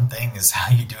do one thing is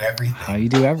how you do everything. How you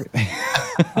do everything.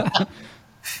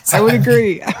 So, I would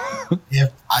agree.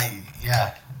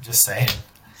 Just saying.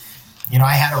 You know,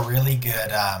 I had a really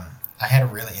good,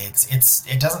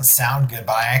 it doesn't sound good,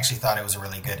 but I actually thought it was a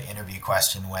really good interview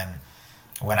question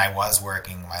when I was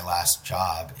working my last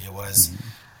job. It was,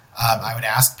 I would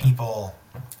ask people,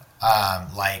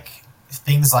 like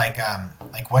things like,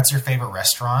 what's your favorite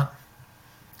restaurant?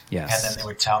 Yes. And then they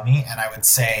would tell me, and I would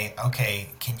say,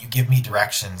 okay, can you give me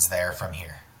directions there from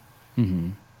here? Mm-hmm.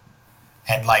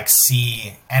 And like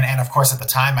see, and of course at the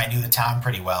time I knew the town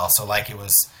pretty well. So like it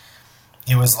was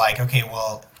like, okay,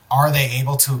 well, are they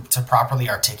able to properly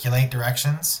articulate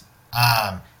directions?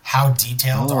 How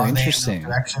detailed are they in those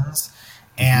directions?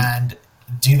 Mm-hmm. And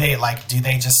do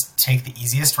they just take the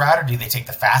easiest route, or do they take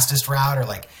the fastest route, or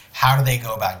like how do they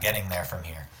go about getting there from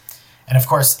here? And of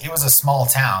course it was a small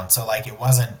town, so like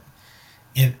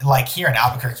like here in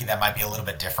Albuquerque, that might be a little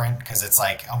bit different because it's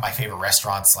like, oh, my favorite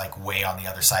restaurant's like way on the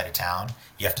other side of town.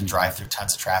 You have to drive through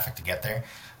tons of traffic to get there.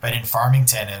 But in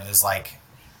Farmington, it was like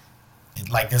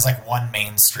there's like one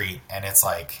main street and it's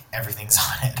like everything's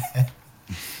on it.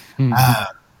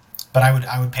 But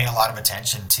I would pay a lot of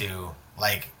attention to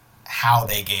like how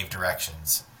they gave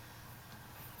directions.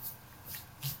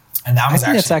 And that was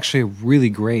that's actually really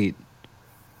great.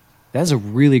 That is a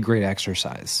really great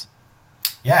exercise.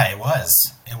 Yeah, it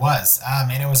was.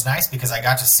 And it was nice because I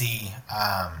got to see,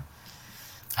 I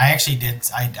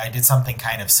did something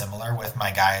kind of similar with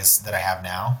my guys that I have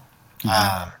now.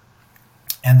 Mm-hmm.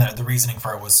 And the reasoning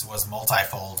for it was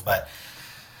multifold, but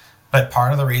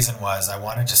part of the reason was I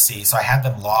wanted to see, so I had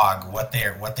them log what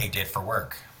they did for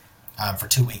work, for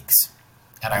 2 weeks.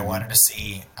 And I wanted to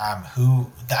see,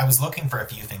 I was looking for a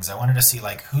few things. I wanted to see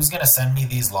like, who's going to send me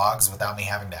these logs without me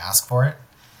having to ask for it?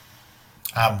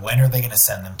 When are they going to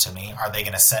send them to me? Are they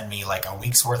going to send me like a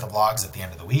week's worth of logs at the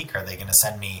end of the week? Are they going to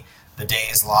send me the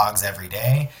day's logs every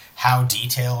day? How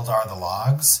detailed are the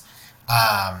logs?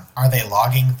 Are they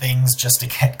logging things just to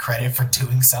get credit for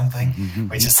doing something? Mm-hmm.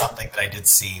 Which is something that I did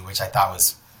see, which I thought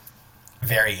was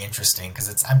very interesting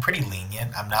because I'm pretty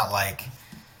lenient. I'm not like,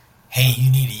 hey, you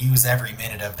need to use every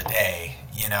minute of the day.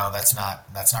 You know, that's not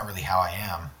really how I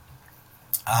am.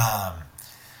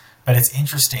 But it's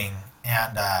interesting.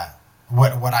 And,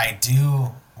 what I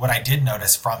did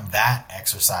notice from that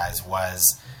exercise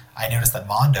was I noticed that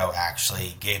Mondo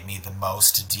actually gave me the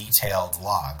most detailed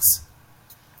logs.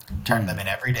 Turned them in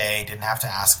every day, didn't have to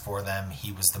ask for them.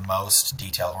 He was the most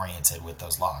detail oriented with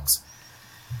those logs.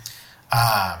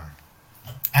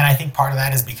 And I think part of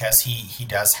that is because he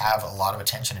does have a lot of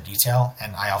attention to detail,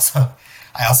 and I also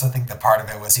think that part of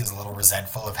it was he was a little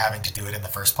resentful of having to do it in the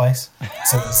first place.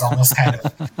 So it was almost kind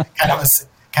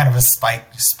of a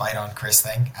spite on Chris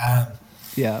thing.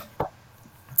 Yeah.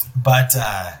 But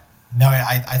no,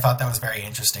 I thought that was very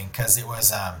interesting because it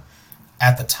was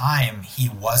at the time he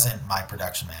wasn't my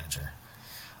production manager,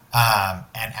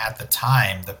 and at the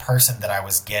time the person that I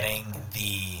was getting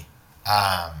the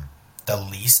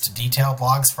least detailed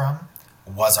logs from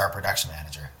was our production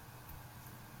manager.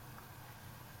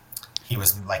 He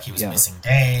was missing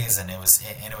days, and it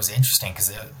was interesting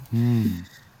because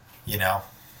you know.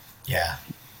 Yeah.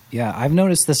 Yeah, I've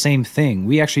noticed the same thing.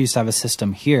 We actually used to have a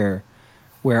system here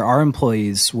where our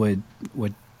employees would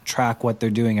track what they're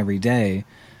doing every day,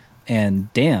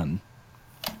 and Dan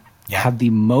had the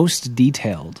most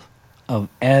detailed of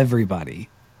everybody.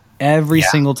 Every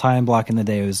single time block in the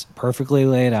day was perfectly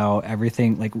laid out.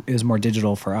 Everything, like, it was more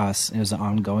digital for us. It was an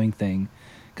ongoing thing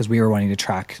because we were wanting to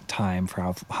track time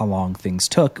for how long things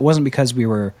took. It wasn't because we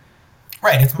were...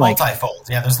 Right, it's multifold.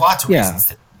 Yeah, there's lots of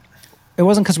reasons. It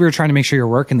wasn't because we were trying to make sure you're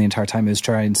working the entire time. It was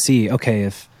trying to see, okay,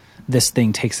 if this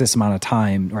thing takes this amount of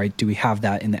time, right, do we have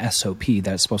that in the SOP that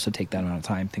it's supposed to take that amount of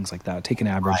time, things like that, take an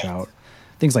average out,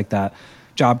 things like that,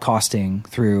 job costing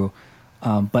through.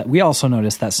 But we also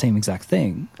noticed that same exact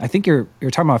thing. I think you're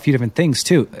talking about a few different things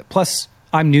too. Plus,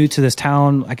 I'm new to this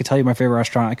town. I could tell you my favorite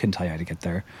restaurant. I couldn't tell you how to get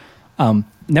there.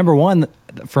 Number one,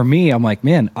 for me, I'm like,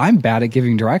 man, I'm bad at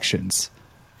giving directions.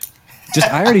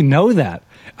 I already know that.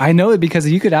 I know it because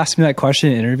you could ask me that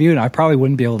question in an interview and I probably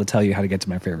wouldn't be able to tell you how to get to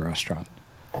my favorite restaurant.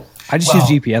 I just use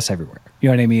GPS everywhere. You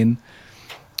know what I mean?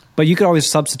 But you could always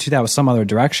substitute that with some other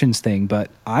directions thing,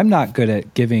 but I'm not good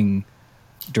at giving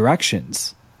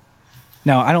directions.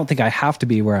 Now, I don't think I have to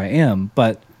be where I am,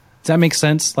 but does that make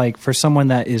sense? Like, for someone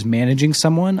that is managing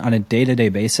someone on a day-to-day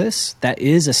basis, that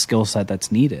is a skill set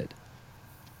that's needed.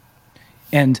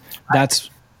 And that's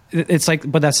it's like,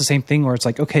 but that's the same thing where it's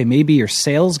like, okay, maybe your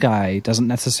sales guy doesn't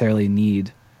necessarily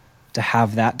need to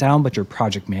have that down, but your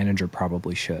project manager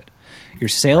probably should. Your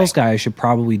sales guy should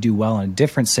probably do well in a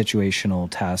different situational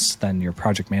test than your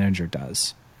project manager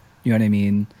does. You know what I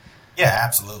mean? Yeah,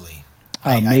 absolutely.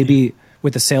 Maybe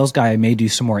with the sales guy, I may do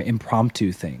some more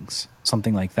impromptu things,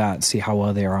 something like that. See how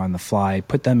well they are on the fly.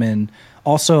 Put them in.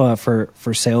 Also,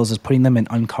 for sales is putting them in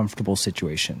uncomfortable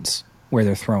situations where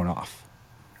they're thrown off.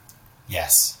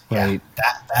 Yes. Right.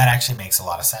 Yeah. That actually makes a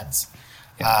lot of sense.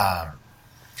 Yeah.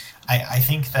 I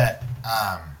think that,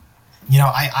 you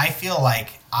know, I feel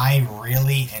like I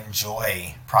really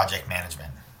enjoy project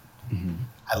management. Mm-hmm.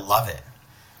 I love it.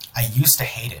 I used to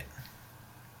hate it.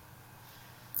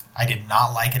 I did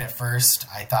not like it at first.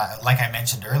 I thought, like I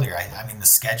mentioned earlier, I mean, the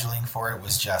scheduling for it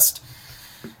was just,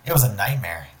 it was a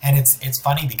nightmare. And it's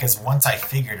funny because once I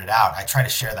figured it out, I try to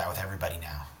share that with everybody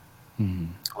now.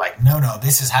 Mm-hmm. Like, no,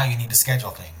 this is how you need to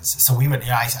schedule things. So we would, you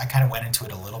know, I kind of went into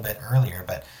it a little bit earlier,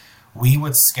 but we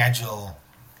would schedule,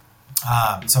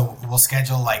 so we'll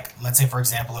schedule, like, let's say, for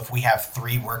example, if we have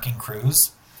 3 working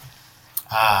crews,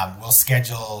 we'll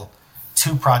schedule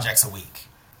 2 projects a week.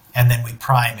 And then we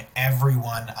prime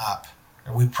everyone up,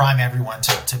 or we prime everyone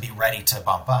to be ready to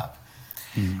bump up.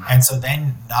 Mm-hmm. And so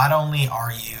then not only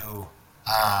are you,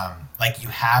 like, you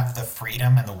have the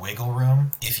freedom and the wiggle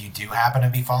room if you do happen to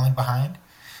be falling behind,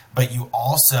 but you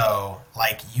also,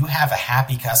 like, you have a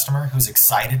happy customer who's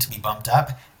excited to be bumped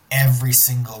up every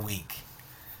single week.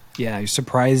 Yeah, you're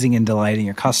surprising and delighting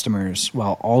your customers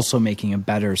while also making a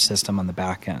better system on the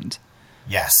back end.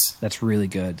 Yes. That's really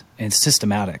good. And it's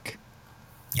systematic.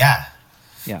 Yeah.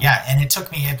 Yeah. Yeah. And it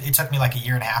took me like 1.5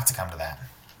 years to come to that.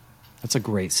 That's a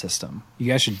great system. You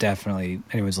guys should definitely,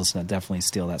 anyways, listen to definitely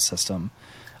steal that system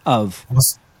of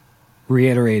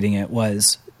reiterating it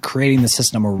was creating the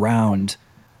system around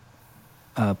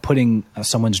putting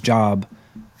someone's job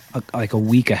like a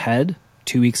week ahead,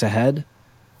 2 weeks ahead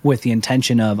with the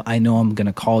intention of, I know I'm going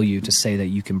to call you to say that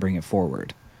you can bring it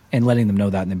forward and letting them know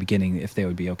that in the beginning if they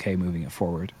would be okay moving it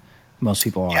forward. Most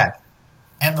people are. Yeah.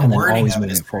 And the wording of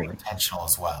it is very intentional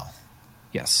as well.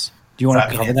 Yes. Do you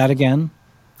want to cover that again?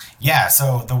 Yeah.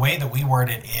 So the way that we word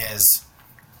it is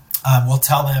we'll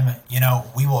tell them, you know,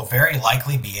 we will very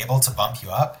likely be able to bump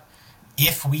you up.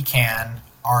 If we can,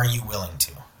 are you willing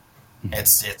to? Mm-hmm.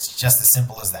 It's just as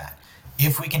simple as that.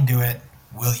 If we can do it,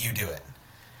 will you do it?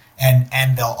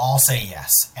 And they'll all say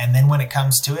yes. And then when it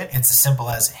comes to it, it's as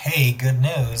simple as, hey, good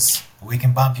news, we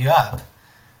can bump you up.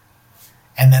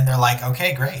 And then they're like,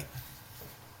 okay, great.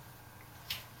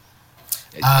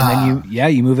 And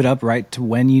then you move it up right to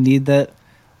when you need that.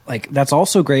 Like, that's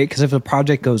also great because if a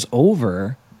project goes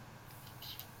over,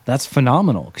 that's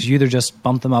phenomenal because you either just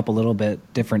bump them up a little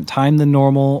bit different time than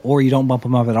normal or you don't bump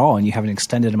them up at all and you have an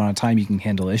extended amount of time you can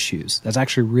handle issues. That's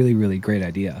actually a really, really great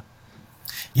idea.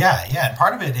 Yeah. And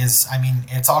part of it is, I mean,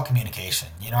 it's all communication.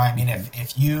 You know, I mean,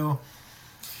 if you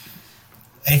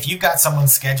got someone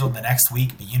scheduled the next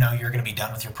week, but you know you're going to be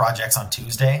done with your projects on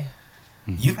Tuesday,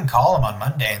 you can call them on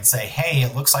Monday and say, hey,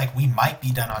 it looks like we might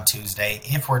be done on Tuesday.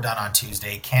 If we're done on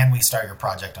Tuesday, can we start your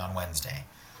project on Wednesday?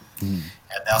 And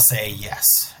they'll say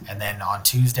yes. And then on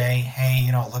Tuesday, hey,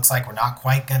 you know, it looks like we're not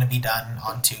quite going to be done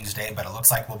on Tuesday, but it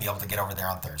looks like we'll be able to get over there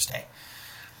on Thursday.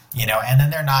 You know, and then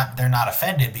they're not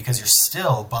offended because you're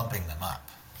still bumping them up.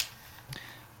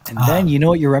 And then you know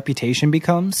what your reputation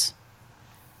becomes?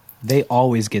 They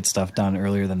always get stuff done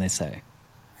earlier than they say.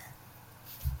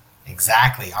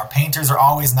 Exactly. Our painters are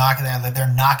always knocking it.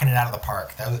 They're knocking it out of the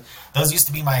park. Those used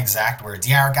to be my exact words.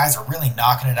 Yeah, our guys are really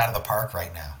knocking it out of the park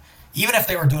right now. Even if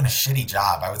they were doing a shitty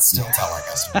job, I would still tell our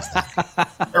customers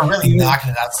that. They're really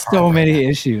knocking it out of the park. So many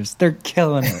issues. They're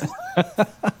killing it.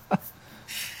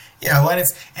 Yeah, well,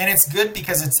 it's good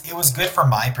because it was good for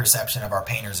my perception of our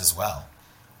painters as well.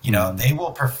 You know, they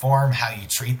will perform how you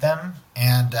treat them,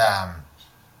 and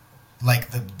like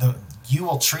you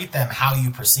will treat them how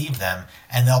you perceive them,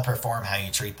 and they'll perform how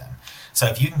you treat them. So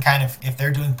if you can if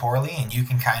they're doing poorly, and you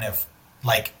can kind of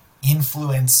like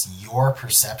influence your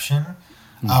perception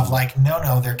of like,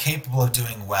 no, they're capable of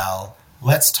doing well.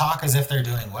 Let's talk as if they're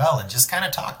doing well, and just kind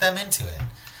of talk them into it,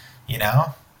 you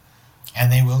know,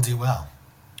 and they will do well.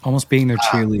 Almost being their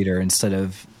cheerleader instead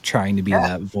of trying to be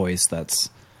that voice that's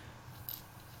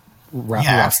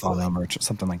rough on them or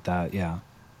something like that. Yeah.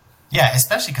 Yeah,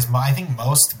 especially because I think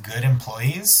most good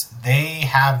employees, they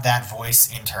have that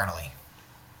voice internally.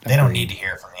 They don't need to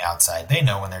hear it from the outside. They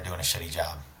know when they're doing a shitty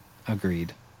job.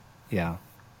 Agreed. Yeah.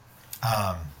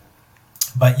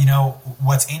 But, you know,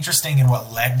 what's interesting and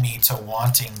what led me to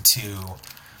wanting to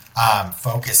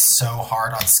focus so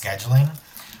hard on scheduling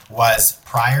was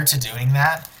prior to doing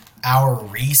that, our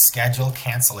reschedule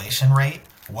cancellation rate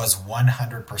was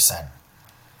 100%.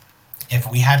 If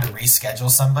we had to reschedule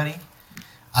somebody,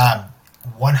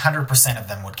 100% of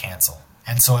them would cancel.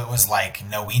 And so it was like,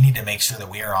 no, we need to make sure that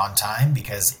we are on time,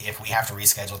 because if we have to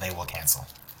reschedule, they will cancel.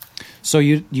 So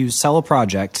you sell a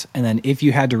project, and then if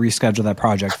you had to reschedule that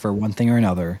project for one thing or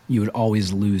another, you would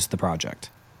always lose the project.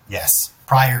 Yes.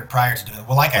 Prior to doing it.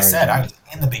 Well, like I said,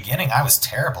 in the beginning, I was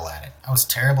terrible at it. I was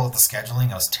terrible at the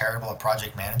scheduling. I was terrible at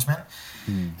project management.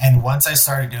 And once I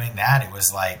started doing that, it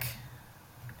was like,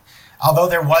 although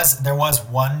there was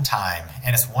one time,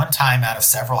 and it's one time out of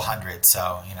several hundred,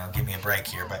 so, give me a break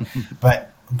here,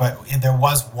 but there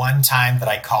was one time that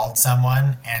I called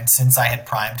someone, and since I had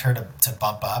primed her to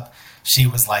bump up, she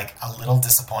was like a little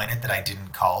disappointed that I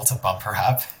didn't call to bump her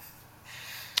up.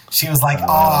 She was like,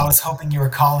 I was hoping you were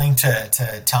calling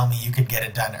to tell me you could get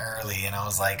it done early. And I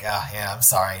was like, yeah, I'm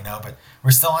sorry. No, but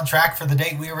we're still on track for the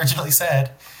date we originally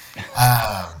said.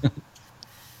 I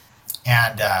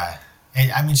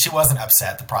mean, she wasn't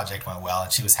upset. The project went well,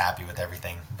 and she was happy with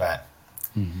everything. But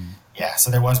yeah,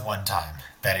 so there was one time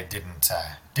that it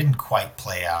didn't quite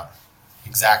play out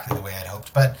exactly the way I'd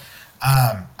hoped. But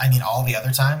I mean, all the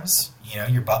other times,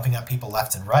 you're bumping up people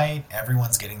left and right.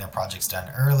 Everyone's getting their projects done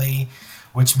early,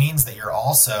 which means that you're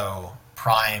also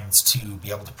primed to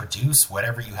be able to produce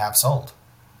whatever you have sold.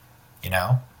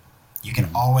 You can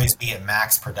always be at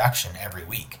max production every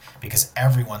week because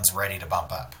everyone's ready to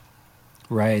bump up.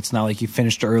 Right. It's not like you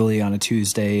finished early on a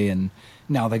Tuesday and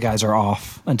now the guys are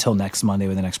off until next Monday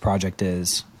when the next project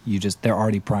is. They're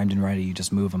already primed and ready. You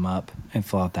just move them up and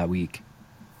fill out that week.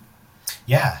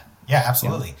 Yeah,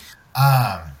 absolutely.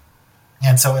 Yeah.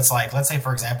 And so it's like, let's say,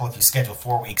 for example, if you schedule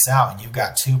 4 weeks out and you've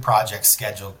got 2 projects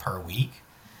scheduled per week,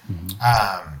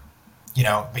 but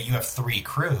you have 3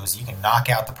 crews, you can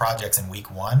knock out the projects in week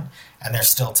 1 and there's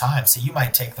still time. So you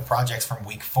might take the projects from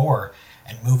week 4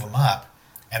 and move them up,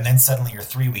 and then suddenly you're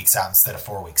 3 weeks out instead of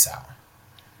 4 weeks out.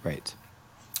 Right.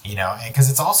 Because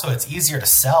it's easier to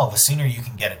sell. The sooner you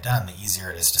can get it done, the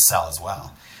easier it is to sell as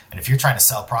well. And if you're trying to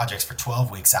sell projects for 12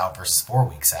 weeks out versus 4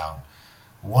 weeks out,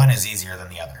 one is easier than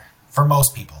the other. For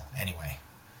most people, anyway.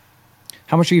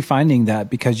 How much are you finding that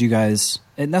because you guys,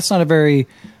 and that's not a very,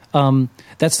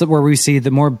 where we see the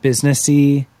more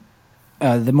businessy,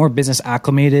 the more business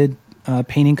acclimated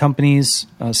painting companies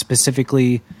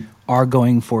specifically are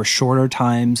going for shorter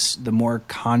times. The more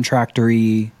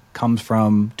contractory comes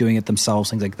from doing it themselves,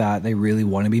 things like that. They really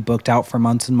want to be booked out for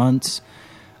months and months.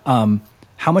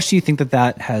 How much do you think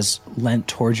that has lent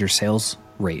towards your sales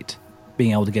rate,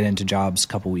 being able to get into jobs a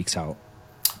couple weeks out?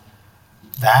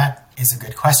 That is a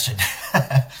good question.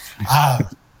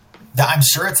 I'm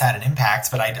sure it's had an impact,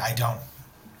 but I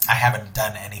haven't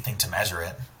done anything to measure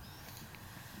it.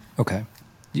 Okay.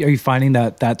 Are you finding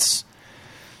that that's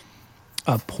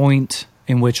a point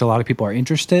in which a lot of people are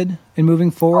interested in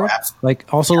moving forward?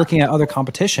 Like also looking at other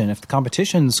competition. If the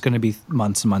competition is going to be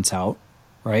months and months out,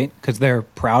 right? Because they're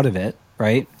proud of it,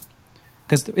 right?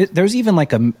 Because there's even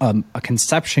like a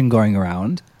conception going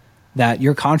around that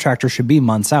your contractor should be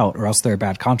months out or else they're a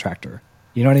bad contractor.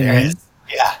 You know what I mean?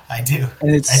 Yeah, I do.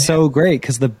 And it's so great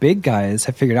because the big guys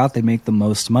have figured out they make the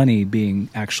most money being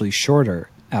actually shorter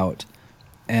out.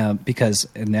 Because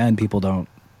in the end, people don't,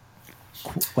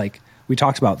 like we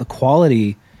talked about, the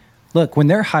quality. Look, when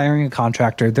they're hiring a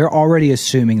contractor, they're already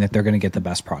assuming that they're going to get the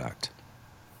best product.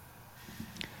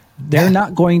 They're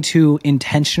not going to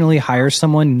intentionally hire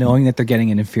someone knowing that they're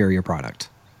getting an inferior product.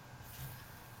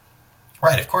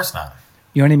 Right, of course not.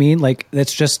 You know what I mean? Like,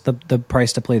 that's just the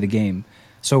price to play the game.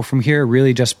 So from here, it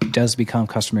really just does become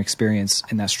customer experience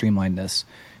and that streamlinedness.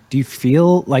 Do you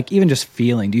feel like, even just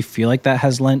feeling, do you feel like that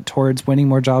has lent towards winning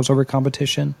more jobs over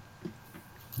competition?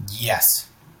 Yes.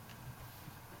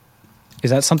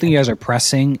 Is that something you guys are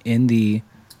pressing in the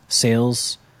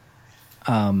sales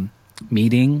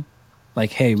meeting?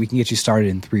 Like, hey, we can get you started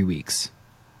in 3 weeks,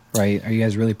 right? Are you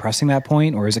guys really pressing that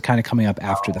point, or is it kind of coming up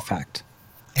after the fact?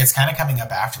 It's kind of coming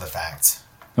up after the fact.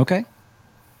 Okay.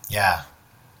 Yeah.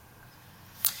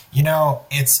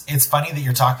 It's funny that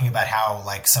you're talking about how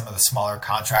like some of the smaller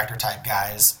contractor type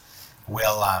guys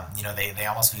will, they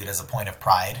almost view it as a point of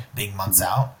pride being months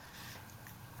out.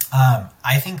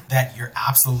 I think that you're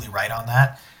absolutely right on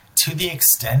that, to the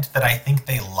extent that I think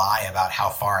they lie about how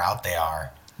far out they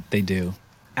are. They do.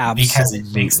 Absolutely. Because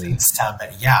it makes them sound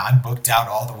that, I'm booked out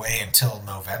all the way until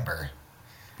November.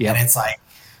 Yep. And it's like,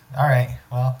 all right,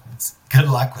 well, good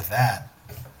luck with that.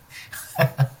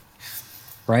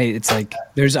 Right. It's like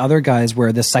there's other guys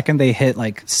where the second they hit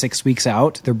like 6 weeks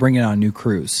out, they're bringing on new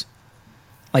crews.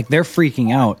 Like they're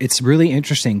freaking out. It's really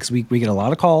interesting because we get a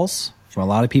lot of calls from a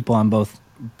lot of people on both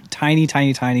tiny,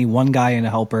 tiny, tiny, one guy and a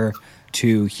helper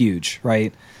to huge,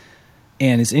 right?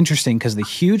 And it's interesting because the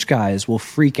huge guys will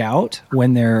freak out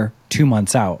when they're 2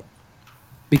 months out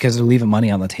because they're leaving money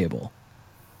on the table.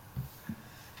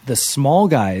 The small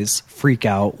guys freak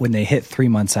out when they hit 3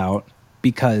 months out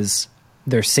because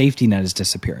their safety net is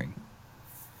disappearing.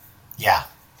 Yeah.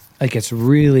 Like, it's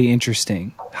really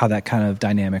interesting how that kind of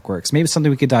dynamic works. Maybe it's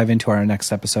something we could dive into on our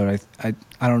next episode. I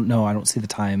don't know. I don't see the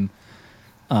time,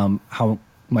 how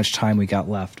much time we got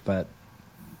left, but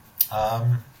I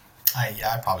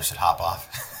probably should hop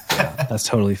off. yeah, that's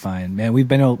totally fine, man. We've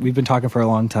been talking for a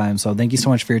long time, so thank you so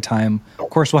much for your time. Of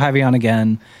course, we'll have you on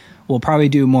again. We'll probably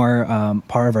do more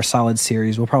part of our solid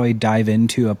series. We'll probably dive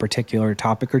into a particular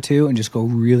topic or two and just go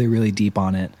really, really deep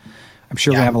on it. I'm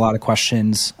sure we have a lot of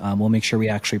questions. We'll make sure we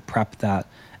actually prep that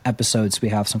episode so we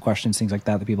have some questions, things like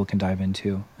that people can dive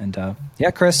into. And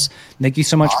yeah, Chris, thank you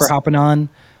so much for hopping on.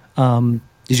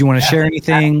 Did you want to share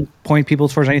anything, point people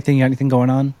towards anything? You got anything going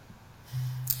on?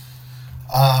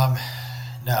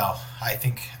 No, I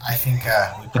think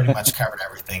we pretty much covered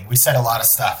everything. We said a lot of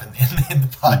stuff in the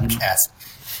podcast.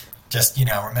 Just,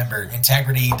 remember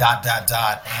integrity, ...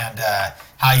 and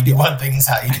how you do one thing is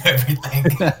how you do everything.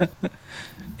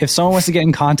 If someone wants to get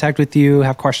in contact with you,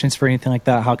 have questions for anything like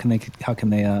that, how can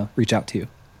they reach out to you?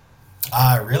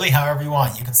 Really, however you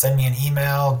want. You can send me an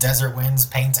email,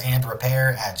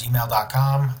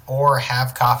 desertwindspaintandrepair@gmail.com, or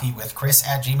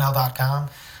havecoffeewithchris@gmail.com,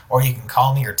 or you can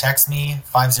call me or text me,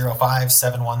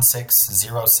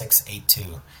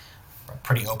 505-716-0682. A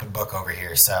pretty open book over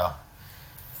here, so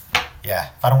yeah,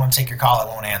 if I don't want to take your call, I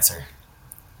won't answer.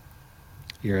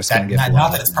 You're just gonna get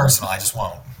not that it's personal, I just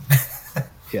won't.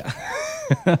 Yeah.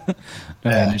 I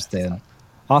understand.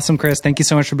 Awesome, Chris. Thank you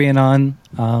so much for being on.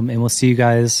 And we'll see you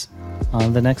guys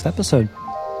on the next episode.